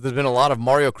 Texas says there's been a lot of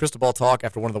Mario Cristobal talk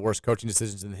after one of the worst coaching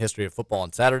decisions in the history of football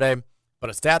on Saturday. But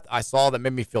a stat I saw that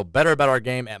made me feel better about our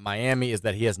game at Miami is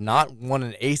that he has not won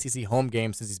an ACC home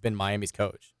game since he's been Miami's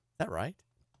coach. Is that right?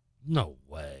 No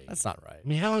way. That's not right. I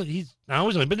mean, he's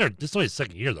only been there. This is only his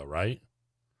second year, though, right?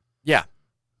 Yeah.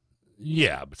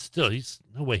 Yeah, but still,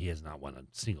 no way he has not won a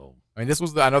single. I mean,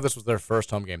 I know this was their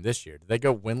first home game this year. Did they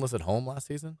go winless at home last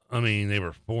season? I mean, they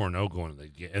were 4-0 going to the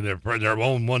game, and they're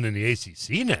 0-1 in the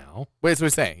ACC now. Wait, so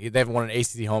he's saying they haven't won an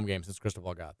ACC home game since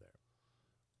Cristobal got there.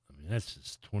 I mean, that's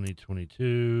just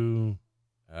 2022.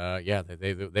 Yeah,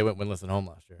 they went winless at home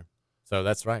last year, so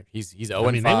that's right. He's 0-5.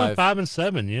 I mean, they went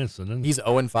 5-7, yes, and then he's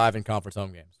 0-5 in conference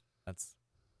home games.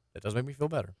 That does make me feel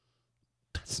better.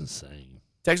 That's insane.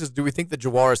 Texas, do we think that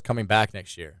Jawar is coming back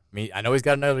next year? I mean, I know he's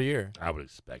got another year. I would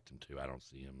expect him to. I don't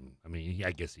see him. I mean,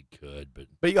 I guess he could, but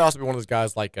he could also be one of those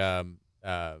guys like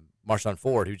Marshawn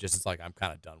Ford, who just is like, I'm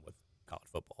kind of done with college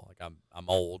football. Like I'm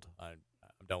old. I'm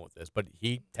done with this. But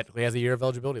he technically has a year of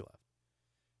eligibility left.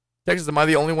 Texas, am I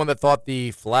the only one that thought the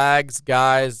flags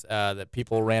guys that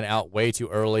people ran out way too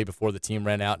early before the team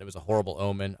ran out, and it was a horrible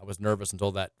omen? I was nervous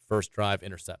until that first drive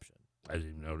interception. I didn't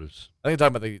even notice. I think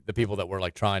I'm talking about the people that were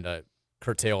like trying to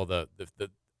curtail the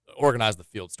organize the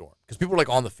field storm because people were like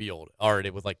on the field already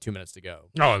with like 2 minutes to go.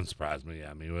 Oh, it surprised me. Yeah,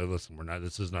 I mean, listen, we're not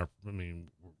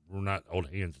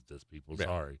old hands at this, people. Yeah.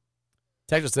 Sorry.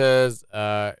 Texas says,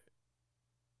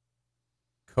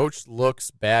 coach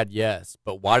looks bad, yes,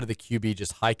 but why did the QB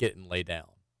just hike it and lay down?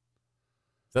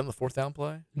 Is that in the fourth down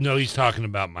play? No, he's talking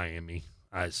about Miami.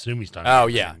 I assume he's talking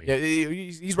about Miami. Yeah,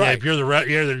 he's right.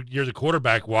 Yeah, if you're the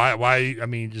quarterback, why? I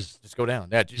mean, just go down.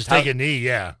 Yeah, just take a knee.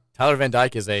 Yeah. Tyler Van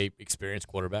Dyke is a experienced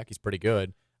quarterback. He's pretty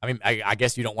good. I mean, I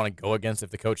guess you don't want to go against if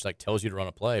the coach like tells you to run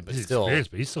a play, but he's still experienced,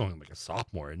 but he's still like a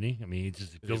sophomore, isn't he? I mean, it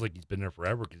feels like he's been there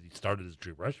forever because he started as a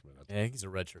true freshman. Yeah, I think he's a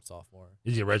redshirt sophomore.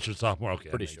 Is he a redshirt sophomore? Okay,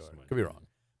 pretty sure. Could be wrong,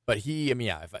 but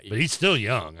but he's still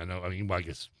young. I know. I mean, I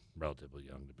guess relatively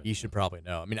young. He should probably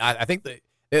know. I mean, I think the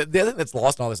other thing that's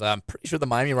lost in all this, I'm pretty sure the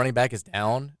Miami running back is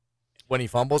down when he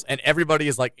fumbles, and everybody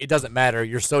is like, it doesn't matter.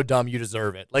 You're so dumb, you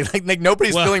deserve it. Like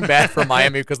nobody's feeling bad for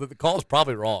Miami because the call is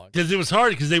probably wrong. Because it was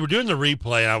hard because they were doing the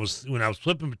replay, and when I was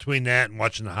flipping between that and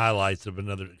watching the highlights of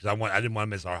another, because I didn't want to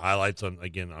miss our highlights on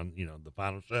the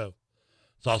final show,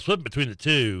 so I was flipping between the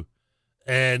two,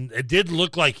 and it did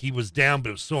look like he was down, but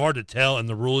it was so hard to tell, and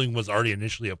the ruling was already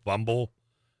initially a fumble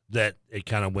that it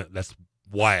kind of went. That's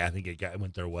why I think it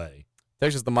went their way.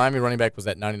 Texas, the Miami running back was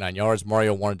at 99 yards.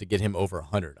 Mario wanted to get him over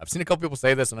 100. I've seen a couple people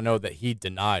say this, and I know that he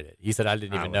denied it. He said, I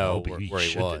didn't even know where he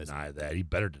was. Deny that. He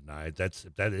better deny it. That's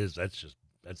just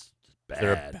bad. Is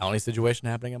there a bounty situation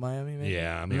happening in Miami? Maybe?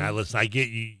 Yeah, I mean, I get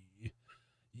you.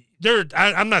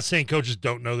 I'm not saying coaches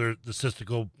don't know the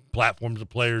statistical platforms of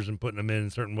players and putting them in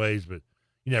certain ways, but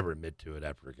you never admit to it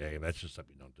after a game. That's just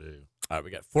something you don't do. All right, we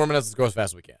got 4 minutes. Let's go as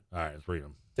fast as we can. All right, let's read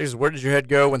them. Texas, where did your head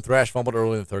go when Thrash fumbled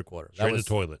early in the third quarter? Straight in the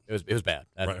toilet. It was bad.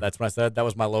 That's what I said. That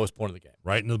was my lowest point of the game.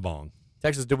 Right into the bong.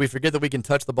 Texas, did we forget that we can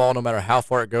touch the ball no matter how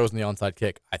far it goes in the onside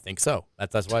kick? I think so.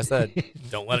 That's why I said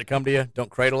don't let it come to you. Don't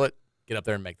cradle it. Get up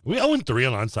there and make the play. We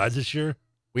 0-3 on onsides this year.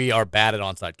 We are bad at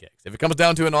onside kicks. If it comes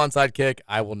down to an onside kick,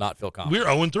 I will not feel confident.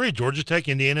 We're 0-3. Georgia Tech,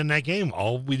 Indiana in that game.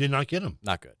 We did not get them.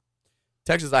 Not good.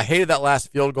 Texas, I hated that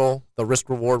last field goal. The risk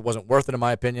reward wasn't worth it in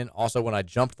my opinion. Also, when I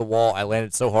jumped the wall, I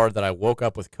landed so hard that I woke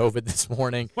up with COVID this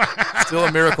morning. Still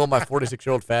a miracle my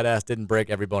 46-year-old fat ass didn't break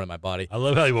every bone in my body. I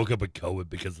love how he woke up with COVID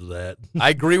because of that.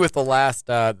 I agree with the last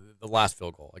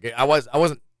field goal. Like, I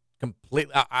wasn't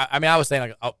completely. I mean, I was saying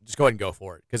like, I'll just go ahead and go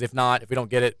for it because if we don't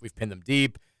get it, we've pinned them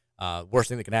deep. Worst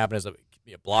thing that can happen is a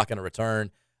block and a return.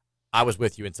 I was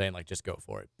with you in saying like just go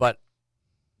for it, but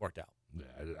worked out. Yeah,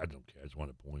 I don't care. I just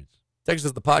wanted points. Texas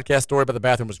says the podcast story about the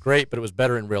bathroom was great, but it was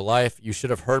better in real life. You should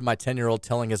have heard my 10-year-old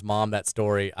telling his mom that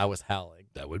story. I was howling.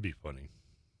 That would be funny.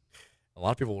 A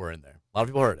lot of people were in there. A lot of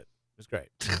people heard it. It was great.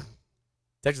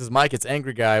 Texas Mike, it's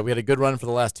Angry Guy. We had a good run for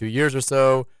the last 2 years or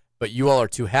so, but you all are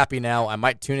too happy now. I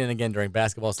might tune in again during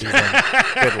basketball season.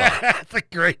 Good luck. That's a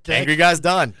great text. Angry Guy's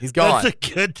done. He's gone. That's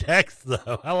a good text,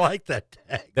 though. I like that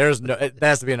text. It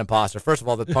has to be an imposter. First of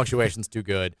all, the punctuation's too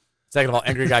good. Second of all,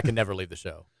 Angry Guy can never leave the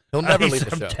show. He'll never leave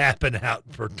the show. Tapping out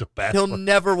for basketball. He'll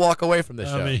never walk away from the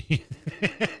show. mean,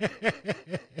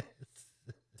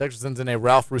 Texas sends in a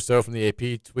Ralph Rousseau from the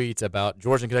AP tweets about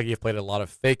Georgia and Kentucky have played a lot of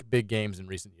fake big games in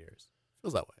recent years.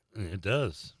 Feels that way. It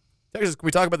does. Texas, can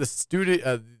we talk about the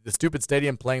stupid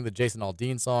stadium playing the Jason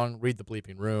Aldean song, Read the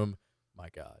Bleeping Room? My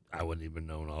God. I wouldn't even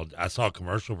know. I saw a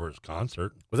commercial for his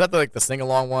concert. Was that the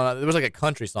sing-along one? There was like a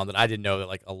country song that I didn't know that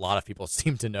like a lot of people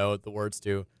seem to know the words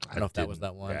to. I don't know if that was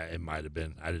that one. Yeah, it might have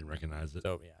been. I didn't recognize it.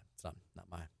 So, yeah, it's not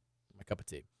my cup of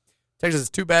tea. Texas, it's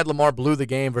too bad Lamar blew the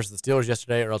game versus the Steelers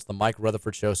yesterday, or else the Mike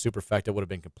Rutherford show superfecta would have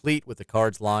been complete with the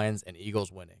Cards, Lions, and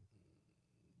Eagles winning.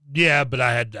 Yeah, but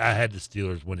I had the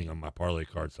Steelers winning on my parlay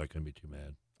card, so I couldn't be too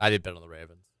mad. I did bet on the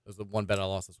Ravens. It was the one bet I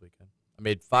lost this weekend. I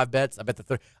made 5 bets. I bet the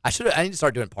 3. I need to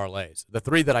start doing parlays. The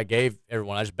 3 that I gave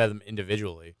everyone, I just bet them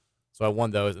individually. So I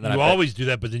won those. And then you always do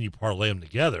that, but then you parlay them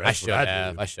together. I should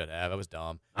have. I was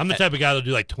dumb. I'm the type of guy that'll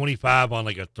do like 25 on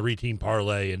like a 3-team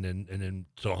parlay, and then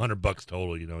so $100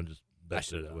 total, and just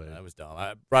bet it that way. I was dumb.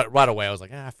 Right away, I was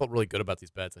like, I felt really good about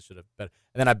these bets. I should have bet.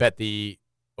 And then I bet the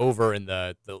over in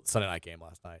the Sunday night game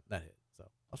last night. That hit. So I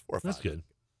was 4 or 5. That's good.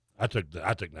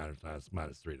 I took Niners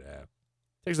minus 3.5.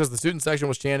 Texas says the student section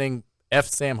was chanting F.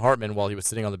 Sam Hartman while he was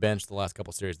sitting on the bench the last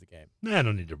couple series of the game. Nah, I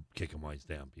don't need to kick him while he's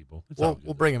down, people. We'll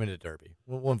bring him into Derby.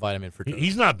 We'll invite him in for Derby.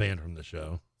 He's not banned from the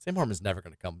show. Sam Hartman's never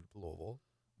going to come to Louisville.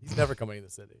 He's never coming to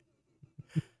the city.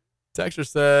 Texture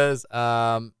says,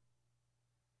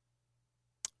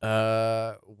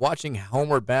 watching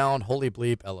Homeward Bound, holy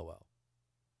bleep, LOL.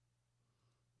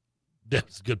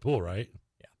 That's a good pull, right?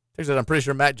 Yeah. Texture says, I'm pretty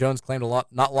sure Matt Jones claimed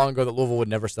not long ago that Louisville would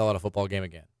never sell out a football game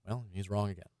again. Well, he's wrong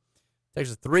again.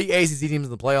 Texas, 3 ACC teams in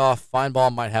the playoff.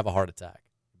 Feinbaum might have a heart attack.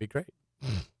 It'd be great.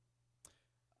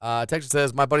 Texas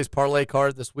says, my buddy's parlay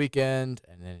card this weekend,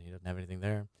 and then he doesn't have anything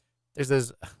there.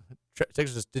 Texas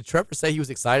says, did Trevor say he was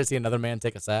excited to see another man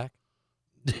take a sack?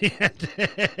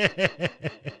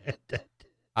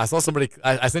 I saw somebody.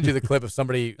 I sent you the clip of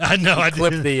somebody. I know. I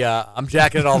clipped the. I'm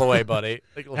jacking it all the way, buddy.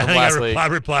 I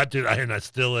replied to it, and I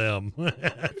still am.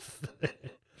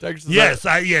 Yes.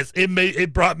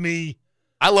 It brought me.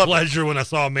 I love pleasure when I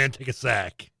saw a man take a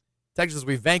sack. Texas,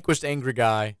 we vanquished Angry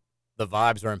Guy. The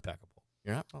vibes are impeccable.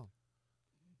 You're not wrong.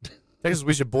 Texas,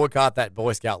 we should boycott that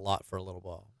Boy Scout lot for a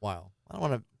little while. I don't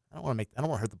want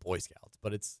to hurt the Boy Scouts,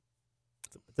 but it's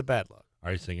a bad look.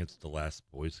 Are you saying it's the last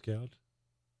Boy Scout?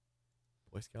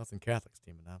 Boy Scouts and Catholics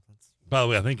teaming up. By the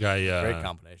way, I think great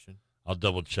combination. I'll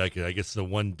double check it. I guess the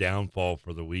one downfall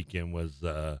for the weekend was,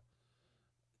 I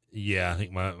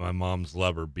think my mom's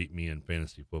lover beat me in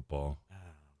fantasy football.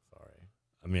 Sorry.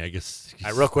 I mean, I guess.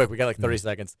 All right, real quick, we got like 30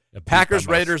 seconds. Packers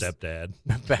Raiders. Stepdad.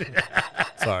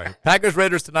 Sorry. Packers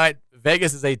Raiders tonight.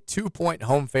 Vegas is a 2-point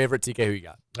home favorite. TK, who you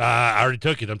got? I already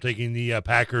took it. I'm taking the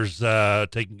Packers. Was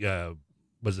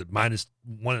it minus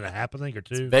 1.5? I think or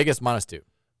 2. It's Vegas -2.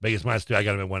 Vegas -2. I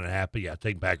got them at 1.5. But yeah,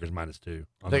 taking Packers -2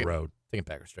 on the road. Taking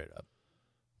Packers straight up.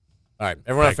 All right,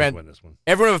 everyone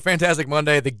have a fantastic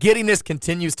Monday. The giddiness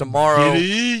continues tomorrow.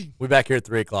 Giddy. We'll be back here at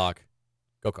 3 o'clock.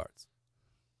 Go Cards.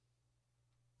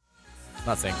 I'm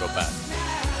not saying go back.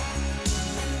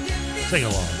 Sing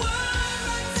along.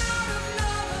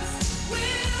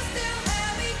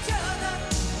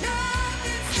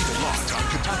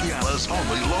 Indiana's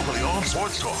only locally owned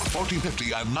sports talk.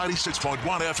 1450 and 96.1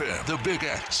 FM. The Big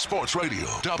X Sports Radio.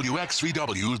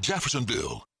 WXVW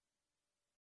Jeffersonville.